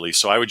 literally,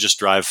 so I would just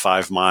drive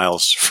 5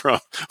 miles from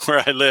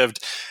where I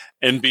lived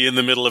and be in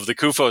the middle of the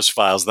CUFOS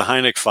files, the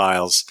Hynek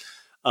files.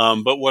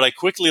 But what I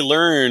quickly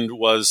learned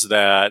was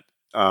that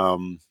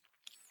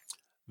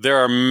there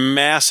are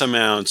mass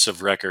amounts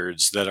of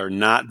records that are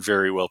not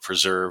very well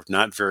preserved,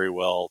 not very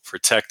well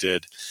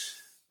protected.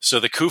 So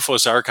the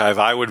CUFOS archive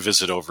I would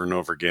visit over and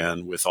over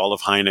again with all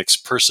of Hynek's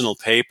personal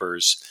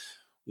papers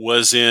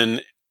was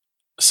in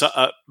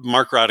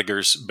Mark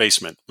Rodiger's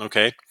basement,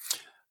 okay?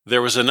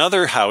 There was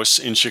another house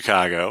in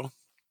Chicago,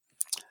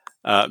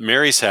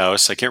 Mary's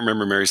house. I can't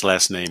remember Mary's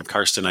last name,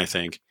 Karsten, I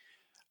think.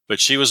 But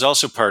she was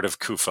also part of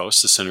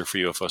CUFOS, the Center for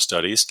UFO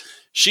Studies.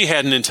 She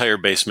had an entire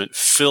basement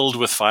filled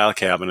with file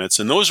cabinets,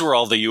 and those were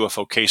all the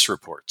UFO case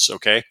reports,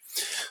 okay?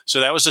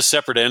 So that was a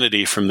separate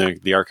entity from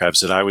the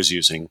archives that I was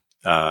using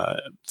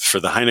for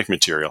the Hynek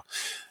material.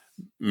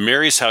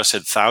 Mary's house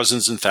had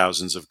thousands and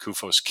thousands of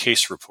CUFOS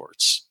case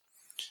reports,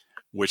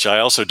 which I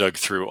also dug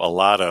through a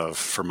lot of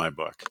for my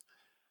book.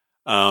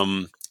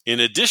 In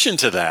addition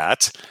to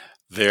that,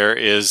 there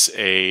is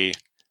a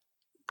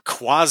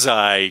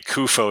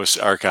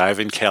quasi-CUFOS archive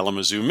in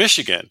Kalamazoo,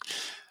 Michigan,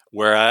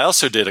 where I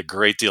also did a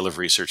great deal of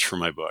research for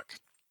my book.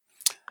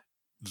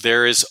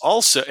 There is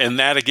also, and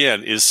that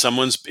again is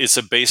it's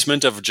a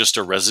basement of just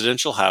a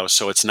residential house,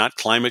 so it's not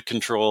climate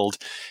controlled,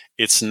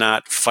 it's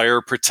not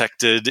fire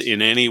protected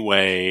in any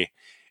way.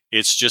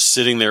 It's just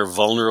sitting there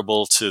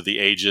vulnerable to the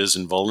ages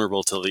and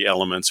vulnerable to the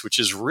elements, which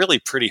is really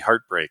pretty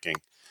heartbreaking.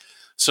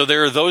 So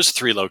there are those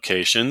 3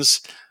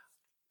 locations.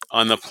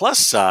 On the plus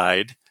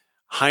side,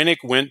 Hynek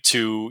went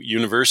to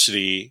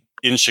university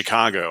in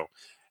Chicago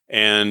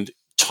and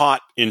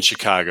taught in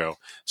Chicago.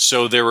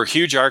 So there were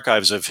huge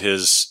archives of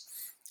his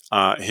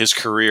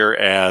career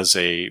as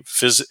a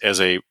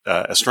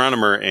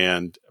astronomer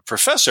and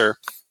professor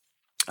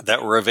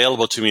that were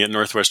available to me at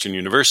Northwestern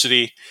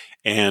University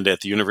and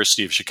at the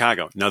University of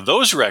Chicago. Now,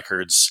 those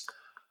records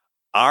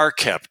are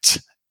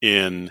kept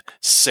in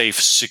safe,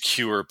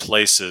 secure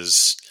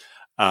places.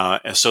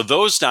 So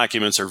those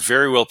documents are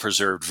very well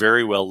preserved,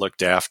 very well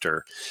looked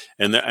after.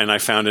 And I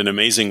found an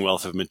amazing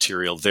wealth of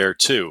material there,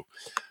 too.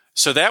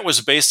 So that was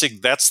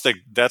basic.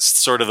 That's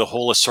sort of the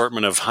whole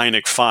assortment of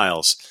Hynek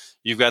files.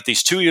 You've got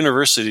these 2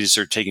 universities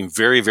that are taking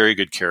very, very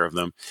good care of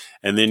them.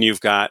 And then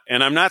you've got,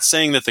 and I'm not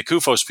saying that the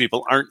CUFOS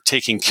people aren't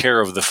taking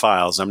care of the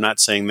files. I'm not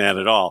saying that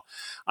at all.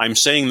 I'm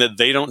saying that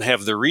they don't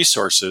have the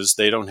resources,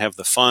 they don't have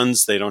the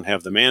funds, they don't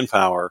have the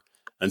manpower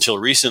until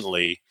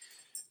recently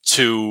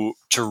to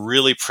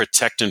really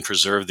protect and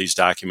preserve these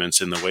documents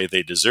in the way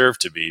they deserve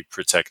to be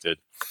protected.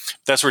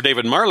 That's where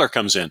David Marler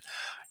comes in.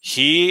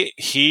 He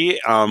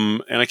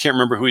and I can't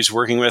remember who he's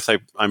working with.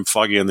 I'm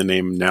foggy on the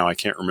name now. I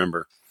can't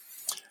remember.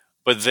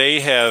 But they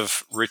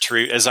have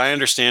retrieved, as I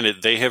understand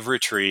it, they have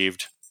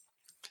retrieved.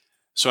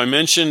 So I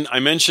mentioned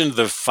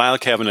the file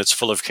cabinets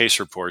full of case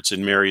reports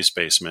in Mary's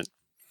basement.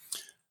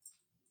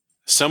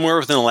 Somewhere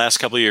within the last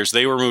couple of years,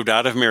 they were moved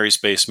out of Mary's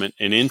basement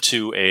and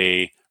into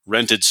a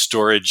rented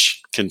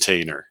storage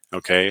container,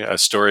 okay, a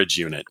storage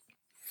unit,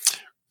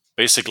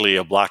 basically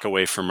a block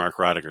away from Mark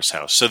Rodiger's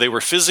house. So they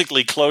were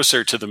physically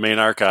closer to the main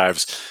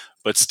archives,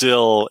 but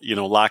still,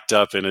 locked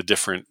up in a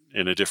different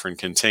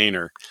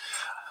container.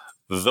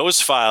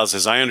 Those files,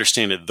 as I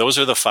understand it, those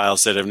are the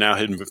files that have now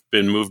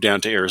been moved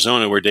down to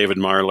Arizona, where David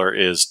Marler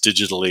is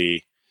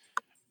digitally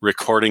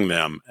recording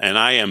them. And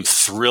I am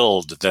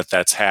thrilled that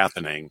that's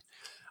happening.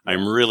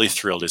 I'm really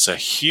thrilled. It's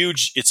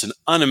an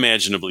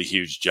unimaginably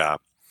huge job.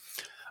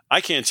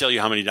 I can't tell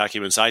you how many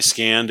documents I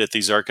scanned at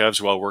these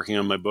archives while working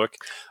on my book,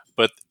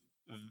 but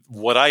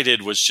what I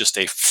did was just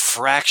a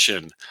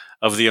fraction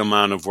of the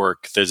amount of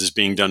work that is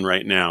being done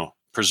right now,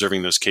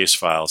 preserving those case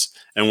files.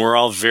 And we're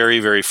all very,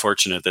 very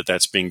fortunate that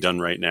that's being done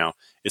right now.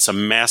 It's a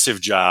massive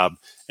job,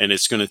 and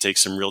it's going to take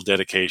some real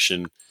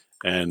dedication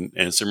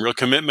and some real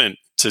commitment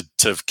to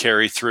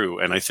carry through.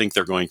 And I think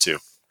they're going to.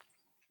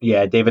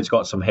 Yeah, David's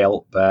got some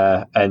help,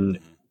 and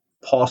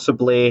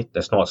possibly,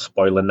 it's not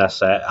spoiling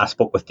this, I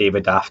spoke with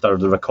David after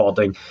the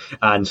recording,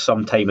 and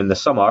sometime in the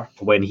summer,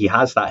 when he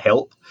has that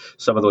help,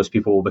 some of those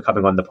people will be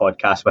coming on the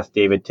podcast with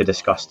David to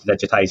discuss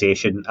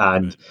digitization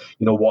and,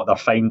 what they're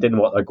finding,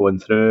 what they're going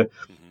through.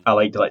 I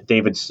like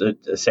David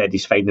said,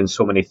 he's finding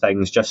so many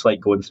things, just like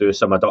going through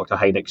some of Dr.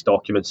 Hynek's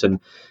documents and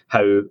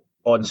how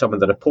on some of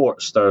the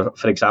reports there,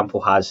 for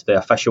example, has the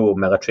official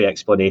military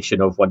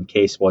explanation of one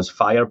case was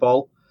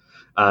Fireball.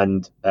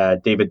 And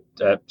David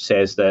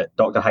says that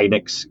Dr.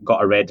 Hynek's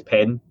got a red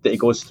pen that he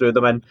goes through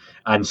them in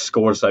and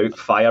scores out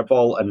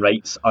Fireball and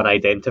writes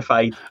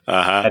unidentified.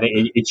 And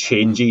it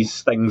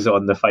changes things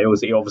on the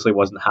files that he obviously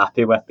wasn't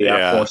happy with, the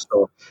Air Force.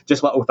 So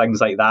just little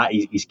things like that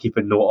he's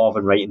keeping note of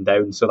and writing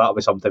down. So that'll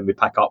be something we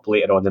pick up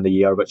later on in the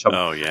year, which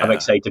I'm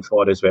excited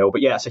for as well.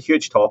 But yeah, it's a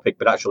huge topic,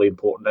 but that's really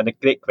important and a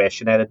great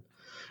question, Erin.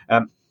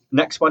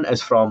 Next one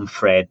is from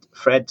Fred.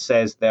 Fred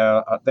says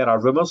there are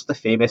rumours the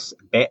famous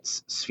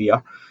Betz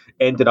sphere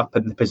ended up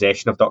in the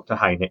possession of Dr.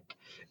 Hynek.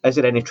 Is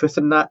there any truth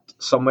in that?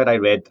 Somewhere I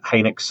read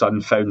Hynek's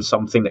son found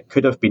something that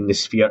could have been the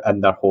sphere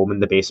in their home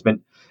in the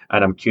basement,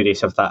 and I'm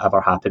curious if that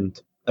ever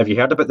happened. Have you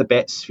heard about the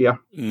Betz sphere?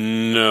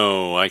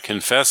 No, I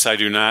confess I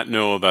do not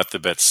know about the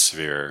Betz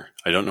sphere.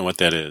 I don't know what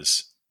that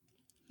is.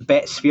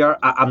 Betz sphere,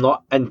 I'm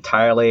not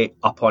entirely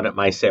up on it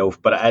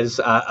myself, but it is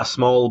a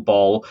small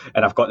ball,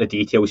 and I've got the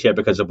details here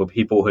because of the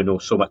people who know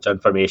so much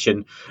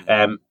information.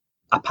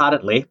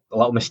 Apparently, a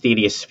little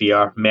mysterious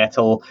sphere,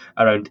 metal,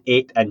 around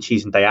 8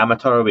 inches in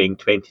diameter, weighing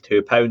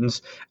 22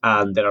 pounds,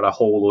 and there are a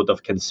whole load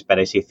of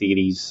conspiracy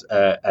theories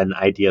and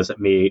ideas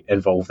that may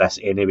involve this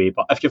anyway.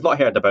 But if you've not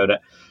heard about it,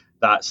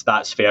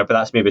 that's fair, but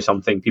that's maybe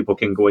something people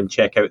can go and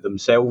check out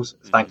themselves.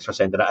 Thanks for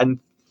sending it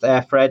in,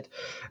 Fred.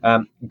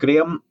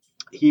 Graham,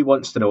 he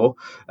wants to know,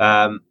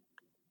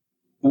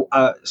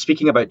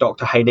 speaking about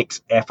Dr.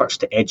 Hynek's efforts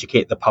to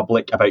educate the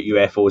public about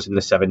UFOs in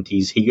the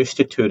 70s, he used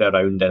to tour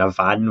around in a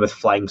van with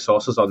flying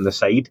saucers on the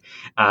side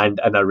and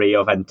an array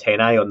of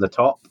antennae on the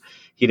top.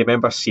 He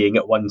remembers seeing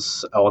it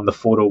once on the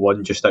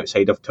 401 just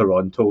outside of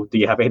Toronto. Do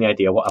you have any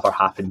idea whatever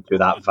happened to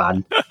that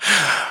van?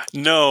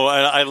 No,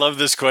 I love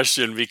this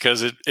question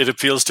because it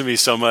appeals to me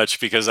so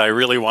much because I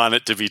really want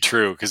it to be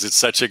true because it's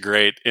such a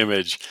great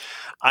image.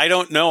 I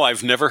don't know.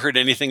 I've never heard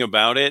anything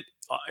about it.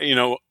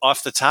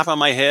 Off the top of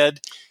my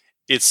head,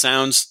 it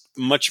sounds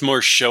much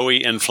more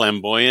showy and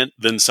flamboyant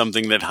than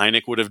something that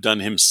Hynek would have done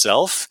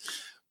himself.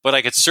 But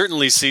I could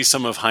certainly see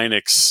some of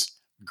Hynek's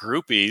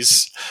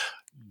groupies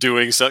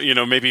doing so,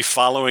 maybe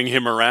following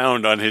him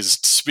around on his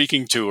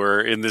speaking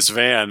tour in this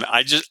van.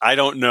 I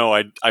don't know.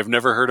 I've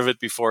never heard of it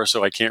before,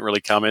 so I can't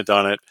really comment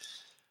on it.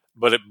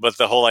 But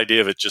the whole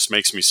idea of it just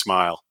makes me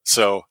smile.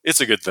 So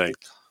it's a good thing.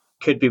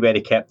 Could be where he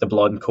kept the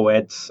blonde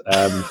co-eds.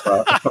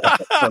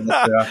 From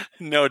the tour.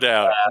 No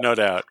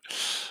doubt.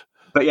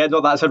 But yeah,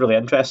 no, that's a really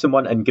interesting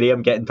one. And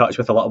Graham, get in touch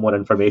with a little more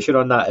information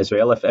on that as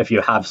well. If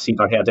you have seen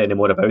or heard any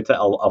more about it,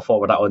 I'll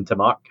forward that on to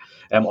Mark,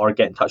 or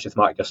get in touch with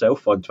Mark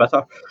yourself on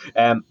Twitter.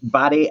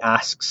 Barry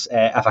asks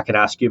if I can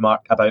ask you,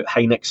 Mark, about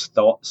Hynek's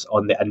thoughts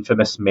on the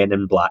infamous Men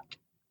in Black.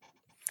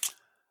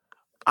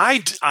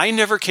 I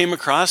never came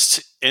across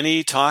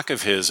any talk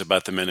of his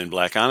about the Men in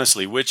Black,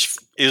 honestly, which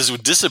is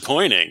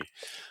disappointing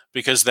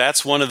because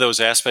that's one of those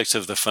aspects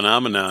of the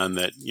phenomenon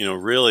that,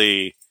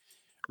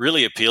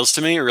 really appeals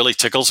to me. It really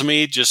tickles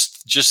me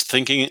just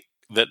thinking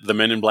that the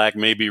Men in Black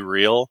may be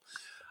real,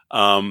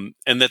 and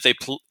that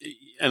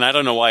and I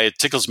don't know why it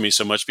tickles me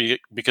so much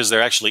because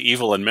they're actually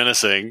evil and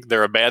menacing.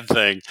 They're a bad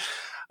thing.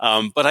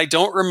 But I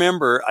don't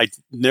remember. I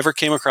never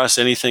came across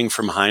anything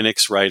from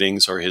Hynek's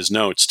writings or his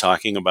notes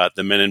talking about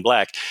the Men in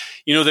Black.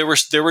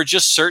 There were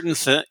just certain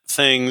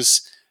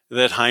things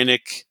that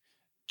Hynek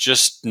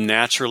just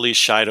naturally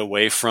shied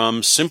away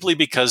from simply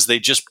because they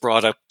just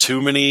brought up too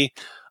many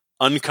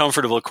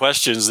uncomfortable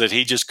questions that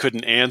he just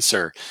couldn't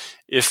answer.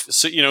 He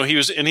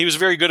was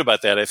very good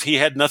about that. If he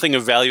had nothing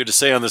of value to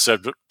say on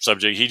the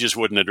subject, he just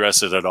wouldn't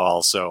address it at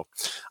all. So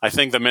I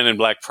think the Men in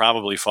Black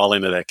probably fall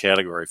into that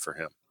category for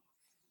him.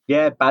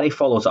 Yeah, Barry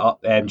follows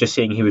up just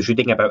saying he was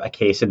reading about a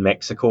case in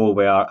Mexico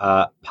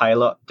where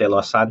pilot De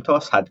Los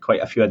Santos had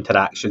quite a few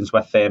interactions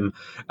with them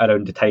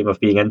around the time of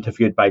being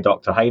interviewed by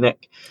Dr.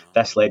 Hynek.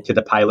 This led to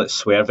the pilot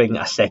swerving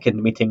a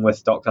second meeting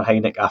with Dr.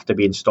 Hynek after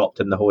being stopped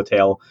in the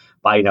hotel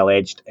by an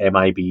alleged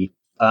MIB.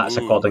 That's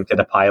according to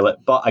the pilot.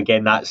 But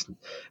again, that's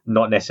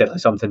not necessarily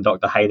something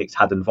Dr. Hynek's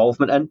had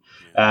involvement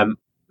in.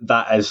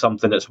 That is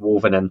something that's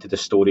woven into the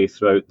story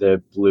throughout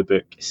the Blue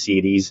Book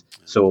series.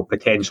 So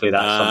potentially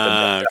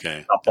that's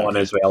something to up on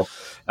as well.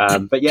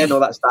 But yeah, no,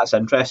 that's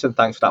interesting.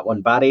 Thanks for that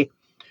one, Barry.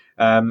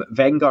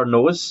 Wenger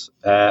Knows,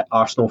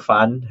 Arsenal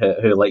fan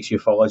who likes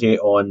ufology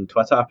on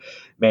Twitter,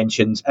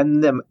 mentions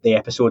in the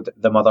episode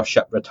The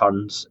Mothership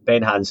Returns,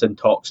 Ben Hansen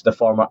talks to the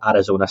former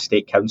Arizona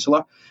State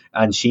Councillor,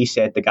 and she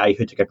said the guy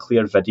who took a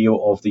clear video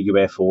of the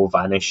UFO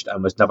vanished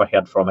and was never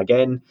heard from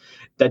again.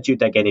 Did you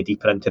dig any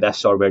deeper into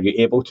this, or were you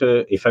able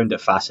to? He found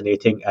it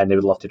fascinating and they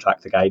would love to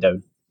track the guy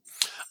down.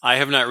 I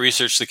have not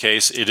researched the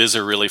case. It is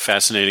a really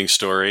fascinating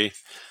story.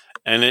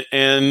 And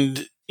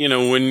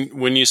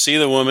when you see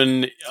the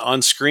woman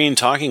on screen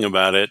talking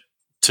about it,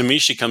 to me,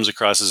 she comes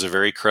across as a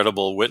very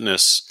credible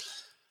witness.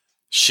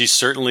 She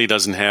certainly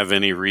doesn't have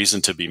any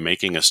reason to be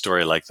making a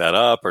story like that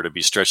up or to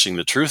be stretching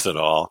the truth at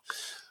all.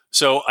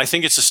 So I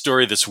think it's a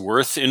story that's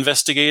worth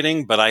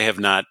investigating, but I have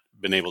not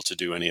been able to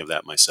do any of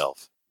that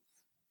myself.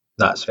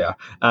 That's fair.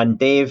 And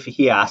Dave,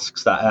 he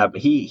asks that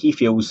he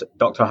feels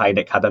Dr.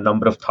 Hynek had a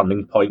number of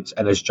turning points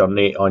in his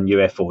journey on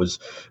UFOs,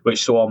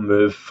 which saw him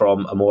move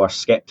from a more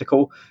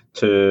sceptical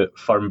to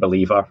firm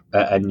believer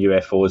in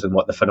UFOs and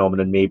what the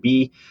phenomenon may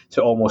be,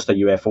 to almost a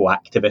UFO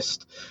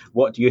activist.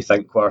 What do you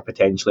think were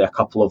potentially a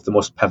couple of the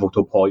most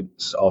pivotal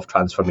points of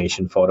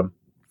transformation for him?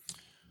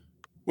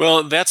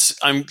 Well,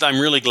 I'm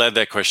really glad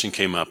that question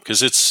came up,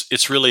 because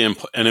it's really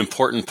an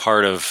important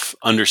part of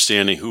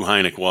understanding who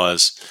Hynek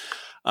was.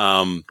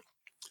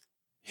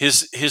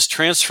 His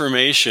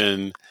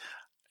transformation,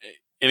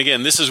 and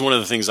again, this is one of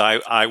the things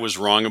I was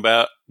wrong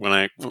about when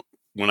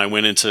I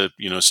went into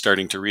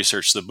starting to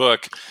research the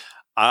book.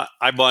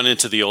 I bought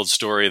into the old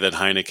story that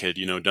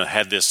Hynek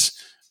had this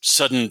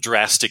sudden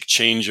drastic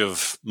change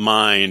of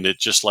mind. It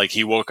just like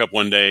he woke up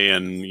one day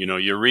and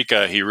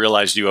eureka, he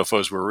realized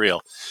UFOs were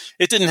real.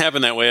 It didn't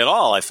happen that way at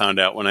all. I found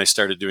out when I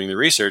started doing the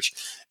research.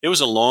 It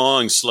was a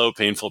long, slow,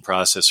 painful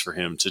process for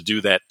him to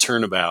do that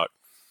turnabout.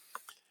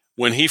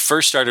 When he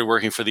first started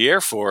working for the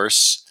Air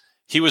Force,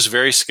 he was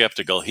very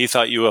skeptical. He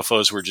thought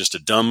UFOs were just a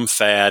dumb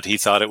fad. He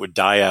thought it would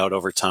die out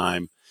over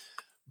time.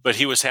 But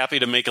he was happy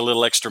to make a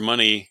little extra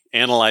money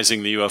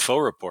analyzing the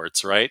UFO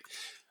reports, right?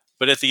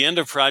 But at the end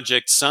of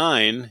Project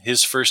Sign,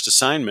 his first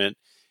assignment,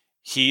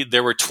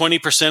 there were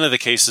 20% of the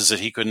cases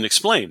that he couldn't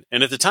explain.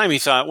 And at the time he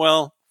thought,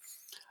 well,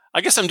 I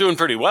guess I'm doing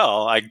pretty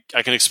well. I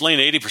can explain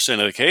 80%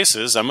 of the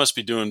cases. I must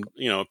be doing,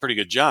 a pretty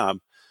good job.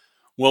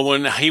 Well,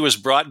 when he was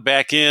brought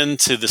back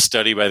into the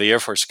study by the Air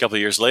Force a couple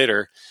of years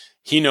later,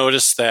 he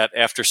noticed that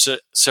after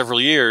several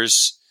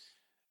years,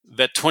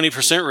 that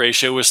 20%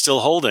 ratio was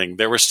still holding.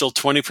 There were still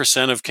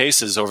 20% of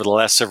cases over the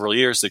last several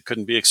years that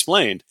couldn't be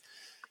explained.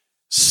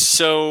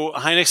 So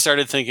Hynek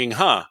started thinking,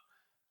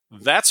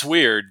 that's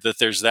weird that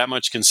there's that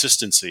much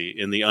consistency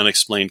in the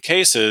unexplained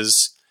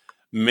cases.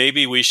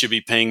 Maybe we should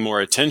be paying more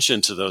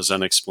attention to those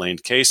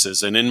unexplained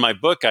cases. And in my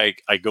book, I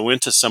go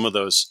into some of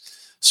those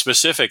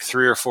specific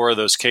 3 or 4 of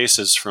those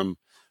cases from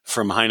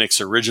Hynek's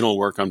original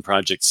work on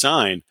Project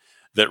Sign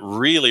that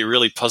really,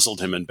 really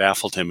puzzled him and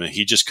baffled him, and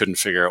he just couldn't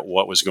figure out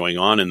what was going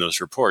on in those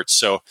reports.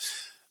 So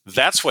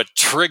that's what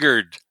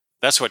triggered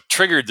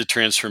the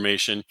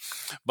transformation.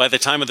 By the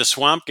time of the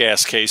swamp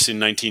gas case in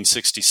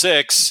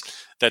 1966,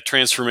 that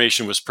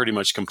transformation was pretty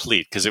much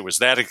complete, because it was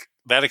that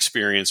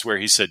experience where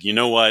he said, you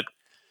know what,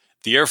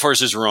 the Air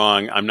Force is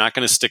wrong. I'm not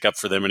going to stick up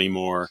for them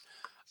anymore.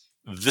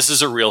 This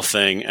is a real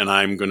thing, and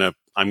I'm going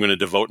to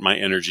devote my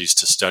energies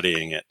to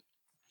studying it.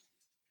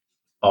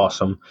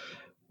 Awesome.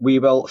 We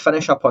will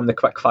finish up on the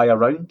quickfire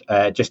round,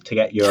 just to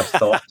get your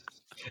thoughts.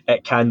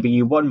 It can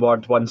be one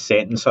word, one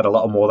sentence, or a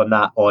little more than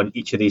that on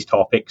each of these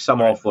topics. Some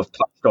of we've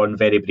touched on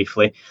very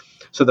briefly.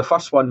 So the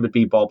first one would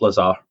be Bob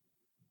Lazar.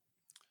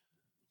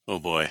 Oh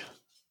boy.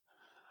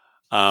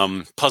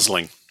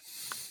 Puzzling.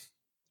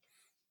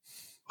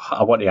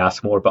 I want to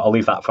ask more, but I'll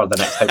leave that for the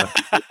next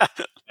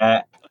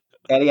time.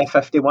 Area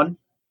 51.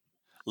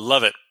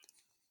 Love it.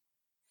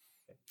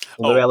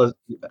 Do you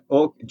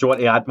want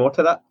to add more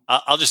to that?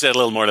 I'll just add a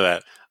little more to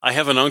that. I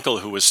have an uncle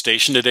who was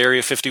stationed at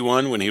Area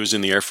 51 when he was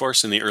in the Air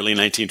Force in the early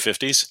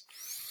 1950s.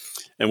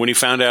 And when he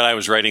found out I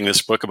was writing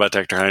this book about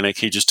Dr. Hynek,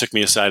 he just took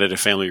me aside at a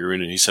family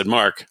reunion. He said,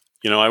 Mark,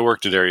 I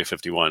worked at Area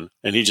 51.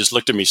 And he just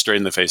looked at me straight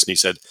in the face and he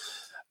said,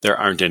 there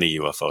aren't any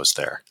UFOs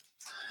there.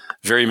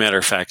 Very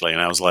matter-of-factly.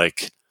 And I was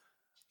like,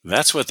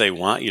 that's what they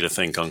want you to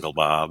think, Uncle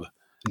Bob.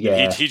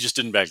 Yeah. He just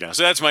didn't back down.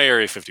 So that's my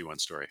Area 51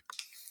 story.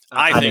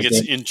 I think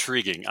it's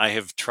intriguing. I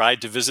have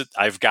tried to visit.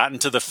 I've gotten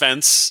to the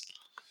fence.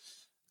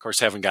 Of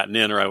course, haven't gotten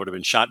in or I would have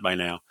been shot by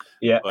now.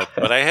 Yeah.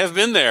 But I have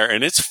been there,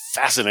 and it's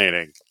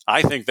fascinating.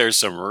 I think there's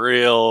some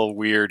real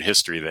weird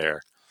history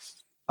there.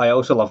 I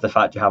also love the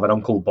fact you have an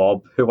Uncle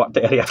Bob who worked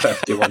at Area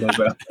 51 as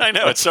well. I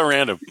know, it's so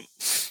random.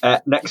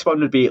 Next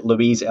one would be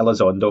Luis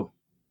Elizondo.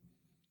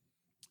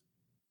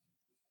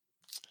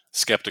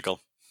 Skeptical.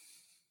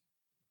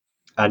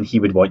 And he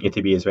would want you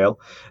to be as well.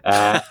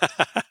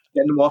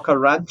 Skinwalker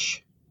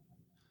Ranch.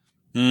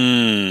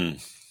 Not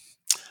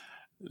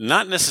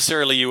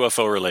necessarily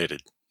UFO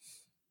related.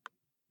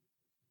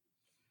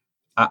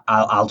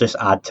 I'll just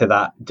add to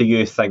that. Do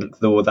you think,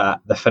 though,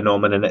 that the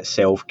phenomenon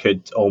itself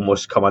could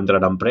almost come under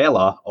an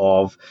umbrella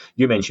of,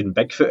 you mentioned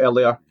Bigfoot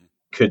earlier,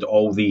 could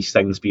all these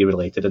things be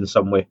related in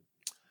some way?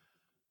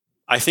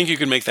 I think you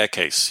could make that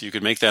case. You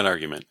could make that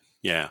argument.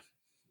 Yeah.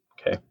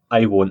 Okay.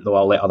 I won't, though.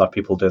 I'll let other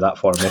people do that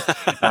for me.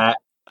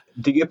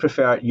 Do you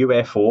prefer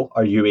UFO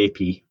or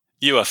UAP?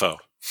 UFO.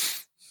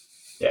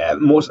 Yeah,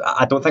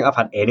 I don't think I've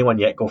had anyone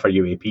yet go for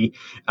UAP.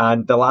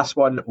 And the last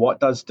one, what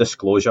does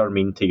disclosure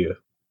mean to you?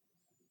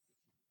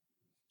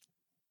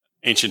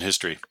 Ancient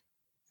history.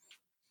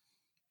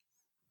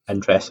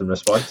 Interesting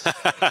response.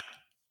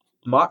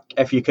 Mark,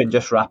 if you can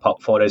just wrap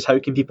up for us, how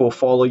can people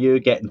follow you,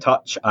 get in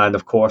touch, and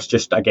of course,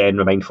 just again,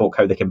 remind folk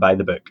how they can buy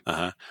the book?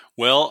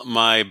 Well,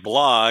 my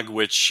blog,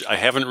 which I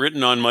haven't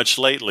written on much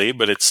lately,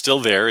 but it's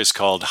still there, is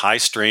called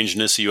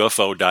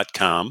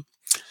highstrangenessufo.com.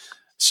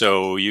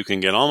 So you can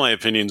get all my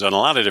opinions on a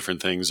lot of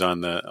different things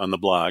on the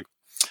blog.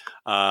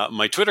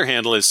 My Twitter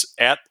handle is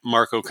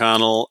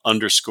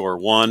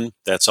 @MarkO'Connell_1.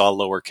 That's all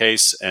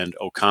lowercase, and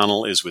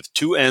O'Connell is with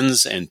 2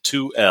 N's and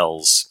 2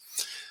 L's.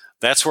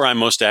 That's where I'm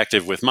most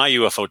active with my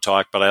UFO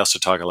talk, but I also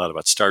talk a lot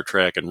about Star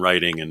Trek and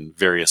writing and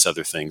various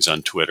other things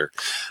on Twitter.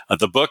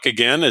 The book,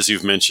 again, as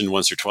you've mentioned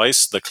once or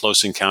twice, The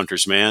Close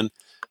Encounters Man,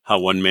 How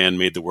One Man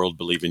Made the World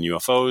Believe in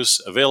UFOs,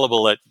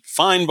 available at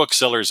fine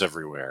booksellers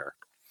everywhere.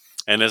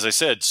 And as I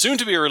said, soon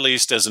to be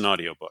released as an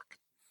audiobook.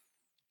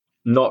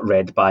 Not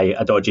read by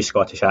a dodgy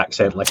Scottish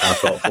accent like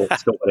I've got,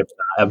 folks. Don't worry about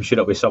that. I'm sure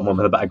it'll be someone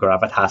with a bit of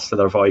gravitas to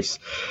their voice.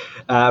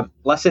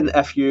 Listen,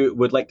 if you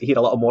would like to hear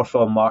a little more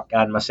from Mark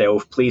and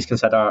myself, please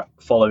consider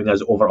following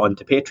us over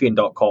onto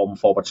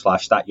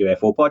patreon.com/That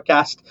UFO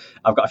podcast.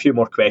 I've got a few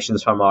more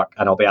questions for Mark,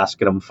 and I'll be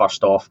asking him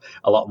first off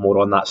a lot more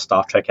on that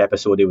Star Trek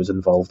episode he was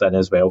involved in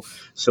as well.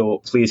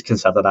 So please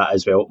consider that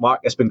as well.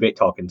 Mark, it's been great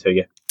talking to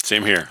you.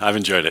 Same here. I've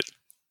enjoyed it.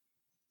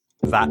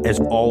 That is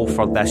all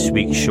for this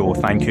week's show.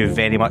 Thank you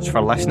very much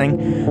for listening.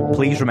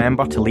 Please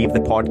remember to leave the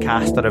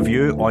podcast a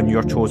review on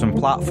your chosen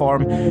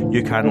platform.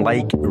 You can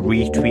like,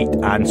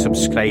 retweet and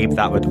subscribe.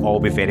 That would all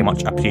be very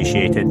much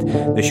appreciated.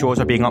 The shows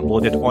are being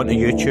uploaded onto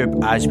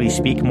YouTube as we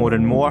speak more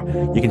and more.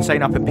 You can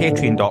sign up at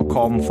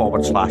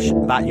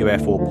patreon.com/That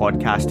UFO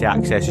podcast to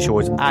access the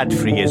shows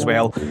ad-free as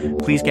well.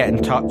 Please get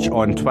in touch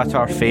on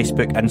Twitter,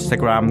 Facebook,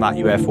 Instagram, That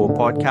UFO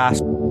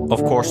podcast.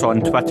 Of course,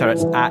 on Twitter,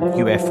 it's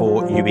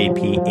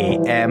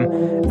 @UFOUAPAM.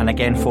 And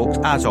again, folks,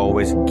 as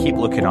always, keep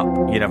looking up.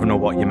 You never know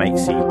what you might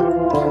see.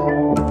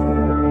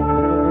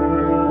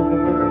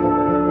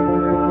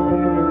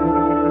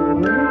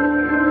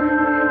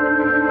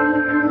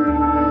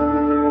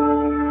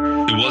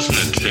 It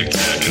wasn't a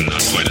tic-tac and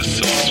not quite a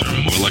saucer,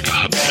 more like a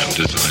hubcap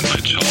designed by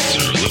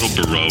Chaucer, a little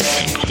Baroque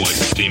and quite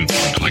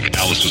steampunk, like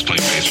Alice was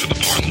playing bass for the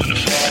Parliament of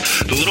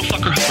Folk. The little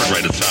fucker hovered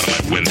right outside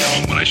of my window,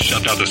 and when I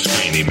shoved out the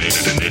screen, he made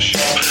it an issue.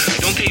 I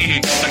don't think he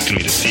expected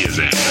me to see his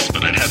ass,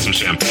 but I'd had some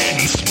champagne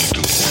and smoked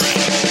a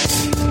little.